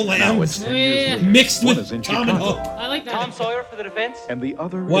Silence of the Now Lambs it's 10 years Yeah. later. mixed One with is in Tom and Chicago, Hook. I like that. Tom Sawyer for the defense. and the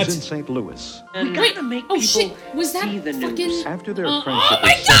other What? is in St. Louis. Wait, oh shit, was that fucking... After their oh friendship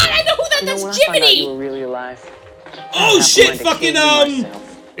my is god, I know who that, that's Jiminy! really alive. Oh shit, fucking It Sabarge.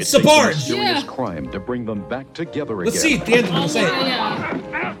 takes a mysterious Yeah. crime to bring them back together again. Let's see at the end of Oh, the say.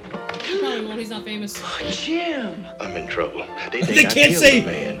 yeah. He probably won't, he's not famous. Jim. I'm in trouble. They can't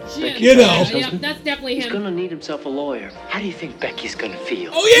say, Shit. you know. Yeah, that's definitely He's him. gonna need himself a lawyer. How do you think Becky's gonna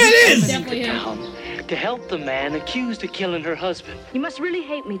feel? Oh yeah, it is. Definitely him. To help the man accused of killing her husband. You must really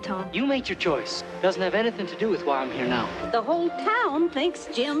hate me, Tom. You made your choice. Doesn't have anything to do with why I'm here now. The whole town thinks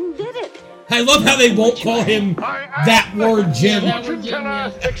Jim did it. I love how they won't call him that word, Jim. That word Jim,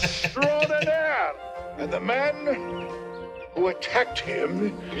 yeah. Extraordinaire! And the man who attacked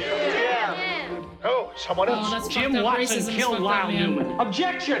him. Oh, someone Oh, else. that's fucked up. Racism is fucked up, man.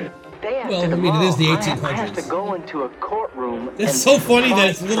 Objection! Well, I mean, it is the I have to 1800s. go into a courtroom. It's and so funny that fight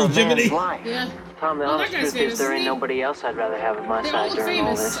it's little for a man's Jiminy. life. Yeah. Tom, the Oh, that honest guy's truth famous, is there isn't ain't he? nobody else I'd rather have at my They all side look during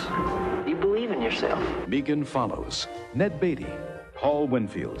all famous. this. You believe in yourself. Megan Follows, Ned Beatty, Paul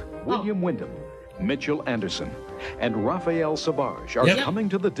Winfield, William Wyndham, Mitchell Anderson, and Raphael Sabarge are Yep. coming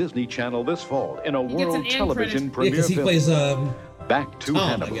to the Disney Channel this fall in a He gets an world end television Yeah, premiere because he film. plays Back to Tom, I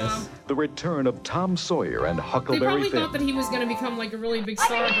Hannibal, guess. the return of Tom Sawyer and They Huckleberry probably Finn. thought that he was gonna become like a really big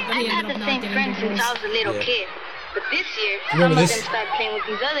star, but then I've he had ended the up same not getting friends big since roles. I was a little Yeah. kid. But this year, Remember some of this? them started playing with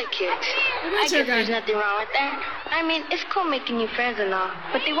these other kids. I Where's your guess there's guy? nothing wrong with that. I mean, it's cool making new friends and all,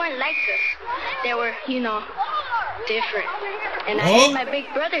 but they weren't like us. They were, different. And I Oh. heard my big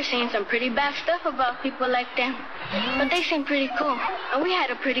brother saying some pretty bad stuff about people like them. But they seemed pretty cool, and we had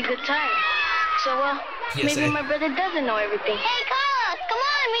a pretty good time. So, Yes, maybe eh? my brother doesn't know everything. Hey, Carlos, come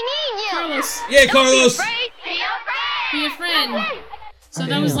on, we need you. Carlos. Yeah, Carlos. Be a friend. So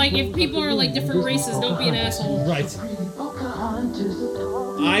that was like, if people are like different races, don't be an asshole. right.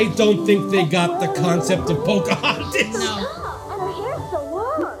 I don't think they got the concept of Pocahontas. No.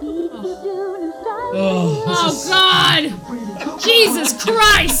 Oh, Oh this is, God! Jesus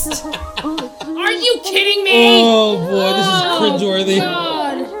Christ! Are you kidding me? oh boy, this is cringeworthy.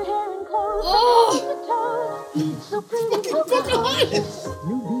 God! Oh!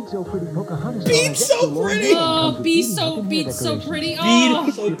 Pocahontas. Beat so pretty. Oh, beat so pretty. Beat Oh!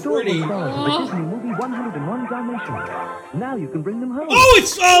 so pretty. Oh, Movie 101 Dalmatians. Now you can bring them home. Oh,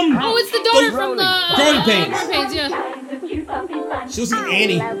 it's oh, it's the daughter from the Growing Pains. Growing Pains, yeah. She looks like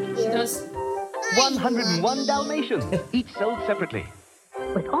Annie. She does. 101 Dalmatians, each sold separately.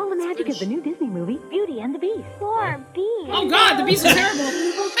 With all the magic of the new Disney movie, Beauty and the Beast. Poor Beast. Oh God, the Beast is terrible.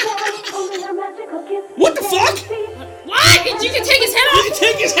 What the fuck? What? You can take his head You off. can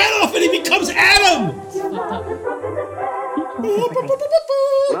take his head off and he becomes Adam.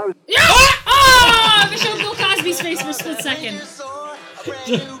 Yeah! Oh! They showed Bill Cosby's face for a split second.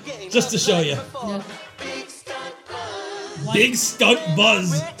 Just to show you. Yeah. Big stunt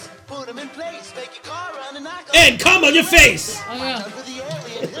Buzz. And come on your face! Oh, yeah.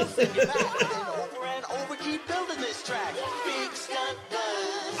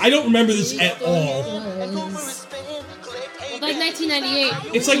 I don't remember this at all. Like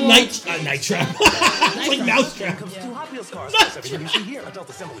 1998. It's like Night Trap. It's like Mousetrap.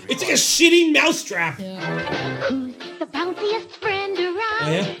 It's like a shitty Mousetrap. Who's the bounciest friend around?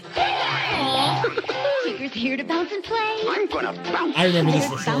 Oh, yeah? Tigger's here to bounce and play. I'm gonna bounce. I remember this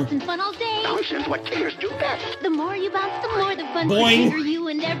Tigger's for sure. bouncing fun all day. Bouncing's what Tigers do best. The more you bounce, the more the fun Boing. for Tigger, you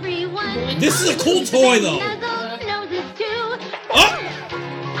and everyone. This is a cool toy, though. Nuzzle noses too. Oh!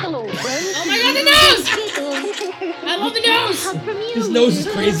 Hello, friends. Oh my god, the nose! I love the nose! His nose is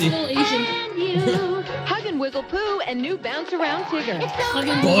crazy. Asian. Hug and wiggle poo and new bounce around Tigger.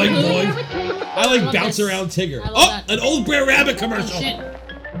 Boing, boing. I like bounce around Tigger. Oh, an old Brer Rabbit commercial. Shit.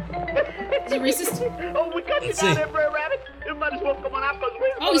 Is he racist? Oh, we got you Let's down see. there, Brer Rabbit. You might as well come on out because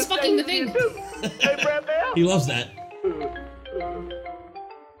we're Oh, he's fucking the thing. Hey, Brer Bear. He loves that.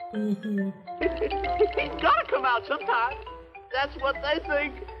 He's gotta come out sometime. That's what they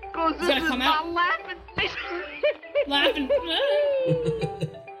think. Because He's this gotta is come my out. laughing face. Laughing.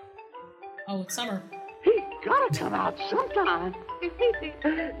 Oh, it's summer. He's gotta come out sometime.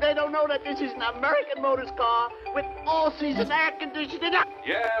 They don't know that this is an American Motors car with all-season air conditioning.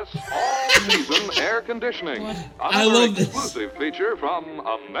 Yes, all-season air conditioning. I Another love this. exclusive feature from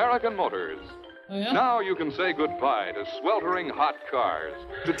American Motors. Oh, yeah? Now you can say goodbye to sweltering hot cars,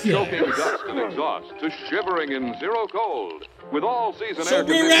 to choking dust and exhaust, to shivering in zero cold. With all-season So air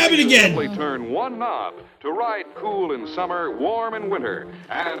Brer conditioning, Rabbit you again. simply turn one knob to ride cool in summer, warm in winter,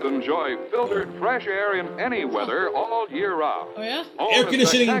 and enjoy filtered fresh air in any weather all year round. Oh, yeah? Own Air a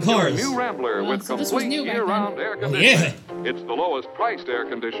conditioning in spectacular cars. New Rambler Well, with so this was complete new back year-round then. air Oh, conditioning. yeah. It's the lowest priced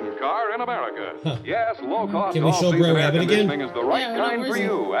air-conditioned car in America. Yes, low-cost Can we show all-season Brer air Rabbit again? conditioning is the right Yeah, kind where's for it?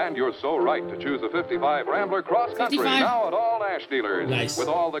 you, and you're so right to choose a 55 Rambler Cross Country 55. now at all Nash dealers. Nice. With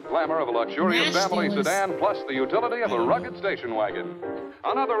all the glamour of a luxurious Nash family dealers. sedan plus the utility of a rugged station wagon.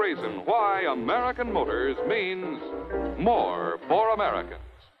 Another reason why American Motors means more for Americans.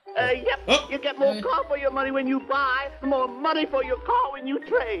 Yep, Oh. you get more car for your money when you buy, more money for your car when you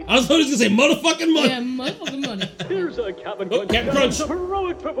trade. I was going to say motherfucking money. Yeah, motherfucking money. Here's a Captain Oh, Crunch Captain giant Crunch. of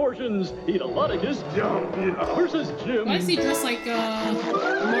heroic proportions. Eat a lot of his junk versus Jim. Why is he dressed like,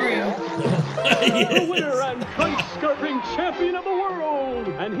 Mario? The winner and crunch-scarfing champion of the world.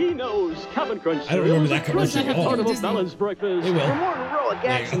 And he knows Captain Crunch I don't remember cereal that is a commercial crucial at all. part of a Disney. balanced breakfast. They will. For more heroic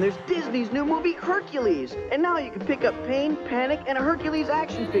There you action, go. there's Disney's new movie Hercules. And now you can pick up Pain, Panic, and a Hercules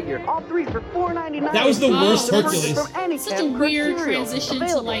action figure. All three for $4.99. That was the worst Oh, Hercules. From any Such a Captain Crunch weird cereal. transition to,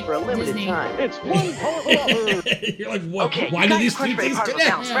 Available like, for a limited Disney. time. It's one powerful offer. You're like, what? Okay, Why you do got these your two crunch things part of a connect?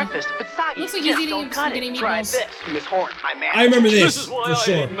 balanced breakfast, but soggy. Looks like he's Just eating don't cut spaghetti it. Try meatballs. this, Miss Horn. I'm mad. I remember This this is why for I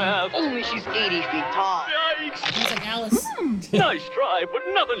sure. hate math. Only she's 80 feet tall. He's like Alice. Nice try, but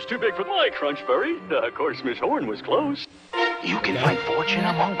nothing's too big for my Crunchberry. Of course, Miss Horn was close. You can find fortune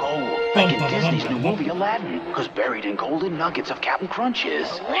among gold, like in Disney's new movie Aladdin, because buried in golden nuggets of Captain Crunch is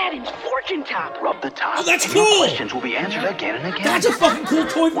Aladdin's fortune top. rub the top. Oh, that's and your cool. questions will be answered again and again. That's a fucking cool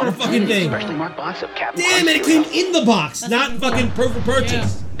toy for a fucking thing. Specially marked box of Captain Damn Crunch it, it came cereal. in the box, not fucking for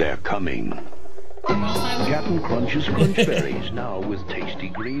purchase. They're coming. Captain Crunch's Crunch Berries, now with tasty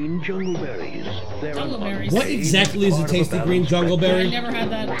green jungle berries. They're Jungle berries. What exactly is a tasty green jungle I berry? never had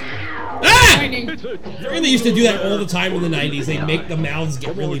that. Ah! Frightening. They used to do that all the time in the 90s. They'd make the mouths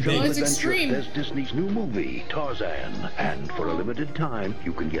get really Oh, big. it's extreme. There's Disney's new movie, Tarzan. And for a limited time,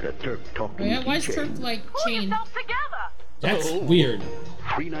 you can get a Turk Oh, talking yeah? Why is keychain. Turk, like, chained? That's weird.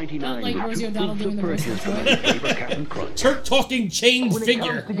 $3.99 Not like with Rosie 2 O'Donnell proofs doing of the voice purchase of from Troy. any favorite Captain Crunch. Turk talking chained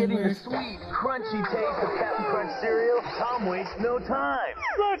figure. to getting the sweet, crunchy taste of Captain Crunch cereal, Tom wastes no time.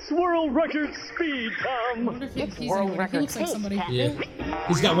 That's world record speed, Tom. I wonder if he's world record. He looks like somebody. Yeah.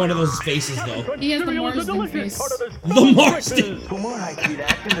 He's got one of those faces, though. He has the Cereal is a Marsden delicious face. part of this The Marsden. For more high-speed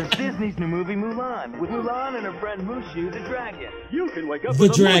action, there's Disney's new movie Mulan, with Mulan and her friend Mushu the dragon. You can wake up The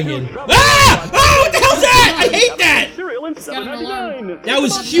with a dragon. Mushu Ah! Oh, what the hell's that? I hate that! cereal in $7.99. That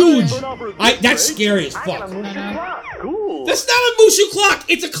was huge. That's scary as fuck. Cool. That's not a Mushu clock.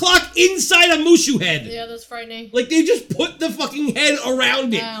 It's a clock inside a Mushu head. Yeah, that's frightening. Like they just put the fucking head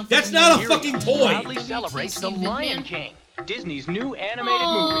around it. Wow, That's not a fucking toy. Proudly celebrates The Lion King, Disney's new animated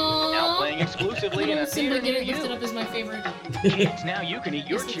movie, now playing exclusively in a Simba theater near getting lifted you. up is my favorite. Kids, now you can eat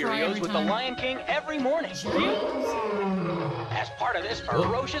your Used to cry Cheerios every with The time. Lion King every morning. as part of this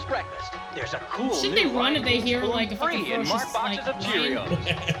ferocious breakfast, there's a cool Shouldn't new they run if they Lion hear King like a spoon fucking free in ferocious marked boxes like of lion?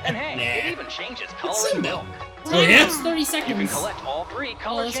 Cheerios. And hey, it even changes color and milk. Oh, yeah? It's 30 You seconds. can collect all three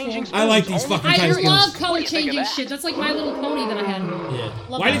color-changing spoons. I like these fucking I kind of love spoons. color What do you think of changing that? shit. That's like My Little Pony that I had. Yeah.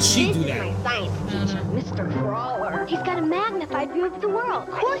 Love Why that. did she do that? Science teacher, Mr. Crawler. He's got a magnified view of the world.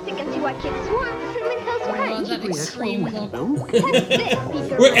 Of course he can see why kids swarm the Cinnamon Toast Oh, Crunch. that extreme look.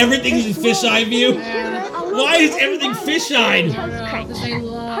 Where everything's in fisheye view? Why is everything fisheyed? Because they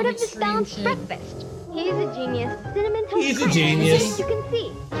love Part of this extreme balanced shit. breakfast. He's a genius. Cinnamon Toast He's a Crunch. genius. You can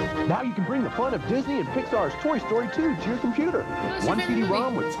see. Now you can bring the fun of Disney and Pixar's Toy Story 2 to your computer. One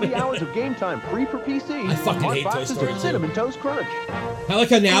CD-ROM with 3 hours of game time free for PC. I fucking Smart hate Toy boxes Story of 2. Cinnamon Toast Crunch. I like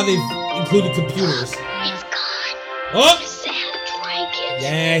how now they've included computers. It's gone. Oh! Sad Dragon.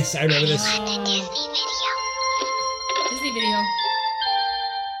 Yes, I remember this. The Disney video. Disney video.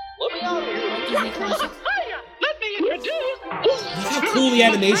 Let me out here. Disney classic. Let me introduce. Look how cool the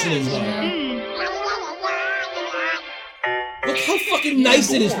animation is, though. Look how fucking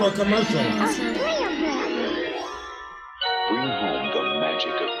nice it is for a commercial. Bring home the magic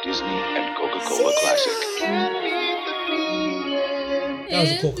of Disney and Coca-Cola Classic. That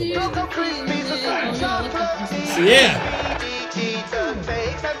was a cool commercial. Cocoa Krispies, the sweet chocolate. Yeah.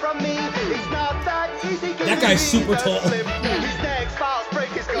 That guy's super tall.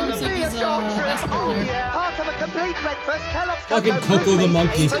 Fucking Coco the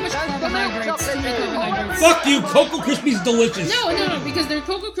monkey. So much carbohydrates. Too many carbohydrates. Fuck you, Cocoa Krispies delicious. No, because they're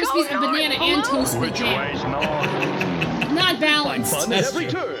Cocoa Krispies and banana and toast with jam. Not balanced. Fun That's at every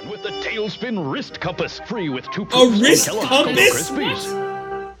true. turn with the Tailspin Wrist Compass, free with 2 A wrist Kellogg's compass? Krispies.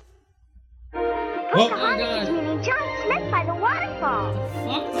 Oh, Pocahontas meaning John Smith by the waterfall.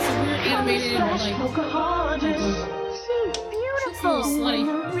 Fuck, this is weird animated, like... She's beautiful. She's so slutty.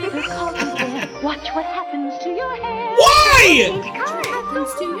 Watch what happens to your hair. why?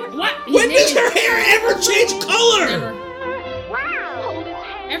 Happens to you. What? When does her hair ever change color? Never. Wow.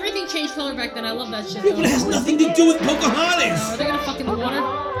 Everything changed color back then. I love that shit. It has nothing to do with Pocahontas. Are they gonna fuck in the water?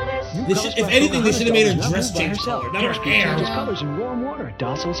 They should, if anything, they should have made her dress change color, not her hair. colors in warm water.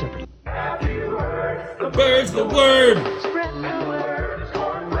 Docile separate. The bird's the word.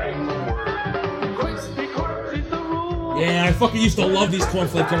 Yeah, I fucking used to love these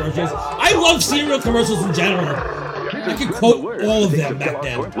cornflake commercials. I love cereal commercials in general. I could quote all of them back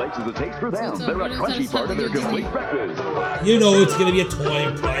then. Cornflakes is a taste for them. So They're a what is crunchy that part of their something complete breakfast. You know it's gonna be a toy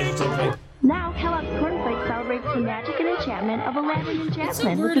or prize or something. Now, Kellogg's Cornflakes celebrates the magic and enchantment of Aladdin and It's so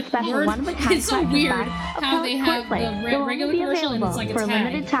Jasmine weird. with a special one-of-a-kind It's so weird how they have the regular commercial and it's like a for a tag.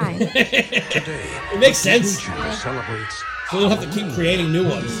 limited time. It makes sense. Celebrates So they'll have to keep creating new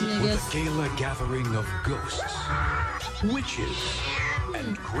ones. with a gala gathering of ghosts, witches,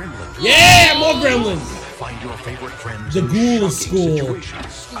 and gremlins. Yeah, more gremlins. Find your favorite friends The in Ghoul shocking School.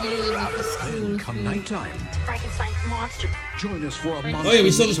 situations. Then come nighttime. Frankenstein's monster. Join us for a Oh yeah, we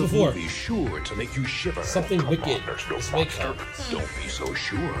saw this before. movie sure to make you shiver. Something wicked. There's no This way monster. comes. Don't be so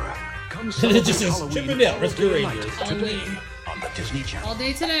sure. Come And it celebrate just says Halloween Chip and Dale, all Rescue day night Rangers. today on the Disney Channel. All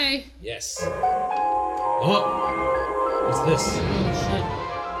day today. Yes. Oh, what's this?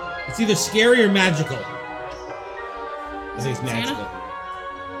 Oh shit. It's either scary or magical. I think it's magical.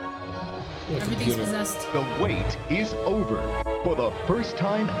 Oh, it's a Everything's computer. possessed. The wait is over. For the first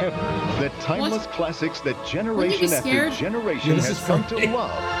time ever, the timeless classics that generation be after scared? generation Yeah, this has is come to funny.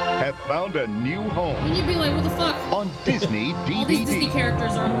 love have found a new home When you'd be like, what the fuck? on Disney All these Disney DVD.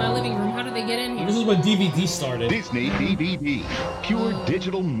 characters are in my living room. How did they get in here? This is when DVD started. Disney DVD. Pure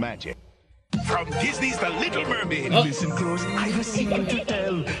digital magic. From Disney's The Little Mermaid. Oh. Listen close, I've a secret to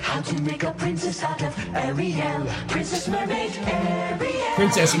tell. How to make a princess out of Ariel. Princess Mermaid, Ariel.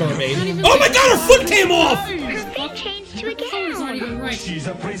 Princess Mermaid. Oh my god, her foot came off! They changed to a Color's not even right. She's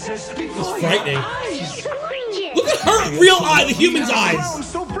a princess It's before frightening. She's so gorgeous. Look at her real eye, the human's eyes.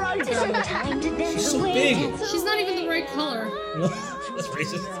 So bright! Time to dance She's so away. big. She's not even the right color. That's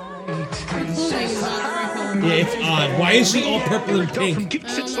racist. Her clothing is not the right color. Yeah, it's odd. Why is she all purple and pink? Keep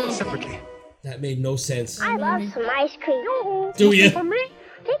it sold separately. That made no sense. I love some ice cream. Do ya? For me?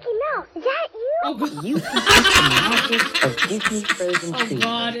 Mickey Mouse, is that you? Oh god. You can taste the magic of Disney's frozen Oh treats.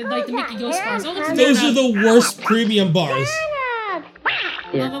 god, and like the Mickey Ghost bars. Oh, looks Those are the worst premium bars. Anna!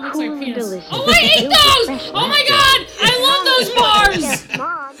 They're that looks like cool and penis. delicious. Oh, I ate those! Oh my god! I love those bars! Yes,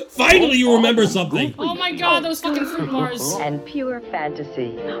 Mom. Finally, you remember something. Oh my god, those fucking fruit bars. And pure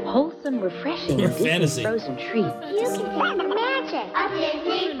fantasy. Wholesome, refreshing Pure Disney fantasy. frozen treats. You can see the magic. A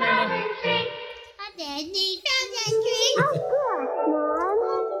Disney frozen treat. A Disney frozen treat. Of course, Mom.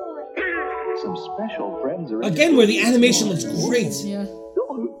 Some special friends are Again, where the animation looks great. Yeah.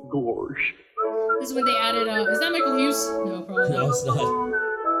 Gosh. This is when they added, is that Michael Hughes? No, probably not. No, it's not.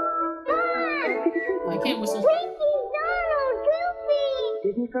 I can't whistle.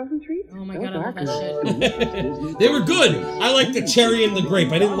 Disney frozen treats? Oh my god, I love that shit. They were good. I like the cherry and the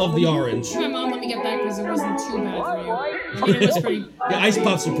grape. I didn't love the orange. My mom let me get that because it wasn't too bad for you. I mean, it was pretty... The ice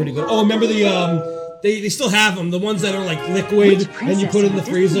puffs are pretty good. Oh, remember the, they still have them. The ones that are like liquid and you put in the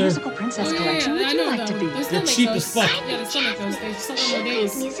freezer. I know them. They're cheap as fuck. Yeah, they still make those. They sell them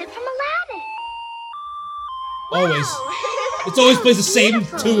nowadays. Music from Aladdin. Always. It always plays the same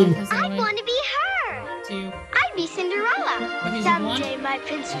tune. I want to be her. Too. I'd be Cinderella. Someday my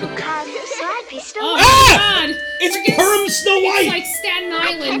prince will come, so I'd be Snow Oh White. my god! It's Perm Snow White! It's like Staten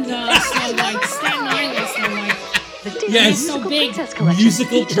Island Snow White. Staten Island Snow White. Yes. It's so big.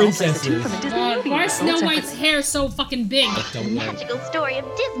 Musical princesses. Why is Snow White's hair so fucking big? Magical story of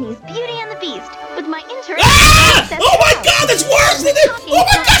Disney's Beauty and the Beast with my intern. Oh my god, that's worse than it! Oh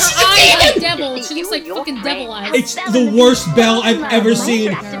my god, she's a Like demon! devil. She looks like fucking devil eyes. It's the worst Belle I've ever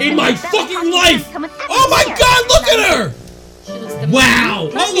seen in my fucking life! Oh my god, look at her! Wow!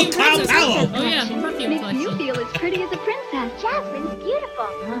 Oh, look, Kyle Palo! Oh yeah, the perfume Makes you collection. feel as pretty as a princess. Jasmine's beautiful.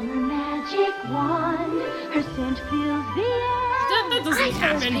 From her magic wand, her scent fills the air. That doesn't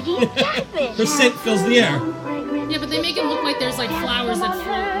happen. Her scent fills the air. Yeah, but they make it look like there's like flowers that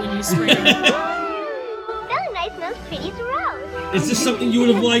float when you spray them. Very nice, most pretty as a rose. Is this something you would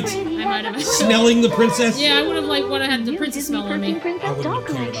have liked? I might have. Smelling the princess? Yeah, I would have liked what I had the princess smell on me. Princess doll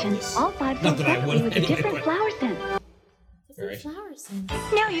collection. All 5 Not that I would with a different flower scent. Flowers.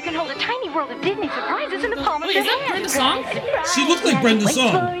 Now you can hold a tiny world of Disney surprises in the palm of Wait, your is that hand. Brenda's song? She looked like Brenda's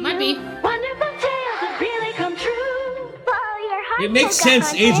song. Might be. Wonderful tales that really come true. Follow your heart. It makes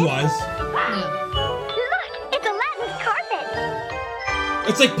sense age-wise. Look, it's Aladdin's carpet.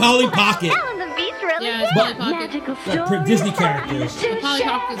 It's like Polly Pocket. Ellen the Beast really Yeah, it's did. Polly Pocket. Magical Like Disney characters. The Polly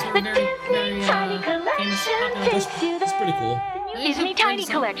Pockets were very, very famous. Popular. That's pretty cool. Disney Tiny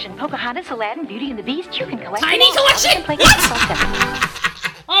Collection. Pocahontas, Aladdin, Beauty and the Beast. You can collect Tiny them all. Collection? What?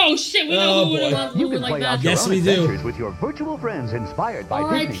 Oh shit, we know Oh, who would boy. have You would can like play that. out your Yes, own we do. adventures with your virtual friends inspired by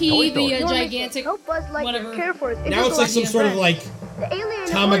Disney's R.I.P. Toy the Story. gigantic whatever. Care for us. Now it's like some sort of like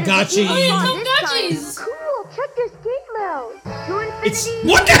Tamagotchi. Oh yeah, Tamagotchis! Cool. Check their skate load. It's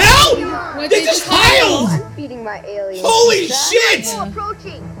what the hell? They just piled. I'm feeding my alien. Holy shit!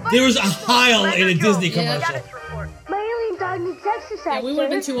 Approaching. There was a Heil in a Disney commercial. My alien dog needs exercise. Yeah, we would have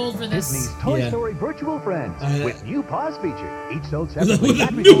been too old for this. Disney's Toy Yeah. Story Virtual Friends with new pause feature. Each sold With a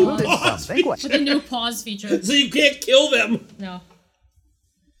separately. new included pause some banquet. With a new pause feature. So you can't kill them. No.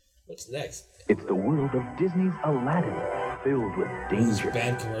 What's next? It's the world of Disney's Aladdin, filled with This is a danger,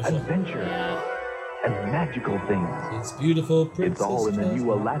 bad commercial. adventure, and magical things. It's beautiful, It's Princess all in the Jasmine.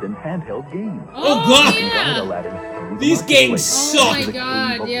 new Aladdin handheld game. Oh, God! Yeah. Aladdin, These games Oh suck. my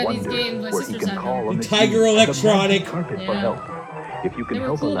god, yeah, these games. My where he sisters can had call them. on the Tiger king and the Electronic. magic carpet for Yeah. help. If you can They were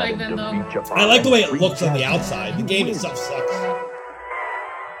help cool back Aladdin then, to reach a I like the way it free looks on the Jasmine, outside. The you game win. itself sucks.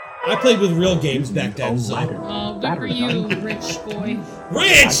 I played with real games back then, so. Oh, good for you, rich boy.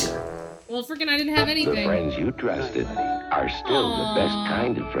 Rich! Well, freaking I didn't have The anything. friends you trusted are still the best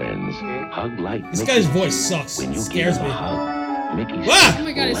kind of friends. Hug like This Mickey. guy's voice sucks. When It you scares give me. a hug, Mickey Ah! Oh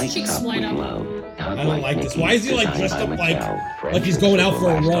my god, his lights cheeks up light with up. love. Hug I don't like this. Why is he like designed dressed by up like Mattel, he's going out for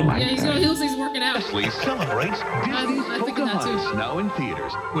a run? Yeah, he looks like he's working out. Nestle celebrates Disney's I think of that too. Pocahontas now in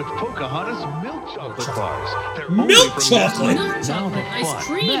theaters with Pocahontas milk chocolate bars. They're Milk only from chocolate? Nestle. Milk chocolate, ice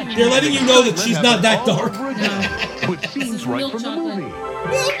cream. They're letting you know that she's not that dark. With scenes right milk from the chocolate. movie.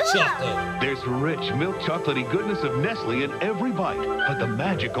 Milk chocolate. There's rich milk chocolatey goodness of Nestle in every bite, but the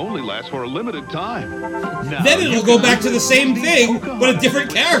magic only lasts for a limited time. Now Then it'll you go can back to the same thing, Pocahontas, but a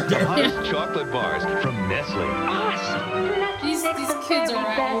different character. Pocahontas chocolate bars from Nestle. These kids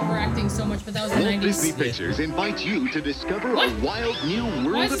are overacting so much, but that was the Walt 90s. Disney Pictures invites you to discover What? a wild new Why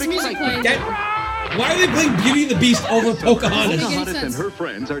world is of this music excitement. playing? Why are they playing Beauty and the Beast over Pocahontas? Pocahontas and sense. her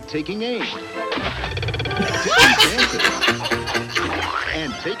friends are taking aim, taking chances,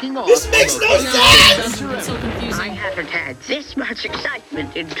 and taking off. This makes on no a No, sense! it's so confusing. haven't had this much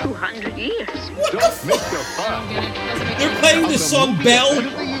excitement in 200 years. Don't miss the I fun. don't get it. It doesn't make They're sense. playing of the the song movie Belle event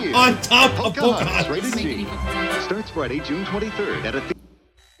of the year. on top of Pocahontas, Pocahontas. rated Doesn't make G. any fucking sense. Starts Friday, June 23rd at a theater.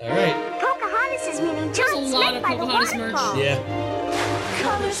 Alright. Pocahontas is meaning There's a giant lot snake of by the Pocahontas merch. waterfall. Yeah.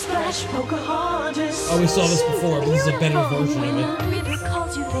 Color splash Pocahontas. Oh, we saw this before, but this is a better version of it. River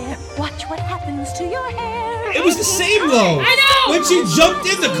calls you there. Watch what happens to your hair. It was the same though! I know! When she jumped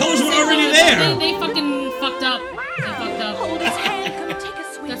in, the colors were already there! They fucking fucked up. They fucked up. Hold his hand, come take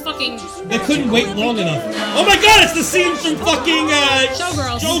a swing. They're fucking fucking. They couldn't wait long enough. Oh my god, it's the scene from fucking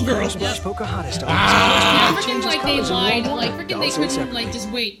Showgirls. Yeah, freaking like they lied. Like freaking they couldn't like just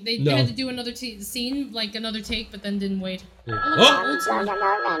wait. They had to do another scene, like another take, but then didn't wait. Oh!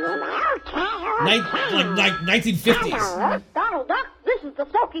 Like 1950s. Donald Duck, this is the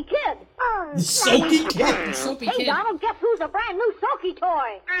Soaky Kid. The Soaky Kid? Hey, Donald, guess who's a brand new Soaky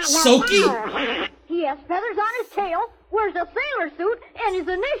toy? Soaky? He has feathers on his tail, wears a sailor suit, and his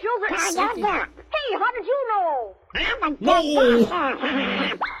initials are... Hey, how did you know? No!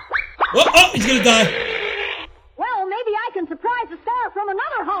 Oh, he's gonna die. Well, maybe I can surprise the star from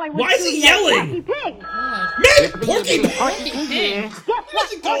another Hollywood. Why is he yelling? Porky Pig. Man, Porky Pig!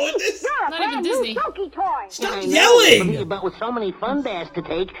 What's it called this? You're a Not brand even new Disney. Soaky toy. Stop yelling! But with so many fun bags to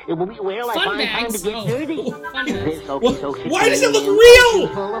take, it will be where I Fun find time bags? to get dirty. Why does it look real?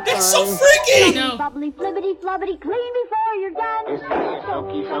 That's so freaky! No. Bubbly, flibbity, flubbity, clean before you're done.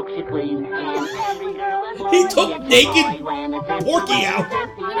 Soaky soaks you clean. He took naked Porky out.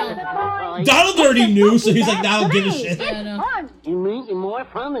 Donald already knew, so he's like, nah, I don't give a shit. You mean you're more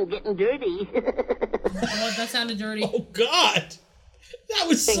fun than getting dirty. Oh, that sounded dirty. Oh, God. That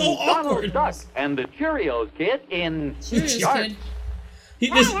was so awkward. Duck and the Cheerios Kid in Cheerios Kid.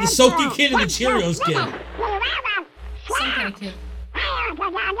 The Soaky Kid and the Cheerios Kid. Some kind of kid.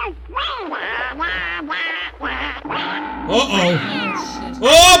 Uh-oh.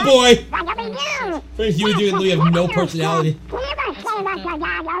 Oh, boy. Friends, you and Louie have no personality.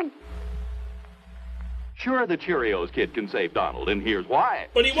 Sure, the Cheerios Kid can save Donald, and here's why.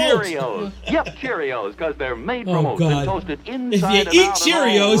 But he won't. Cheerios. Yep, Cheerios, because they're made Oh, from oats God. and toasted If inside you and eat out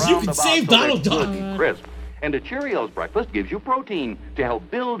Cheerios, and you all can round save about Donald so Duck. they're good and crisp. And a Cheerios breakfast gives you protein to help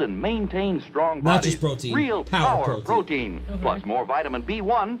build and maintain strong Not bodies. just protein, Real power protein. Plus more vitamin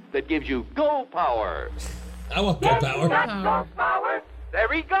B1 that gives you Go Power. I want Go Power. Power. There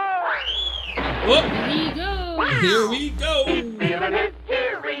we go. Whoop. Here we go.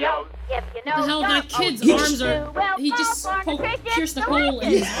 Here we go. What the hell? That kid's arms are. He just pierced a hole in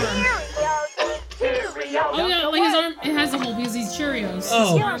his arm. Oh yeah, like his arm. It has a hole because he's Cheerios.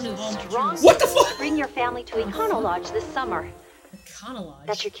 Oh. His arm is all Cheerios. What the fuck? Bring your family to Econo Lodge this summer. Econo Lodge.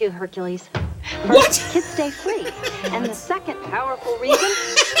 That's your cue, Hercules. What? Kids stay free. And the second powerful reason,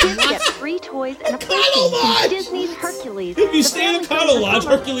 kids get free toys and a protein from Disney's Hercules. If you stay in Econo Lodge,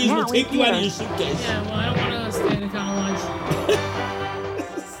 Hercules will take you out of your suitcase. Yeah, well, I don't want to stay in Econo Lodge.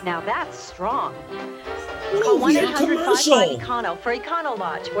 Now that's strong. What Call a weird 1-800-55-ECONO for Econo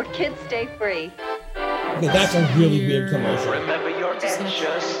Lodge, where kids stay free. Okay, that's a really weird commercial. Remember your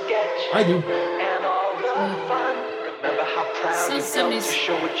anxious sketch I do. and all the fun. Remember how proud So you felt to 70s.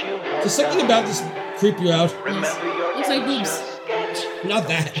 show what you had Does something about this creep you out? Remember your Looks like boobs. anxious sketch. Not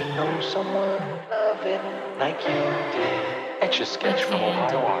that. You know someone love it like you did. Etch a sketch from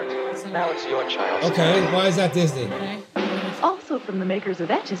Ohio Art. Now it's your child's Okay, why is that Disney? Okay. Also from the makers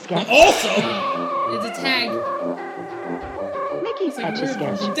of Etch-a-Sketch. Also? It's a tag. Mickey's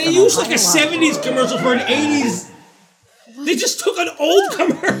Etch-a-Sketch. They used like a 70s commercial for an 80s. They just took an old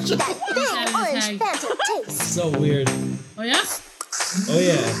commercial. So weird. Oh yeah? Oh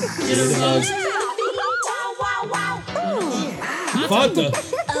yeah. Fanta.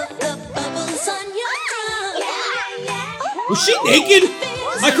 Was she naked?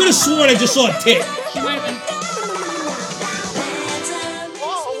 I could have sworn I just saw a tit. She might have been.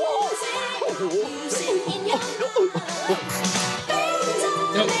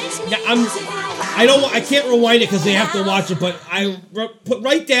 I can't rewind it because they have to watch it, but I put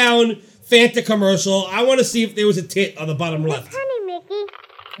right down Fanta commercial. I want to see if there was a tit on the bottom left. Honey, Mickey.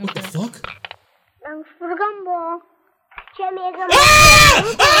 What the fuck? For gumball. Jimmy is a Ah!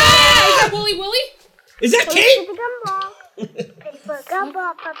 Is that Wooly Willy? Is that Kate? gumball. For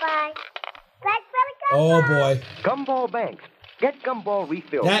gumball, bye-bye. Back for the Oh boy. Gumball Banks. Get Gumball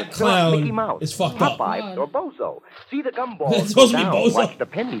refills. That with Philip, Mickey clown Mouse, is fucked up. Popeye, or Bozo. See the Gumball. It's supposed to be Bozo. Watch the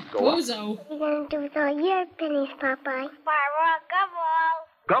pennies go up. Bozo. We're going to do with all your pennies, Popeye. Gumball.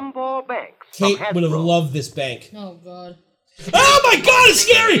 Gumball Banks. Kate would have loved this bank. Oh god. Oh my god, it's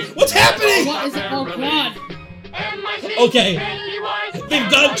scary! What's happening? What is it? Oh god. Okay. They've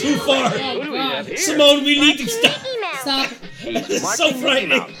gone too far. Oh god. Simone, we need to stop. Stop. This is so Marching Mickey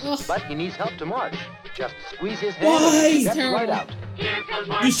frightening. Mouse, but he needs help to march. Just squeeze his hand Why? and step Terrible. right out.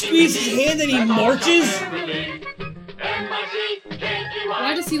 You squeeze his hand and he marches?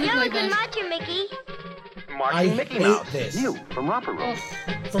 Why does he look like that? Marching, Mickey. Marching I Mickey hate Mouse. this. You from Romper Room.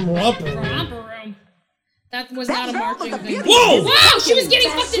 From Romper Room. Romper Room. That was not a marching thing. Whoa! Wow, she was getting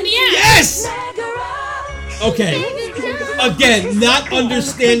fucked in the ass! Yes! Okay. Again, not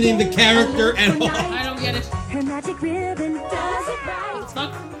understanding the character at all. I don't get it. Her magic ribbon does it right. What the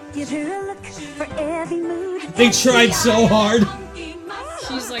fuck? Give her a look for every mood. They tried so hard.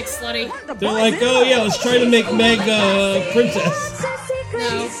 She's like slutty. They're like, oh yeah, let's try to make Meg a princess.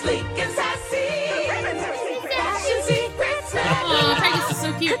 No. Oh, Pegasus is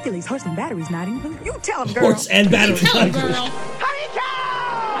so cute. Hercules, horse and batteries, Nottingham. You tell him, girl. Horse and batteries. Tell him, girl.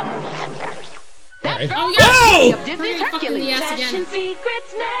 Right. Oh yeah. Whoa! Disney's Hercules. The ass again.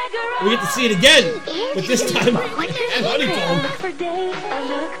 We get to see it again, but this time at Honeycomb. For day, a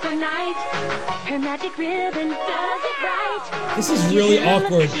look for night. Her magic ribbon does it right. This is really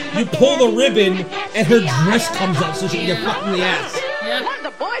awkward. You pull the ribbon, and her dress comes up so she can get fucked in the ass. Yep.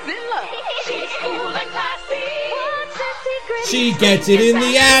 The boy's in love. She's cool and classy. What's her secret? She gets it in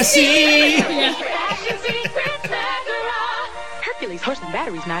the assy. Yeah. Hercules, horse and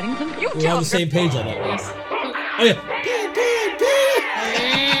batteries, Nottingham. You We're tell on the him, same page on that one. Yes. Oh yeah.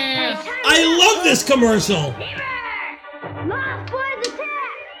 I love this commercial.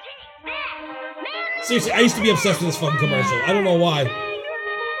 Seriously, I used to be obsessed with this fucking commercial. I don't know why. You're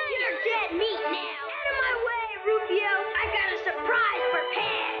dead meat now. Out of my way, Rufio. I got a surprise for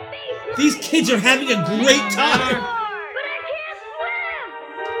Pan. These kids are having a great time. But I can't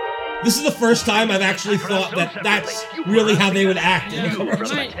swim. This is the first time I've actually thought that that's really how they would act in a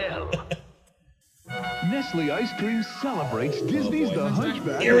commercial. Nestle Ice Cream celebrates Disney's The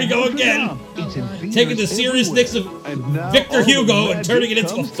Hunchback. Here we go of Notre again. Dame. It's in theaters Taking the seriousness of everywhere. And now Victor all the Hugo and magic turning it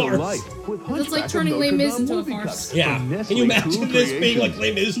into a comes to farce. life with It's like Hunchback of turning Les Notre Mis Dame into a movie farce. cups Yeah. from Can Nestle you imagine Cool this being like Creations.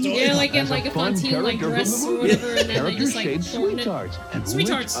 Les Mis toys? Yeah, like in As like a fun Fontaine like character from dress the or movie. whatever, and then they Character just like shaped throw it sweet in. tarts and Sweet rich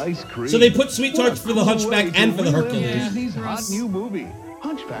tarts. ice cream. So they put sweet tarts for the What a Hunchback way and to for the relive Hercules. Disney's hot Gross. new movie,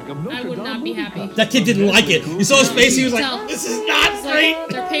 Hunchback of Notre I would Dame not be movie happy. cups. That kid didn't like it. You saw his face, he was like, Tell. this is not It's great. like,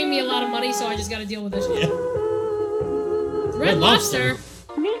 they're paying me a lot of money, so I just gotta deal with this shit. Yeah. Red Lobster.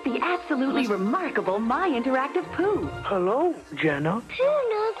 Meet the absolutely remarkable My Interactive Pooh. Hello, Jenna. Who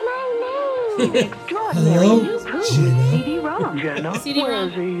knows my name? Extraordinary new Pooh CD-ROM. Jenna, CD-ROM.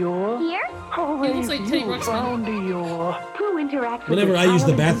 where's Eeyore? Here? Oh, It looks like Teddy you Ruxpin. found Eeyore. Pooh interacts Whenever with I use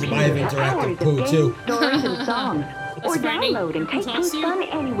the hours bathroom, I have and interactive hours of Pooh, games, too. Stories and songs. Or frightening. download and take Talks Pooh's to you. fun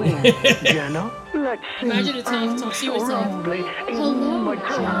anywhere. Jenna, let's see. Imagine it talks to you and say, Hello.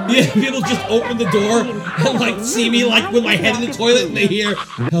 Yeah, people just open the door and like see me like with my head in the toilet and they hear,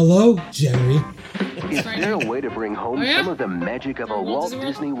 hello, Jerry. Is there a way to bring home Oh, yeah? some of the magic of a Walt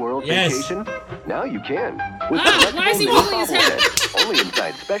Disney World Yes. vacation? Now you can. With why is he collectible wiggling his head? bobbleheads, only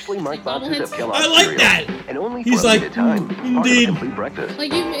inside specially marked boxes of bobbleheads? Kellogg's I like cereal. that. And only He's for a like, limited time. indeed. Part of a complete breakfast.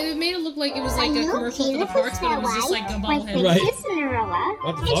 like it made it look like it was like a commercial for the parks, but it was just like a bobblehead. Right. It's Cinderella.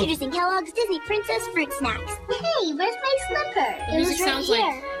 What the fuck? Introducing Kellogg's Disney Princess Fruit Snacks. Hey, where's my slipper? The music sounds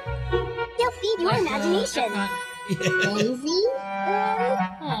like They'll feed your imagination. Epcot. Daisy?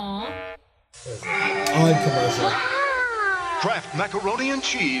 Aww. On commercial. Kraft Macaroni and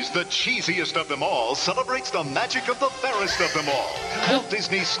Cheese, the cheesiest of them all, celebrates the magic of the fairest of them all. Walt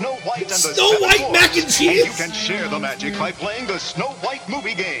Disney's Snow White and the Snow Seven White Dwarfs. mac and cheese? You can share the magic by playing the Snow White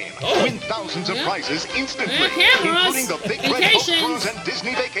movie game. Oh. Win thousands of prizes instantly, Yeah, cameras. including the Big Red Boat Vacations. Cruise and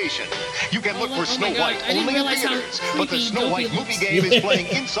Disney Vacation. You can look Oh, for oh Snow my God, White I didn't only in realize how theaters, but the creepy Snow Dopey White movie looks. game is playing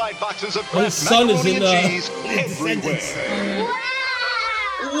inside boxes of His Kraft son is Macaroni in and Cheese Descendants. everywhere.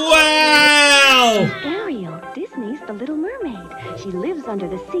 Wow! Ariel, Disney's The Little Mermaid. She lives under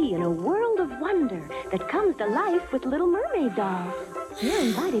the sea in a world of wonder that comes to life with Little Mermaid dolls. You're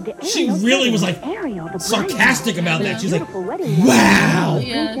invited to She Ariel's really wedding was with like Ariel, the sarcastic bride. about that. She's like, Beautiful wedding wow! with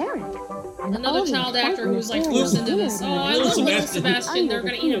Yeah. Prince Eric. And Another all the child actor who's like excitement forced of into this. Ariel Oh, I and love the Little Sebastian. Sebastian. They're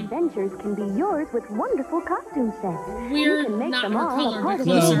gonna eat him. Adventures can be yours with wonderful costume sets. Weird, you can make not them her all color, a part but of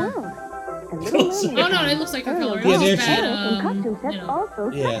your closer. world. The Little Closer. Mermaid. Oh no, it looks like her color. Yeah, It's there just she bad, and costume sets you know, also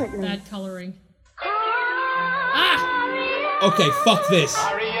Yeah. separately. bad coloring. Ah! Okay, fuck this.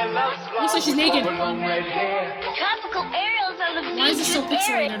 Looks like she's naked. Tropical Ariels are the Why is this so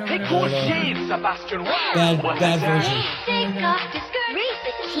pixelated over there? Sebastian. Bad version. Take off your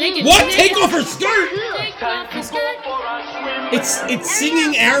skirt. Naked. What? Naked. Take off her skirt? Take off your skirt. It's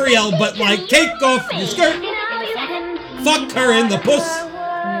singing Ariel, but like, take off your skirt. Fuck her in the puss.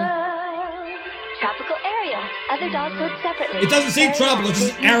 Tropical Ariel. Other dogs sold separately. It doesn't say tropical, it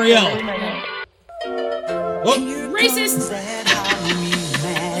says Ariel. Oh, Racist.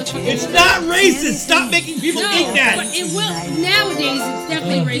 it's not racist. Stop making people eat But that. it will nowadays. It's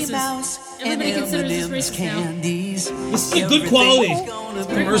definitely racist. Everybody considers this racist now. This is a good quality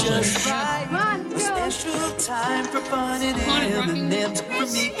commercial. Haunted rocking.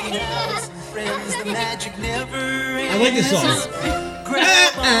 I like this song. What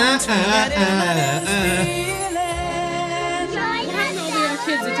happened to all the other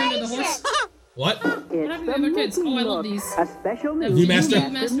kids that turned into the horse? What? What happened to the other kids? Oh, I love these. A special new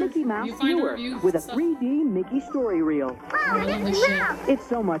Viewmaster? Mickey Mouse Viewfinder, viewer with a 3D Mickey story reel. I love this shit. It's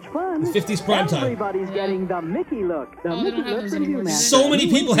so much fun. 50s prime time. Everybody's getting the Mickey look. The Oh, they Mickey don't have look those from anymore. Viewmaster. So many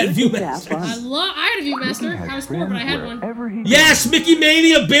people had Viewmaster. I had a Viewmaster. I was poor, but I had one. Yes, Mickey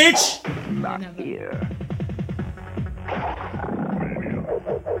Mania, bitch! Not here.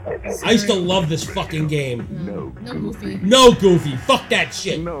 I used to love this fucking game. No Goofy. No Goofy. Fuck that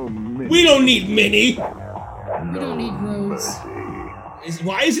shit. We don't need Minnie. We don't need Rose.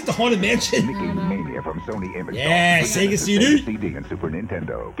 Why is it the Haunted Mansion? Mickey Mania from Sony Image. Yeah, Sega CD. CD and Super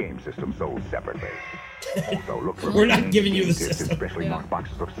Nintendo. Game system sold separately. Also, look for We're not giving you the system. Especially marked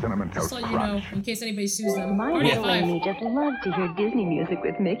boxes of cinnamon Just toast to let you know, crunch. in case anybody sues them. My Already at little 5. Amy just loves to hear Disney music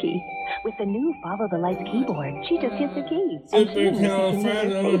with Mickey. With the new Follow the Lights keyboard, she just hits a key. And she listens to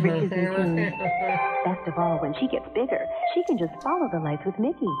her favorite Disney tunes. Best of all, when she gets bigger, she can just follow the lights with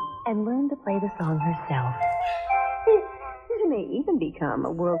Mickey and learn to play the song herself. She may even become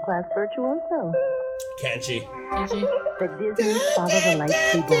a world-class virtuoso. Can she? The Disney Follow the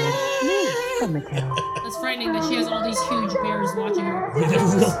Lights keyboard, new from Mattel. That's frightening that she has all these huge bears watching her.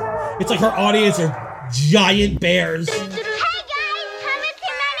 It's like her audience are giant bears. We're talking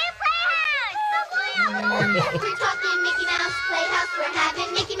Mickey Mouse Playhouse. We're having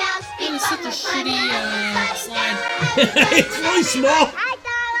Mickey Mouse. It was such a shitty slide. It's really small.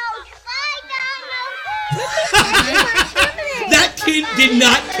 That kid did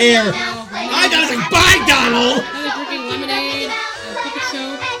not care. I got to say, bye, Donald. They're drinking lemonade, a puppet show.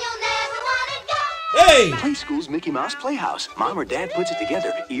 Hey! Play School's Mickey Mouse Playhouse. Mom or Dad puts it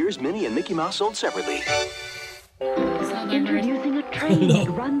together. Ears, Minnie, and Mickey Mouse sold separately. Introducing a train that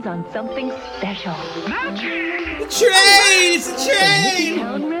runs on something special. A train! It's a train!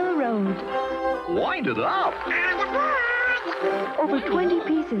 Town Railroad. Wind it up. Over 20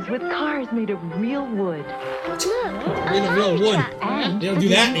 pieces with cars made of real wood. Made of real wood. They don't do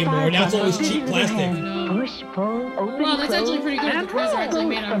that anymore. Now it's always cheap plastic. Push, pull, open, Wow, that's actually pretty good. The toys are actually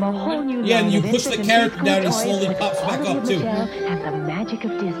made out of wood. Yeah, and you push the character down and it slowly pops back up, too. And the magic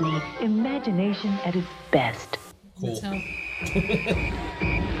of Disney. Imagination at its best. Cool.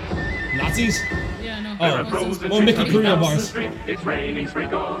 Nazis? Yeah, no. Oh, more Mickey Courier bars. It's raining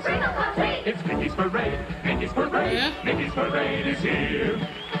sprinkles. It's Mickey's parade. Mickey's parade. Yeah? Mickey's parade is here.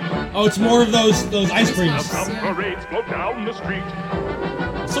 Oh, it's more of those ice creams. Some parades float down the street.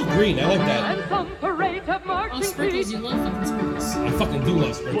 So green, I like that. And some parades have marching Oh, sprinkles, you love fucking sprinkles. I fucking do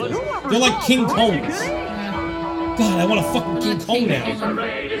love sprinkles. They're like King Cones. God, I want a fucking King Cone now.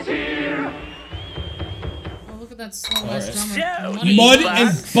 Parade is here. Oh, look at that slow ass drummer. Mud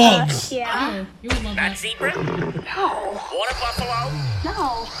and bugs. Yeah. You would love that. Zebra? No. Water buffalo?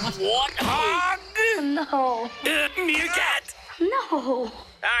 No. What hog? No. Meerkat? No.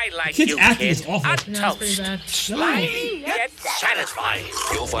 I like Kids you, acting kid. is awful. A Yeah, it's pretty toast. bad. Slimy yet satisfying.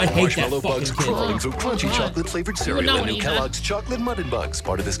 You'll I find hate that marshmallow fucking bugs kid. crawling through crunchy God. chocolate-flavored You would cereal not and wanna new eat that. Kellogg's Chocolate Muddin' Bugs,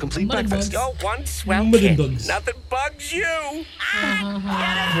 part of this complete Muddin' breakfast. You're one swell Muddin' kid. bugs. Nothing bugs you.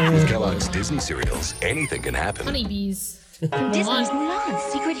 With Kellogg's Disney cereals, anything can happen. Honeybees. Disney's Mulan.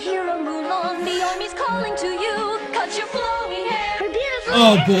 secret hero Mulan. The army's calling to you. Cut your flowy hair. Her beautiful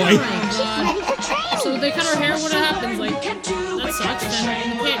Oh, boy. So they cut her hair, what happens? Like, that sucks.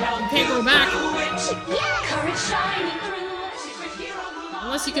 Then you can't go back. Courage shining through.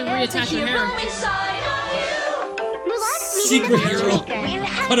 Unless you can reattach her hair. Secret hero.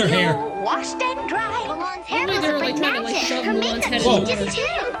 Cut her hair. Washed and dry. Mulan's hair Maybe they were like trying to like shove Mulan's head Whoa. in the water.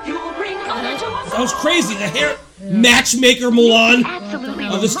 You'll bring honor to us. That was crazy. The hair matchmaker Mulan. Absolutely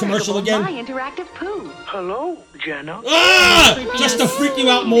Oh, this commercial again. My interactive poo. Hello, Jenna. Ah! Just to freak you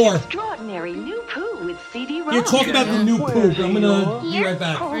out more. Extraordinary new poo with CD-ROM. Here, talk about the new poo. I'm gonna be right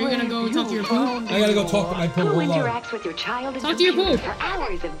back. Are you gonna go talk to your poo? I gotta go talk to my poo. Who Hold on. interacts with your child and Talk to your computer poo. for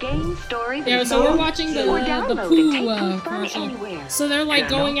hours of games, stories, Yeah, and so we're songs? watching the Or download and poo take Pooh Fun commercial. anywhere. So they're like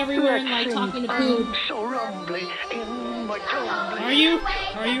going everywhere and like talking to poo. So rumbly in my tumbly. Are you?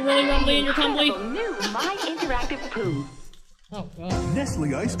 Are you really rumbly in your tumbly? New My Interactive Poo. Oh god.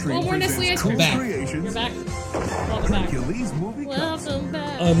 Nestle Ice Cream Oh, more Nestle Ice Cream. Back. Creations. You're back. Welcome back. Hercules movie cups. Welcome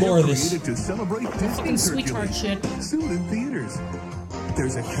back. More of this. Created to celebrate Fucking Disney's sweetheart Hercules. shit. Soon in theaters.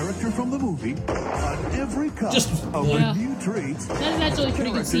 There's a character from the movie on every cup. Just a one. review treat. That is actually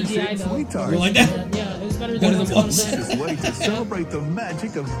pretty good CGI though. Sweetheart. You like that? Yeah, it was better Better than than one most. This way to celebrate the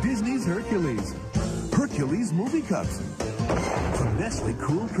magic of Disney's Hercules. Hercules movie cups. From Nestle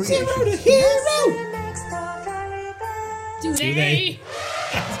Cool Creations. Zero to hero. Do they?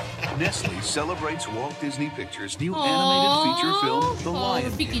 Nestle celebrates Walt Disney Pictures' new Aww. animated feature film, The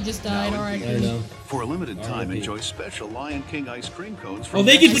Lion Rafiki King. just died. All right. I know. For a limited time, enjoy special Lion King ice cream cones from Oh,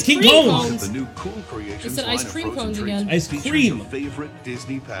 they get the King cream cones. cones. The new Cool Creations It's an line ice of cream frozen cones treats again. Ice featuring cream. your favorite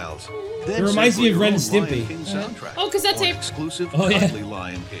Disney pals. It reminds me of Ren and Stimpy. Oh, cassette tape. Exclusive Oh, yeah. cuddly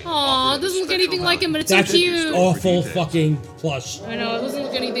Lion King. Aw, it doesn't look anything like him, but it's That's so cute. awful fucking plush. I know, it doesn't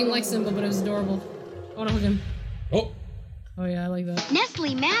look anything like Simba, but it was adorable. I wanna hug him. Oh. Oh yeah, I like that.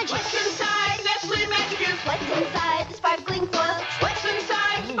 Nestle Magic. What's inside Nestle Magic is What's inside the sparkling foil? What's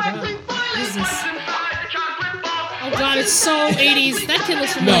inside sparkling foil? What is this? What's inside the chocolate ball? Oh god, it's so 80s. That kid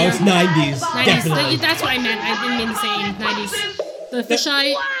looks No, familiar. it's 90s. 90s. Definitely. That's what I meant. I didn't mean to say 80s, 90s. The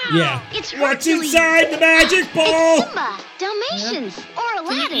fisheye. Yeah. It's What's Hercules. inside the magic ball? It's Simba, Dalmatians, or Can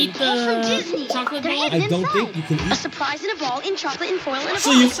you Aladdin, eat all from the Disney. chocolate They're ball? hidden I don't inside. think you can A eat. surprise in a ball in chocolate and foil in a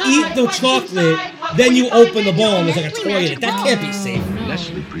So ball. you eat the chocolate, then you open the ball and there's like a toy in it. That can't be safe.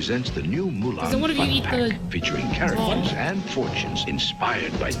 Nestle presents the new Mulan So what if you Fun eat Pack, the featuring characters and fortunes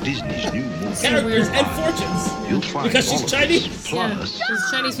inspired by Disney's new movie. Characters and fortunes. You'll find Because all she's of Chinese? this, Yeah, plus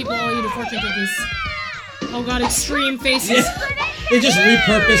because Chinese people all eat a fortune cookies. Oh god, extreme faces. Yeah. They just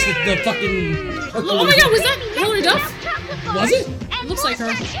repurposed the fucking Hercules. Oh my god, was that Hilary Duff? Was it? Looks like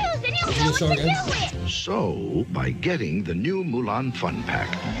her. Can you show her again? So, by getting the new Mulan Fun Pack,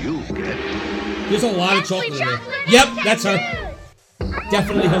 you'll get There's a lot of chocolate in there. Yep, that's her.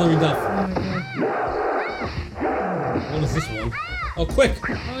 Definitely Hilary Duff. What is this one? Oh, Quick.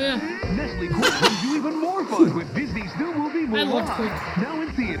 Oh yeah. Nestle Quick brings you even more fun with Disney's new movie I love Mulan. Quick. Now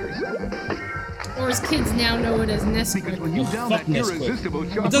in theaters. Or as kids now know it as Nesquik. Because when you down fuck that Nesquik. irresistible It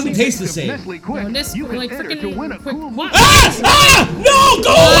chocolate doesn't taste the mix of same. Nestle Quick, No, Nesquik, you can like enter freaking to win a Quick. cool What? Ah! No, go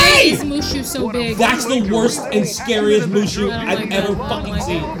Why away! is Mushu so big? That's the worst and scariest Mushu I don't I've like ever that. fucking I don't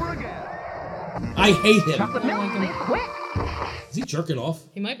seen. like I hate him. I don't like him. Is he jerking off?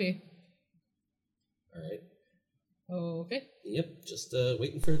 He might be. Alright. Oh, okay. Yep, just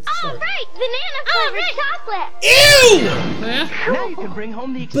waiting for it to All start. right, banana flavored chocolate. Ew! Yeah. Now you can bring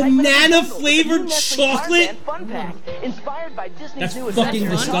home the excitement Banana of the flavored new Nestle chocolate? Tarzan Fun Pack, inspired by Disney's That's newest fucking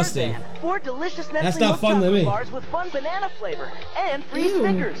Tarzan. disgusting. 4 delicious Nestle That's not milk fun to chocolate me. bars with fun banana flavor and free Ew.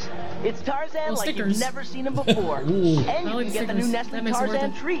 stickers. It's Tarzan Oh, like stickers. you've never seen him before. Ooh. And I you like can get the stickers. new That Nestle makes it worth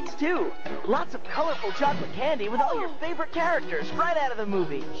Tarzan it. treats too. Lots of colorful chocolate candy with all your favorite characters right out of the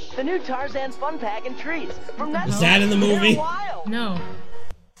movie. The new Tarzan Fun Pack and treats from Nestle. Is that in the movie? They're wild. No.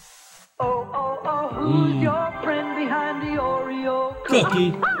 Oh, oh, oh, who's your friend behind the Oreo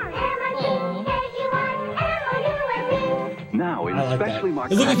Cookie. Now, in I like that. specially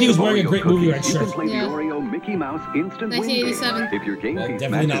marked It looked like he was wearing a Oreo great movie cookies, red you shirt. can play Yeah. the Oreo Mickey Mouse Instant Win 1987. Game. If your game Well, piece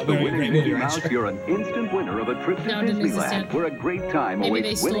definitely matches not the wearing a winning great Mickey movie red Mouse, shirt. you're an instant winner of a trip to No, it didn't exist Disneyland, yet. where a great time Maybe they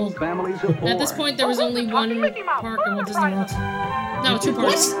awaits stole. winning families of 4. At this point, there was only one park in Walt Disney World. No, 2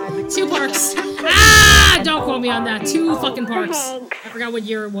 parks. 2 parks. Ah! Don't quote me on that. 2 fucking parks. I forgot what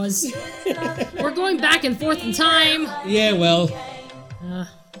year it was. We're going back and forth in time. Yeah, well.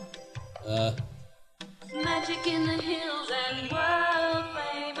 Magic in the hills and world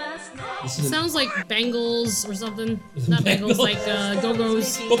famous. This It is sounds like Bengals or something. Not Bengals, like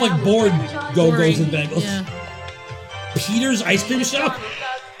Go-Go's. Look like bored Go-Go's and Bengals. Yeah. Peter's Ice Cream Shop?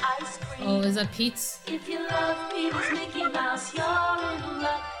 Oh, is that Pete's? If you love Peter's Mickey Mouse, you're in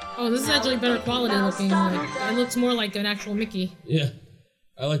luck. Oh, this is actually better quality looking. Like, it looks more like an actual Mickey. Yeah.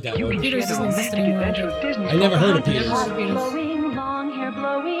 I like that one. Peter's doesn't exist anymore. I never heard of Peter's. Never heard of Peter's. Blowing, long hair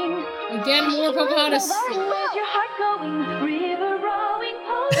blowing. Again, more Pocahontas. Where's your heart going? River rowing,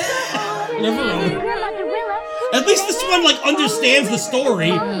 Pocahontas. Never rowing. Willa to Willa. At least this one, like, understands the story.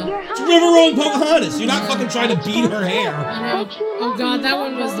 It's River Rowing Pocahontas. You're not fucking trying to beat her hair. I know. Oh god, that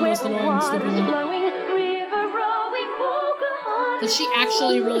one was the most annoying stupid one. Blowing, river rowing, Pocahontas. Does she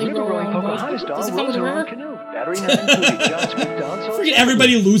actually really row on a boat? Does it come with a river? Freaking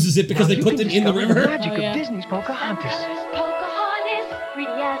everybody loses it because they put them in the river. Magic Oh, yeah. of Disney's Pocahontas. Pocahontas,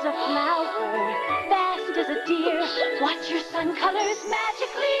 pretty as a flower, fast as a deer. Watch your sun colors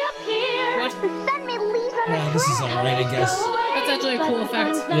magically appear. What? The sun may leave on Yeah, this is alright, I guess. That's actually a cool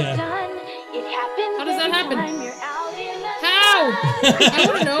effect. Yeah. It happens. How does that happen? anytime you're out in the How? I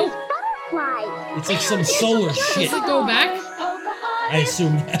wanna know. Butterflies. It's like some solar shit. Does it go back? I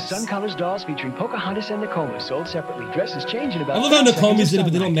assume yes. Sun Colors dolls featuring Pocahontas and Nakoma sold separately. Dresses change in about I love how 10 seconds Nakomi's of in it,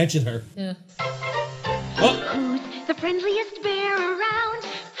 but they don't sunlight. mention her. Yeah. Oh, Who's the friendliest bear around?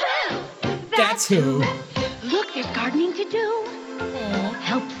 Who? that's who. Look, there's gardening to do. Aw.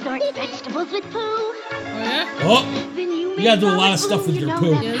 Help sort vegetables with poo. Oh yeah? Oh, Then you you gotta do a lot of stuff with your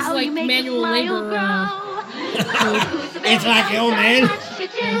poo. Yeah, this is like manual labor. It's like, oh man, That's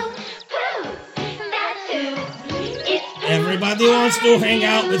who. It's every Everybody wants to hang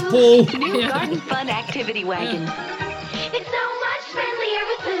out with Pooh. New Garden Fun Activity Wagon. It's so much friendlier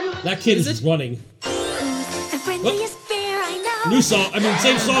with Pooh. That kid is running. The friendliest bear I know. New song. I mean,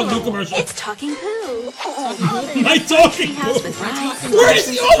 same song, new commercial. It's Talking Pooh. My Talking Pooh. Where is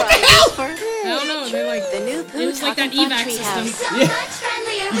he? Oh, what the hell? I don't know. They're like the new it was like that evac system.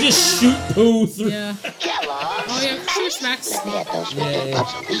 Yeah. You just shoot Pooh through. Yeah. Oh yeah, sure smacks. Yeah.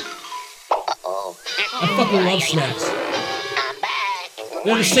 I fucking love snacks.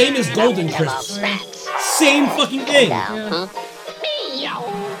 They're the same as Golden Crisps. Same fucking thing. Yeah.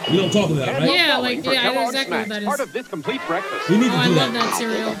 You know what I'm talking about, right? Yeah, like I know exactly what that is. Part of this complete breakfast. We need to I do love that. that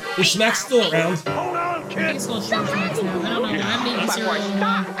cereal. Is Smacks still around? I think it's called Sugar Smacks now. I don't know. I haven't eaten cereal in a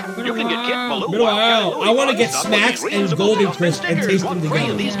while. You can get Been a while. I want to get Smacks and Golden Crisp and taste them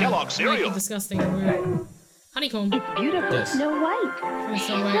together. Yeah, might be disgusting and weird. Honeycomb. Beautiful Yes. Snow White.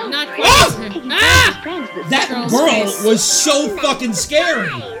 So white. Not quite. Ah! That Charles' girl face. was so fucking scary.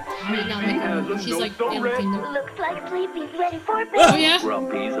 She's like Animal Kingdom. Looks like Sleepy's ready for bed. Ah! Yeah.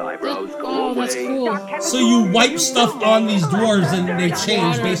 Grumpy's eyebrows go Oh, that's away. cool. So you wipe stuff on these dwarves and they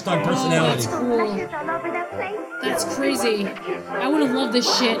change based on personality. Oh, that's cool. That's crazy. I would have loved this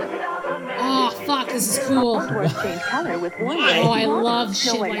shit. Oh, fuck, this is cool. Dwarfs change color with one Why? Oh, I love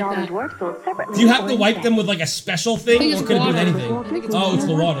Snow shit White like and all the that. dwarfs sold separately. Do you have to wipe them with like a special I thing, think or it's could it be with water. anything? I think it's Oh, it's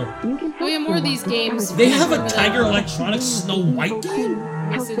the water. Oh, yeah, more of these games. They have a Remember that. Tiger Electronics Snow White game?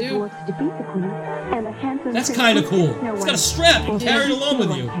 Yes, they do. That's kind of cool. It's got a strap. You can carry it along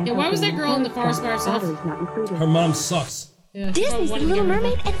with you. Yeah, why was that girl in the forest by herself? Her mom sucks. Yeah. Disney's The Little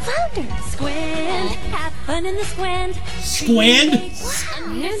Mermaid and Flounder. Squint, have fun in the squint. Squand? What's a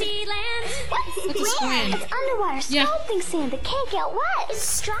squint? It's underwater Yeah. sculpting sand that can't get wet.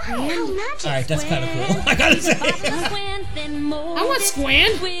 It's dry. How magic. Alright, that's kind of cool. I gotta say. I want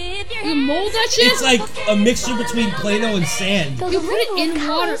squand. You mold that shit? It's like a mixture between Play-Doh and sand. You put it in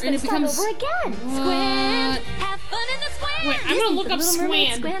water and it becomes. over again. What? Wait, I'm gonna look up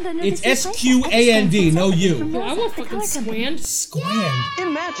squand. It's S-Q-A-N-D, no U. Yo, I want fucking squand. Squand.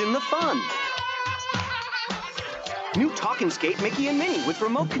 Imagine the fun. New Talking Skate Mickey and Minnie with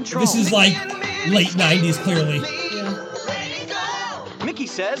remote control. This is like late 90s, clearly. Mickey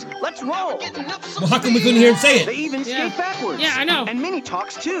says, let's roll. Well, how come we couldn't hear him say They it? even skate backwards. Yeah, I know. And Minnie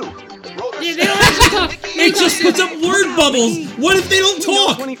talks too. Yeah, they don't actually talk. It just puts up word bubbles. What if they don't He knows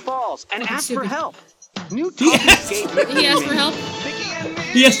talk? when he falls and asks for stupid. help. New Talking Yes. Skate Mickey He and asked for Minnie. help.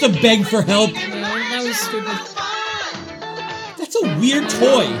 He has to beg for help. Yeah, that was stupid. That's a weird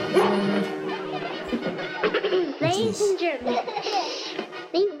toy. Ladies and gentlemen,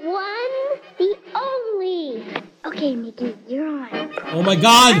 the one, the only. Okay, Mickey, you're on. Oh my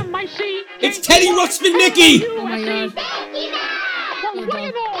god. It's Teddy Ruxpin Mickey. Oh my god. Oh,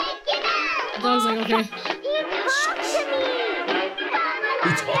 dog. The dog's like, okay. The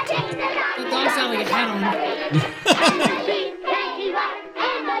dog's got like a hat on.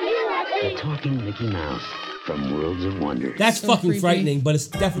 The talking Mickey Mouse from Worlds of Wonder. That's So fucking creepy. frightening, but it's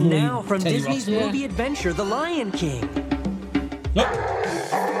definitely Now from Teddy Disney's Ruxpin. movie adventure, The Lion King. Nope.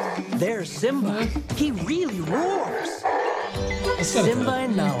 There's Simba. He really roars. That's kinda Simba cool.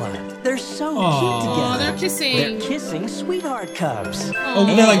 and Nala. They're so Aw. cute together. Oh, they're kissing. They're kissing sweetheart cubs. Oh,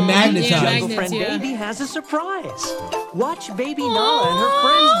 they're like magnetized. Yeah, Jungle magnets, Friend yeah. Baby has a surprise. Watch Baby Nala and her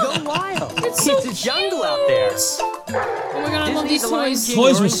friends go wild. It's so a jungle out there. Oh my god, I love these Disney's The Lion toys. King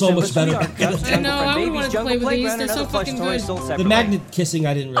Toys were luring so Simba's much better sweetheart back in the cubs, day. I know, Jungle I Friend would want Baby's to play Jungle with these. Playground, They're and so other plush fucking toys good. sold The separately. magnet kissing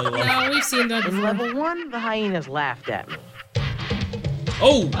I didn't really like. No, we've seen that In before. level 1, the hyenas laughed at me.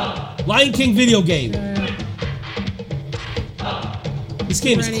 Oh, Lion King video game. This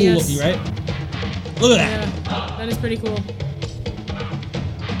game is Right, cool yes. looking, right? Look at that. Yeah, that is pretty cool.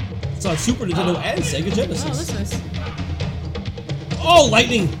 It's on Super Nintendo and Sega Oh, Genesis. that's nice. Oh,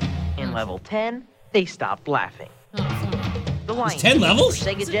 lightning. In level 10, they stopped laughing. Oh, fuck. The Lion 10 King levels? for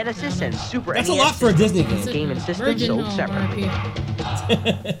Sega Genesis and Super That's a NES lot for a Disney It's game. a Game and system virgin sold home, separately.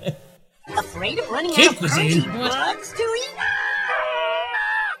 RIP. Afraid of running Kid out of cuisine. crunchy bugs to eat?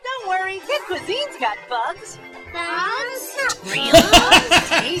 Don't worry, Kid Cuisine's got bugs. Bugs? Real bugs?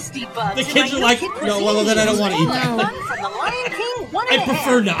 Tasty bugs. The kids in are my like, Kid no, well, then I don't want to eat Cuisine. that. Fun from the Lion King, one I and a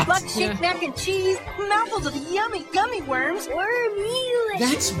prefer half. not. Bug-shaped mac and cheese, mouthfuls of yummy gummy worms,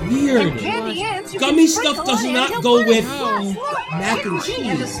 That's weird. and candy ants. You Gummy can stuff sprinkle does on not until go bugs. with Plus, look, mac and Kid Cuisine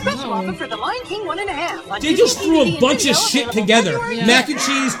has a cheese. special offer for the Lion King 1 and a half. on They just Disney threw a DVD bunch of and shit video together. available Mac and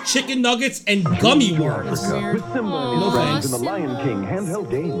cheese, chicken nuggets, and gummy worms. Weird. With Simba and No his friends thanks. in the Lion King handheld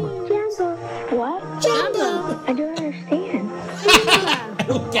game. What? Jumbo. I don't understand.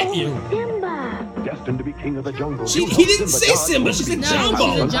 Look at you. Simba. Destined to be king of the jungle. He didn't say Simba. She said No,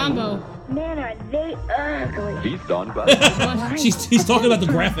 Jumbo. she's a Jumbo. Man, are they ugly. He's done, but He's talking about the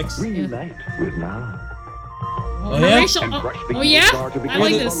graphics. reunite with Nala. Oh yeah? Interracial. Oh yeah? I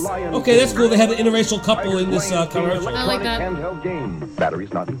like this. Okay, that's cool. They had an interracial couple in this commercial. I like that. Handheld game.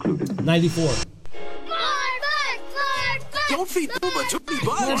 Batteries not included. 94. Don't feed Pumbaa too many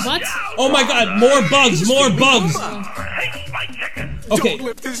More bugs. butts? Oh my god, more bugs, more bugs. Okay, Don't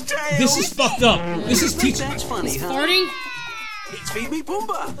lift his tail. this is fucked up. This is teaching. That's funny, huh? Farting? He's feed me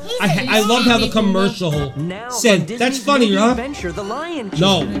Pumbaa. I love how the commercial said, that's funny, huh? Adventure, the Lion King.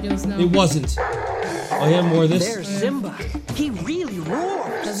 No, it wasn't. Oh, yeah, more of this? There's Simba. He really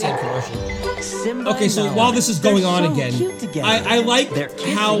roars. Same commercial. Simba Okay, so and while Nala, this is going they're on so again, cute together. I like They're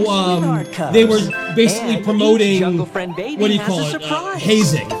kissing how sweetheart cubs. they were basically And promoting, each Jungle Friend baby what do you has call a it, surprise.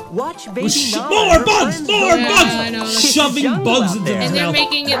 hazing. Watch baby Nala More and her bugs, friends more go Yeah, bugs, I know. shoving Jungle bugs out into there. his And they're mouth.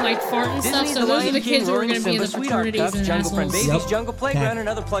 making it like fart and stuff, Disney's so The those are Lion the King kids who are roaring going to be in the Simba, Sweetheart fraternities Cubs, and Jungle Friend assholes. Babies, Yep. Jungle Playground, and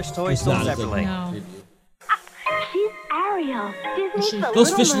other plush toys It's sold not a good separately. No. She's Ariel, Disney's The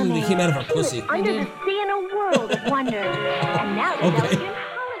Those Little fish Mermaid. literally came out of her She was pussy. under the sea in a world of wonder. And now the Okay. elegant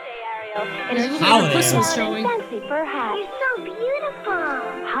Holiday Ariel in It a looked like her Holiday pussy was Ariel. showing. Fancy fur hat. You're so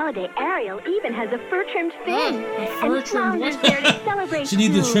beautiful. Holiday Ariel even has a fur-trimmed fin. a And fur-trimmed Flounder's what? there to celebrate She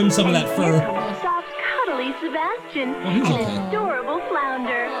needed to too. trim some of And that fur. here comes soft, cuddly Sebastian he's and okay. adorable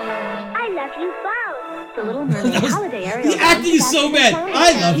Flounder. I love you both. The Little Mermaid That was- Holiday Ariel. the acting is so bad.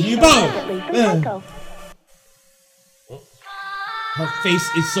 I love you both. Her face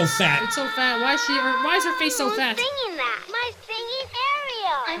is so fat. It's so fat. Why is her face so fat? Singing that? My singing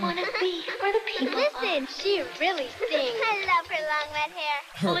Ariel. I want to be where the people Listen, she really sings. I love her long red hair.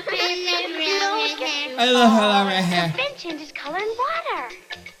 I love her long red hair. The fin changes color in water.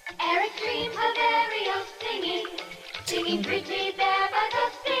 Eric dreams of Ariel singing, singing pretty there by the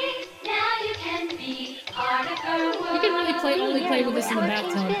sea. Now you can be part of her world. You can really only play with this in the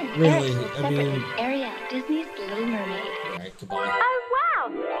bathtub. Really, I mean, Ariel, Disney's The Little Mermaid. alright, goodbye. Oh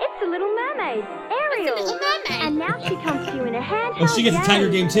wow! It's the Little Mermaid, Ariel. Little Mermaid. And now she comes to you in a handheld Oh, she gets a tiger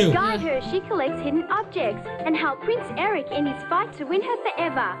game too. Guide her as she collects hidden objects and help Prince Eric in his fight to win her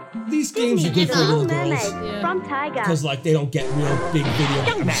forever. These games are good for little girls. Mermaid from Tiger. Because, like, they don't get real big video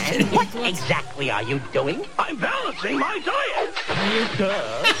games. Just kidding. What exactly are you doing? I'm balancing my diet.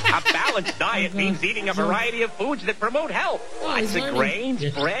 A balanced diet means eating a variety of foods that promote health. Lots of grains,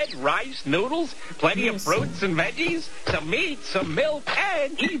 bread, rice, noodles, plenty of fruits and veggies, some meat, some milk,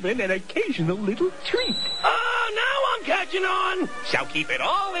 and even an occasional little treat. Oh, now I'm catching on. So keep it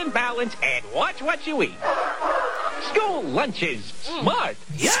all in balance and watch what you eat. School lunches. Smart.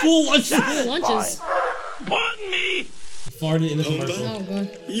 Yes. School lunches. Lunches. Pardon me. Farted in the commercial. Oh,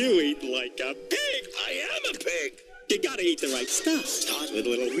 God. You eat like a pig. I am a pig. You gotta eat the right stuff. Start with a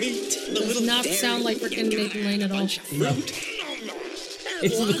little meat, a Does little not dairy, sound like freaking Nathan Lane at all.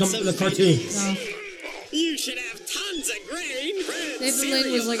 It's in the cartoon. No. You should have tons of grain, bread, Nathan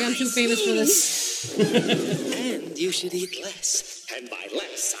Lane was like, I'm too famous for this. and you should eat less. And by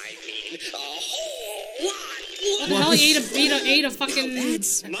less, I mean a whole lot. What the hell? He ate a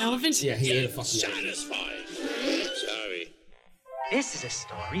fucking elephant? Yeah, he ate a fucking Satisfying. Sorry. This is a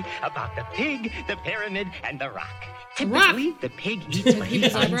story about the pig, the pyramid, and the rock. Rock. Typically, the pig eats what he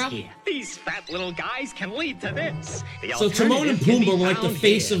People's eyebrow? finds here. These fat little guys can lead to this. The So Timon and alternative can be Pumbaa were like the found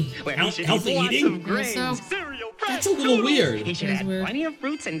face here, of where he should healthy eat lots eating? of grains, Guess so. cereal, That's a little weird. He should That is have weird. plenty of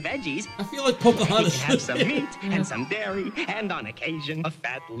fruits and veggies. I feel like He Pocahontas. can have some meat and some dairy, and on occasion, a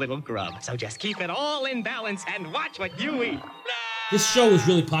fat little grub. So just keep it all in balance and watch what you eat. This show was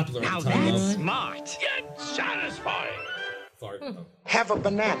really popular Now at the time, that's though. smart. Yet satisfying. Fart. Have a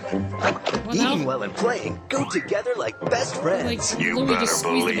banana. What Eating now? well and playing go together like best friends. Like, Louis just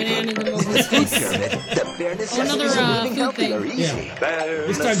squeezed the banana into the With the movie's food face. pyramid, the bare Another necessities of living food healthy thing. are easy. Yeah. Bare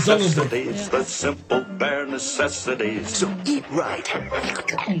This time Jungle Book. necessities, the simple bare necessities. So eat right.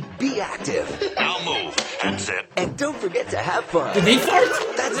 Be active. Now move and sit. And don't forget to have fun. Did they fart?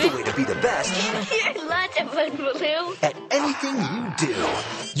 That's the way to be the best You're lots of fun, Baloo. at anything you do.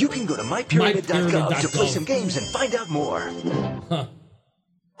 You can go to mypyramid.gov to play mypyramid.gov. some games and find out more. Huh.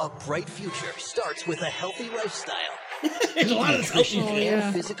 A bright future starts with a healthy lifestyle. There's a lot of healthy Oh, shit. yeah.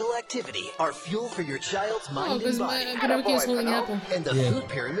 And physical activity are fuel for your child's Oh, mind because and body. Pinocchio is holding an apple. And the Yeah. food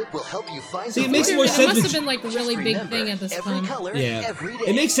pyramid will help you find See, it the makes right more It sense must with- have been like a really big thing at this every time. color, Yeah. every day.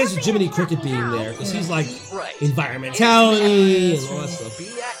 It makes sense with Jiminy Cricket being there, because he's like Right. environmentality and all that stuff. Be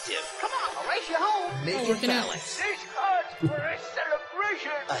active. Come on, I'll race you home. Make it working out. balanced. This calls for a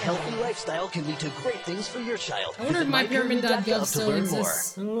celebration. A healthy lifestyle can lead to great things for your child. I wonder if Visit mypyramid.gov mypyramid.gov to still learn more.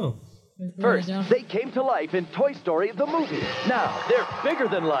 exists. I don't know. First, they came to life in Toy Story the movie. Now, they're bigger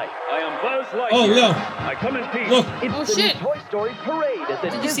than life. I am Buzz Lightyear. Oh, no. I come in peace. Look. It's the new Toy Story Parade at the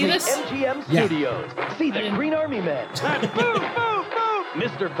Did you see Disney this? MGM Yeah. Studios. See the Green Army Men.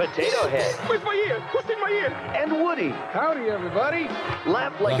 Mr. Potato Head. Where's my ear? What's in my ear? And Woody. Howdy, everybody.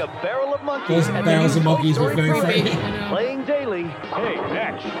 Laugh like a barrel of monkeys. Those at the barrels new of Toy monkeys were Story very Parade. funny. Playing daily. Hey,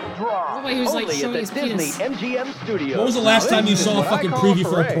 next. Draw. He was, like, Only showing at his the Disney penis. MGM Studios. When was the last time you saw a fucking preview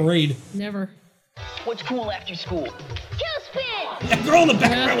for a parade? Never. What's cool after school? That girl in the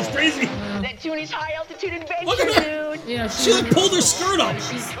background was crazy. That Tooney's high altitude adventure, Look at her. dude. Yeah, She like pulled her skirt up.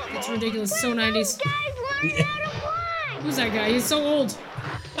 It's ridiculous. So 90s. Who's that guy? He's so old.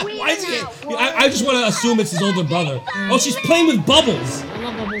 Why is he? I just want to assume it's his older brother. Oh, she's playing with bubbles. I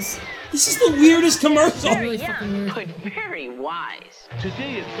love bubbles. This is the weirdest commercial. Really fucking weird. But very wise.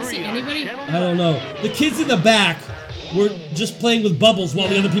 Today is See anybody? I don't know. The kids in the back were just playing with bubbles while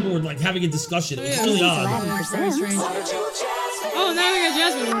the other people were like having a discussion. It's really odd. It's very strange. Oh, now we got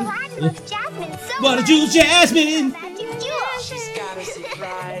Jasmine on. What a jewel, Jasmine!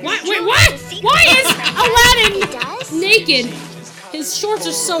 What? Wait, what? Why is Aladdin naked? His shorts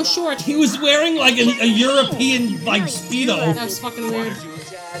are so short. He was wearing like a European like Speedo. That was fucking weird.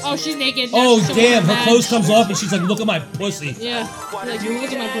 Oh, she's naked. Oh She's so damn, her bad. clothes comes off and she's like, look at my pussy. Yeah. Like,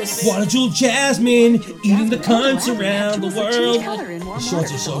 look at my pussy. What a jewel, Jasmine, eating the cunts around the world. His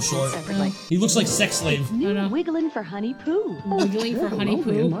shorts are so short. He looks like sex slave. New Wiggling for Honey Poo. Wiggling for Honey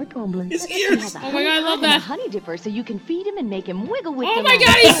Poo. His ears. Oh my god, I love that. Honey dipper, so you can feed him and make him wiggle with Oh my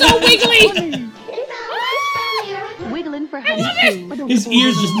god, he's so wiggly. Wiggling for Honey Poo. His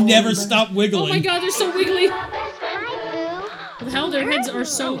ears just never stop Oh wiggling. my god, they're so wiggly. What the hell? Their heads are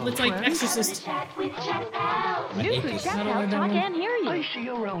so. It's like Exorcist. New Pooh Chat Pals talk and hear you. I see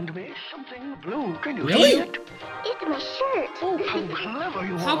around me something blue. Can you Really? see it? It's my shirt. Oh, how clever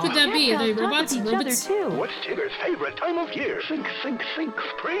you How are. could that be? Are they Talk robots? with each other, Robots? too. What's Tigger's favorite time of year? Sink, sink, sink.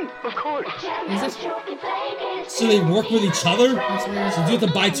 Spring, of course. Is it? So they work with each other? So do you have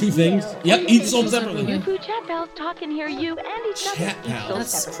to buy two things? Yep, each sold separately. New You Pooh Chat Pals talk and hear you and each other. Chat pals.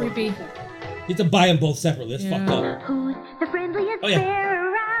 That's creepy. have to buy them both separately. That's fucked up. Who's the friendliest Oh, yeah.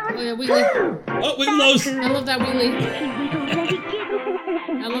 bear around? Oh yeah, Wheelie. Oh, wiggle nose. I love that Wheelie.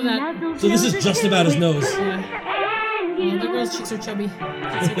 I love that. So this is just about his nose. Yeah. Oh, the girl's cheeks are chubby.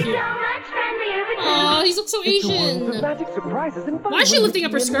 That's so cute. Oh, he looks so Asian. Why is she lifting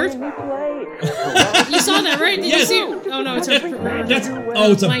up her skirt? You saw that, right? Did you see it? Oh no, it's her. That's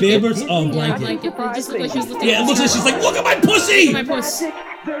it's a blanket. Bamber's Yeah, blanket. blanket. It just looked like she was lifting. Yeah, it looks like she's like, look at my pussy. Look at my puss.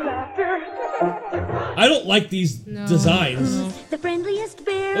 I don't like these designs. The friendliest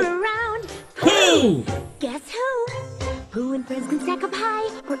bear around. Who? Guess who? Pooh and friends can stack up high,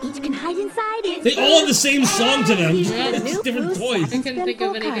 or each can hide inside it. They all have the same song to them. Yeah. It's just different toys. I couldn't think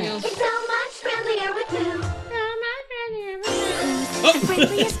of anything else. It's so much friendlier with Pooh. Oh. The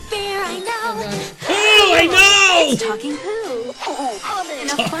friendliest bear I know. Pooh, I know! It's Talking Pooh. In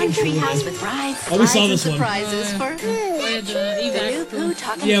a fun treehouse with rides, Oh, we saw slides, this and one. surprises for Evac Pooh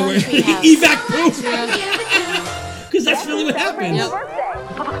Talking Yeah, Fun where Treehouse. evac Pooh. Because that's really what happened. That's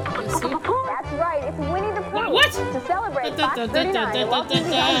right, it's Winnie the Pooh. What? To celebrate Da, da, Fox da, 39, da, da, Walt da,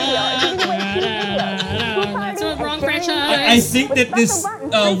 Disney da, Studio, giving away two videos. That's a wrong I franchise. think that this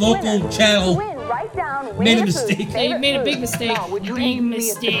local channel Write down made a Winnie the Pooh's mistake. They made a big mistake. Big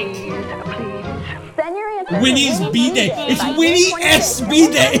mistake. Send your answers Winnie's to B Day. It's Winnie S B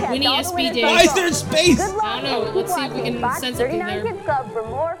Day. Winnie SB Day. Why is there space? I don't know. Let's see if we can send something 39 there. Kids Club for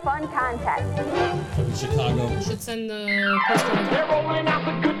more fun contests. In Chicago. We should send the postcard. They're rolling out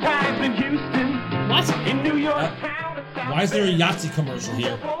the good times in Houston. What? In New York Why is there a Yahtzee commercial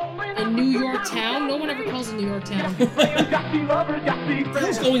here? In New York town? No one ever calls it New York town.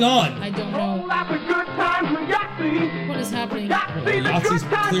 What's going on? I don't know. What is happening? Yahtzee's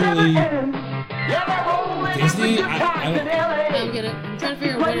clearly Disney. I don't. I don't get it. I'm trying to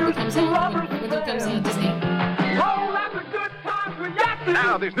figure out when it becomes when it becomes Disney.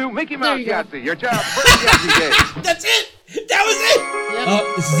 Now, this new Mickey There Mouse you go. Yahtzee, your child's first Yahtzee game. That's it. That was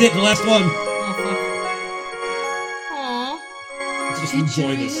it. This is it. The last one. Aww. Just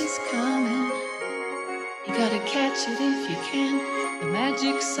enjoy this. Is coming. You gotta catch it if you can. The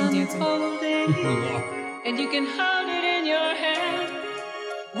magic's unfolding, and you can hold it in your hand.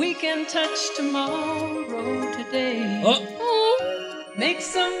 We can touch tomorrow today. Make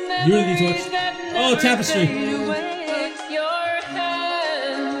some Unity memories torch. that Oh, never tapestry. fade away. Put your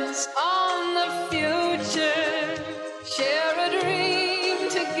hands on the future. Share a dream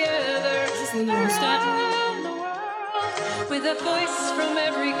together. Is this Lily Rostat? Around the world, with a voice from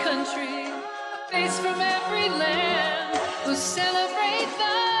every country, a face from every land. We'll celebrate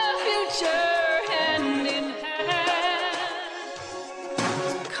the future hand in hand.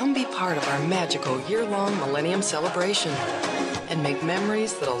 Come be part of our magical year-long Millennium Celebration and make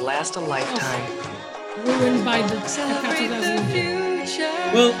memories that'll last a lifetime. Ruined by the Epcot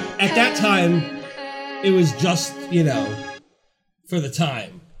 2000. Well, at that time, it was just, for the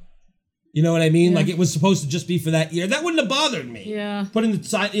time. You know what I mean? Yeah. Like, it was supposed to just be for that year. That wouldn't have bothered me. Yeah. Putting the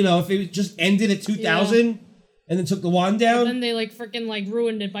side, if it just ended at 2000 and then took the wand down. But then they freaking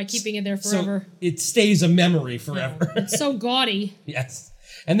ruined it by keeping it there forever. So it stays a memory forever. It's so gaudy. Yes.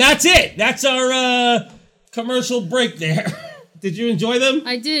 And that's it. That's our commercial break there. Did you enjoy them?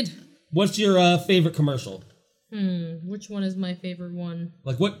 I did. What's your favorite commercial? Which one is my favorite one?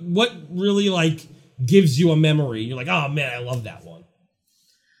 Like, what really, gives you a memory? You're like, oh, man, I love that one.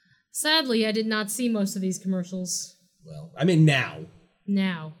 Sadly, I did not see most of these commercials. Well, I mean, now.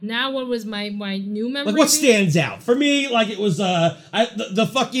 Now what was my new memory? Like, what stands out? For me, it was the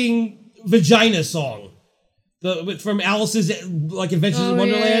fucking Vagina song. From Alice's, Adventures in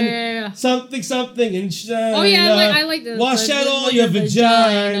Wonderland. Yeah. Something and shine. Oh, yeah, I like the... Wash out all your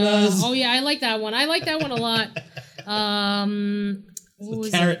vaginas. Oh, yeah, I like that one. I like that one a lot. What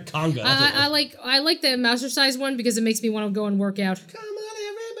was Carrot Conga. I like the Mouser Size one because it makes me want to go and work out. Come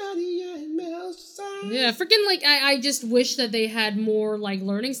on, everybody, Mouser Size. Yeah, freaking I just wish that they had more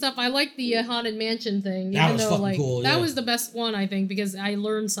learning stuff. I like the Haunted Mansion thing. That was fucking cool. That was the best one, I think, because I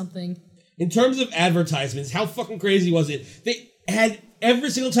learned something. In terms of advertisements, how fucking crazy was it? They had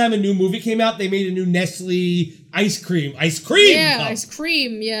every single time a new movie came out, they made a new Nestle ice cream. Yeah, cup. ice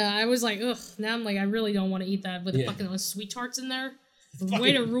cream. Yeah, I was like, ugh. Now I'm I really don't want to eat that with the fucking sweet tarts in there.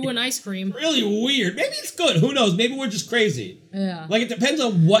 Way to ruin ice cream. Really weird. Maybe it's good. Who knows? Maybe we're just crazy. Yeah. It depends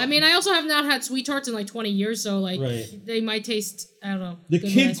on what. I mean, I also have not had sweet tarts in 20 years, so right. They might taste. I don't know. The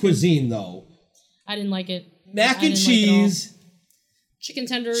kid cuisine though. I didn't like it. Mac and cheese. Chicken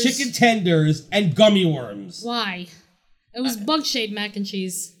tenders. Chicken tenders and gummy worms. Why? It was bug-shaped mac and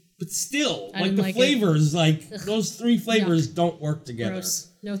cheese. But still, the flavors, those three flavors don't work together.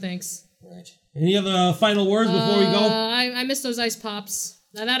 Gross. No thanks. Right. Any other final words before we go? I miss those ice pops.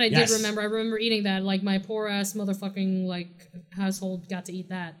 Now that I did remember. I remember eating that. My poor ass motherfucking household got to eat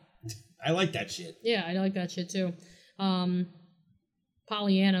that. I like that shit. Yeah, I like that shit too.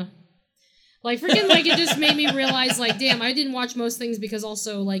 Pollyanna. It just made me realize, damn, I didn't watch most things because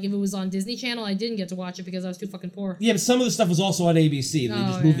also, if it was on Disney Channel, I didn't get to watch it because I was too fucking poor. Yeah, but some of the stuff was also on ABC. They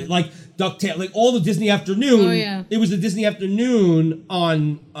just moved it. DuckTales, all the Disney Afternoon. Oh, yeah. It was the Disney Afternoon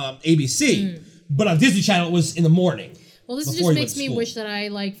on ABC. But on Disney Channel, it was in the morning. Well, this just makes me wish that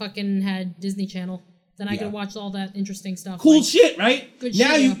I, fucking had Disney Channel. Then I could watch all that interesting stuff. Cool shit, right? Good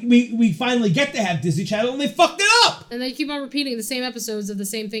now shit. we finally get to have Disney Channel, and they fucked it up. And they keep on repeating the same episodes of the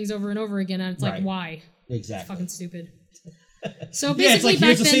same things over and over again, and it's why? Exactly. It's fucking stupid. So it's basically,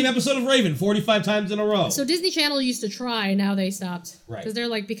 here's the same episode of Raven 45 times in a row. So Disney Channel used to try, now they stopped. Right. Because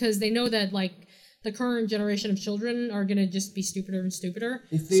they're because they know that the current generation of children are gonna just be stupider and stupider.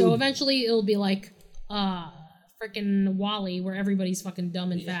 So eventually it'll be freaking WALL-E, where everybody's fucking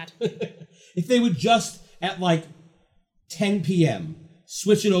dumb and fat. If they would just at 10 p.m.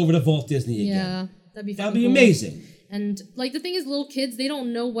 switch it over to Walt Disney again. Yeah, that'd be cool. amazing. And the thing is, little kids, they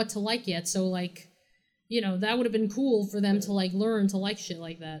don't know what to like yet, so that would have been cool for them to learn to like shit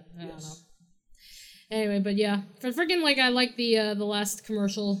like that. I don't know. Anyway, but yeah, for freaking I like the last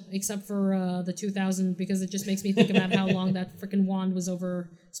commercial, except for the 2000, because it just makes me think about how long that freaking wand was over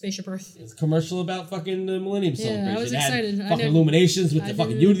Spaceship Earth. It's a commercial about fucking the Millennium Celebration. Yeah, I was excited. It had fucking illuminations with the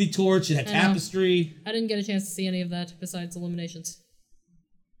fucking Unity torch. It had tapestry. I didn't get a chance to see any of that besides illuminations.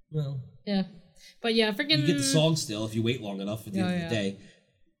 No. Yeah, but yeah, freaking. You get the song still if you wait long enough at the end of the day.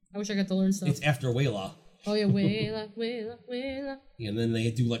 I wish I got to learn stuff. It's after Wayla. Oh yeah, Wayla. Yeah, and then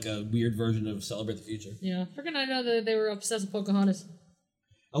they do a weird version of Celebrate the Future. Yeah, freaking I know that they were obsessed with Pocahontas.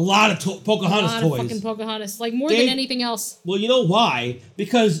 A lot of Pocahontas toys. A lot of fucking Pocahontas. More than anything else. Well, you know why?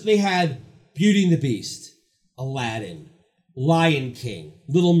 Because they had Beauty and the Beast, Aladdin, Lion King,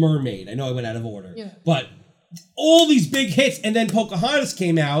 Little Mermaid. I know I went out of order. Yeah. But all these big hits, and then Pocahontas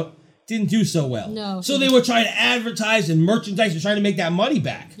came out, didn't do so well. No. So they were trying to advertise and merchandise and trying to make that money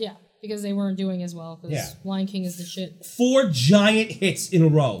back. Yeah, because they weren't doing as well. Because Lion King is the shit. 4 giant hits in a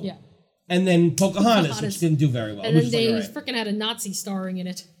row. Yeah. And then Pocahontas, which didn't do very well. And then they freaking had a Nazi starring in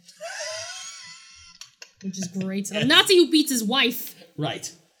it. Which is great. A Nazi who beats his wife. Right.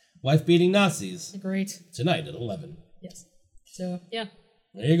 Wife beating Nazis. Great. Tonight at 11. Yes. So, yeah.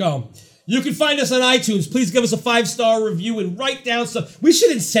 There you go. You can find us on iTunes. Please give us a 5-star review and write down stuff. We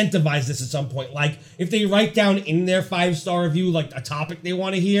should incentivize this at some point. If they write down in their 5-star review, a topic they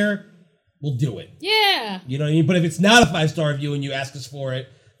want to hear, we'll do it. Yeah. You know what I mean? But if it's not a 5-star review and you ask us for it,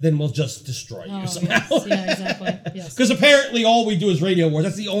 then we'll just destroy you somehow. Yes. Yeah, exactly. Yes. Because apparently all we do is Radio Wars.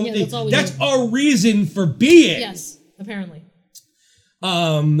 That's the only thing. That's do. our reason for being. Yes, apparently.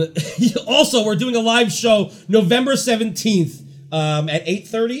 Also, we're doing a live show November 17th at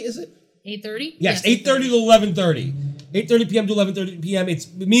 8:30, is it? 8:30? Yes, 8:30 to 11:30. 8:30 p.m. to 11:30 p.m.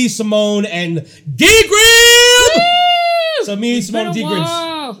 It's me, Simone, and D-Grim! So me, Simone, and D-Grim.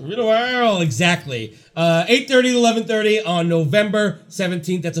 Wow, exactly. 8:30 to 11:30 on November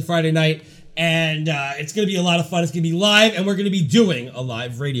 17th. That's a Friday night. And it's going to be a lot of fun. It's going to be live, and we're going to be doing a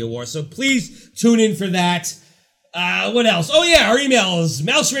live Radio War. So please tune in for that. What else? Oh, yeah, our email is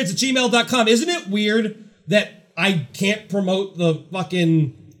mouserants@gmail.com. Isn't it weird that I can't promote the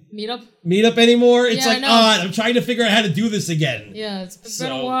fucking meetup anymore? It's like odd. I'm trying to figure out how to do this again. Yeah, it's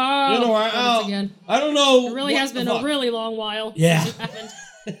been a while. Again. I don't know. It really has been a really long while. Yeah. Since it happened.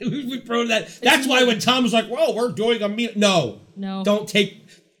 we proved that. That's why when Tom was like, well, we're doing a meetup. No. Don't take...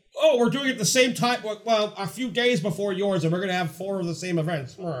 Oh, we're doing it at the same time. Well, a few days before yours, and we're going to have 4 of the same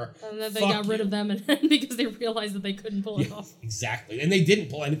events. And then they got rid of them because they realized that they couldn't pull it off. Exactly. And they didn't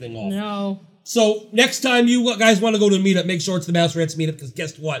pull anything off. No. So next time you guys want to go to a meetup, make sure it's the Mouse Rants meetup, because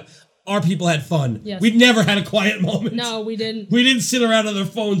guess what? Our people had fun. Yes. We've never had a quiet moment. No, we didn't. We didn't sit around on their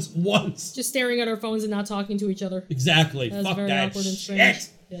phones once. Just staring at our phones and not talking to each other. Exactly. That was Fuck very that awkward and shit.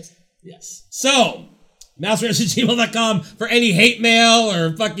 strange. Yes. So... mouserants@gmail.com for any hate mail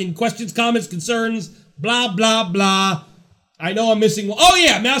or fucking questions, comments, concerns, blah, blah, blah. I know I'm missing one. Oh,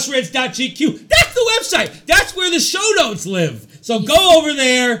 yeah, mouserants.gq. That's the website. That's where the show notes live. So go over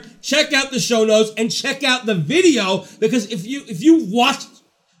there, check out the show notes, and check out the video, because if you watched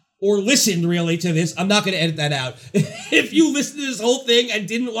or listened, really, to this, I'm not going to edit that out. If you listened to this whole thing and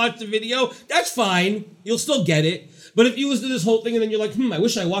didn't watch the video, that's fine. You'll still get it. But if you listen to this whole thing and then you're like, I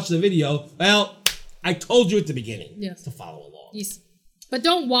wish I watched the video, well... I told you at the beginning to follow along. Yes. But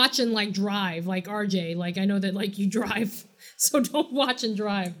don't watch and drive like RJ. I know that you drive, so don't watch and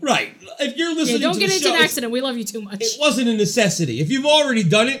drive. Right. If you're listening don't to get the into show, an accident. We love you too much. It wasn't a necessity. If you've already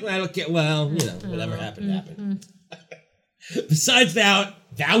done it, I don't get, whatever happened. Besides that,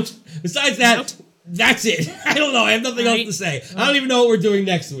 that's it. I don't know. I have nothing else to say. I don't even know what we're doing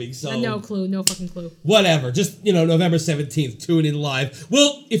next week. So no clue. No fucking clue. Whatever. Just, November 17th, tune in live.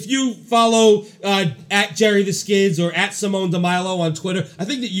 Well, if you follow at Jerry the Skids or at Simone DeMilo on Twitter, I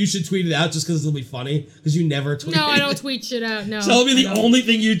think that you should tweet it out just because it'll be funny, because you never tweet. No, I don't tweet shit out. No. So it'll be the only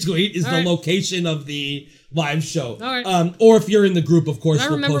thing you tweet is the location of the live show. All right. Or if you're in the group, of course. I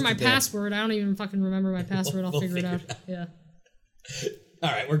remember my password. I don't even fucking remember my password. I'll figure it out. Yeah. All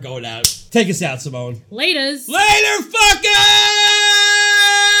right, we're going out. Take us out, Simone. Laters. Later, fuckers!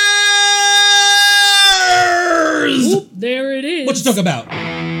 Oop, there it is. What you talk about?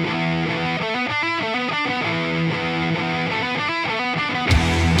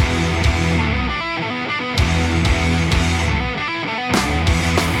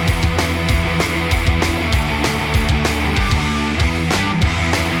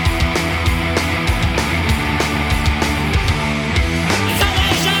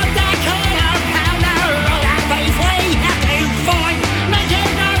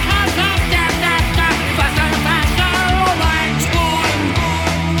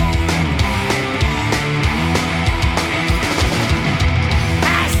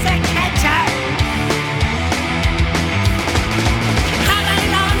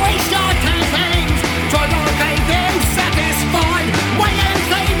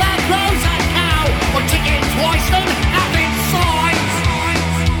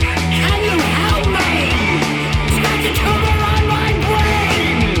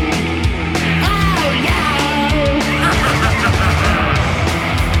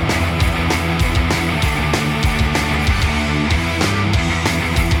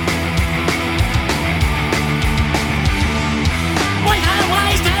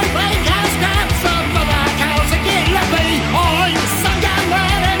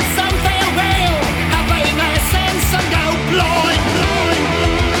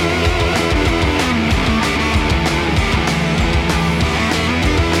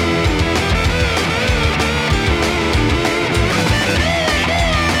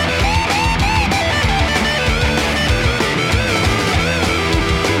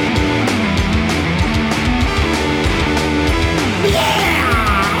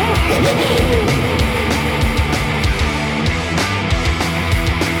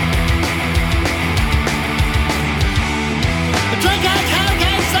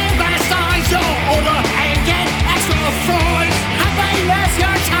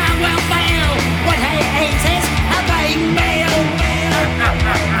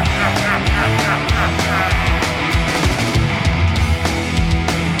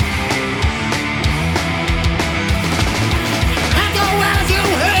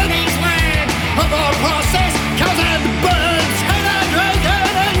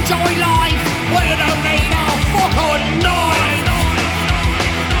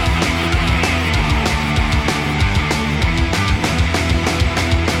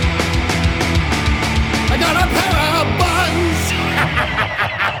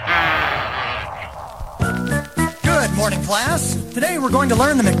 class. Today we're going to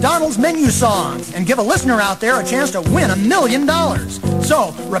learn the McDonald's menu song and give a listener out there a chance to win $1 million.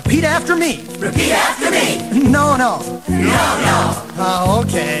 So, repeat after me. Repeat after me. No. No.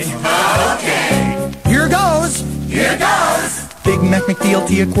 Okay. Okay. Here goes. Here goes. Big Mac,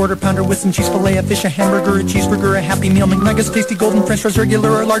 McDLT, a quarter pounder with some cheese, filet of fish, a hamburger, a cheeseburger, a Happy Meal, McNuggets, tasty golden French fries,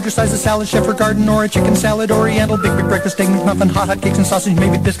 regular or larger size, a salad, chef or garden, or a chicken salad, oriental, big breakfast, egg McMuffin, hot cakes and sausage,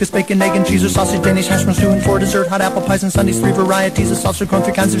 maybe biscuits, bacon, egg and cheese, or sausage, Danish hash brown stew, and for dessert, hot apple pies and sundaes, 3 varieties of sausage, corn,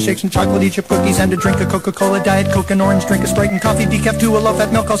 3 kinds of shakes, and chocolatey chip cookies, and a drink, a Coca-Cola, Diet Coke, an orange drink, a Sprite, and coffee, decaf, 2, a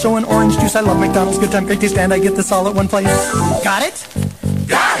low-fat milk, also an orange juice. I love McDonald's, good time, great taste, and I get this all at one place. Got it?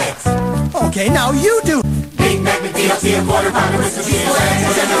 Got it. Okay, now you do. Big Mac, McDLT, a quarter pounder with some cheese.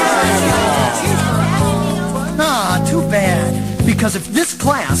 Ah, too bad. Because if this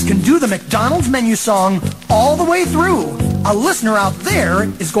class can do the McDonald's menu song all the way through, a listener out there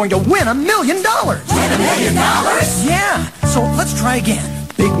is going to win $1 million. Win $1 million? Yeah. So let's try again.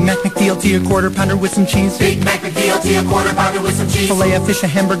 Big Mac, McDLT, a quarter pounder with some cheese. Big Mac, McDLT, a quarter pounder with some cheese. Filet of fish, a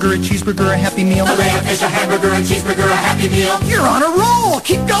hamburger, a cheeseburger, a Happy Meal. Filet of fish, a hamburger, a cheeseburger, a Happy Meal. You're on a roll.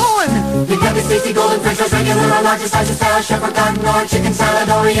 Keep going. Big Nuggets, tasty golden French fries, regular or larger size, salad, chef or garden, or chicken salad,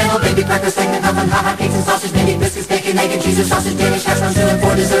 oriental, baby breakfast, egg McMuffin, hot cakes and sausage, maybe biscuits, bacon, egg and cheese, or sausage, Danish hash brown stew, and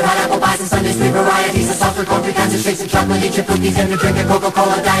for dessert, hot apple pies and sundaes, 3 varieties of soft or corn, 3 kinds of shakes, and chocolatey chip cookies, and a drink, a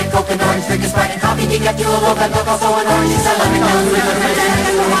Coca-Cola, Diet Coke, an orange drink, a Sprite, and coffee, decaf, 2, a low-fat milk, also an orange juice. I love McDonald's.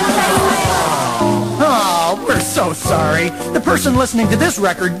 Oh, we're so sorry. The person listening to this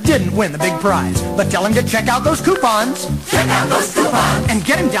record didn't win the big prize. But tell him to check out those coupons. Check out those coupons. And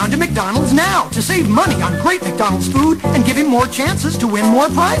get him down to McDonald's now to save money on great McDonald's food and give him more chances to win more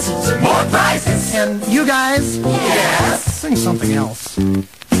prizes. More prizes. And you guys? Yes. Sing something else.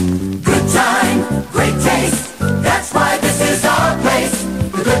 Good time, great taste. That's why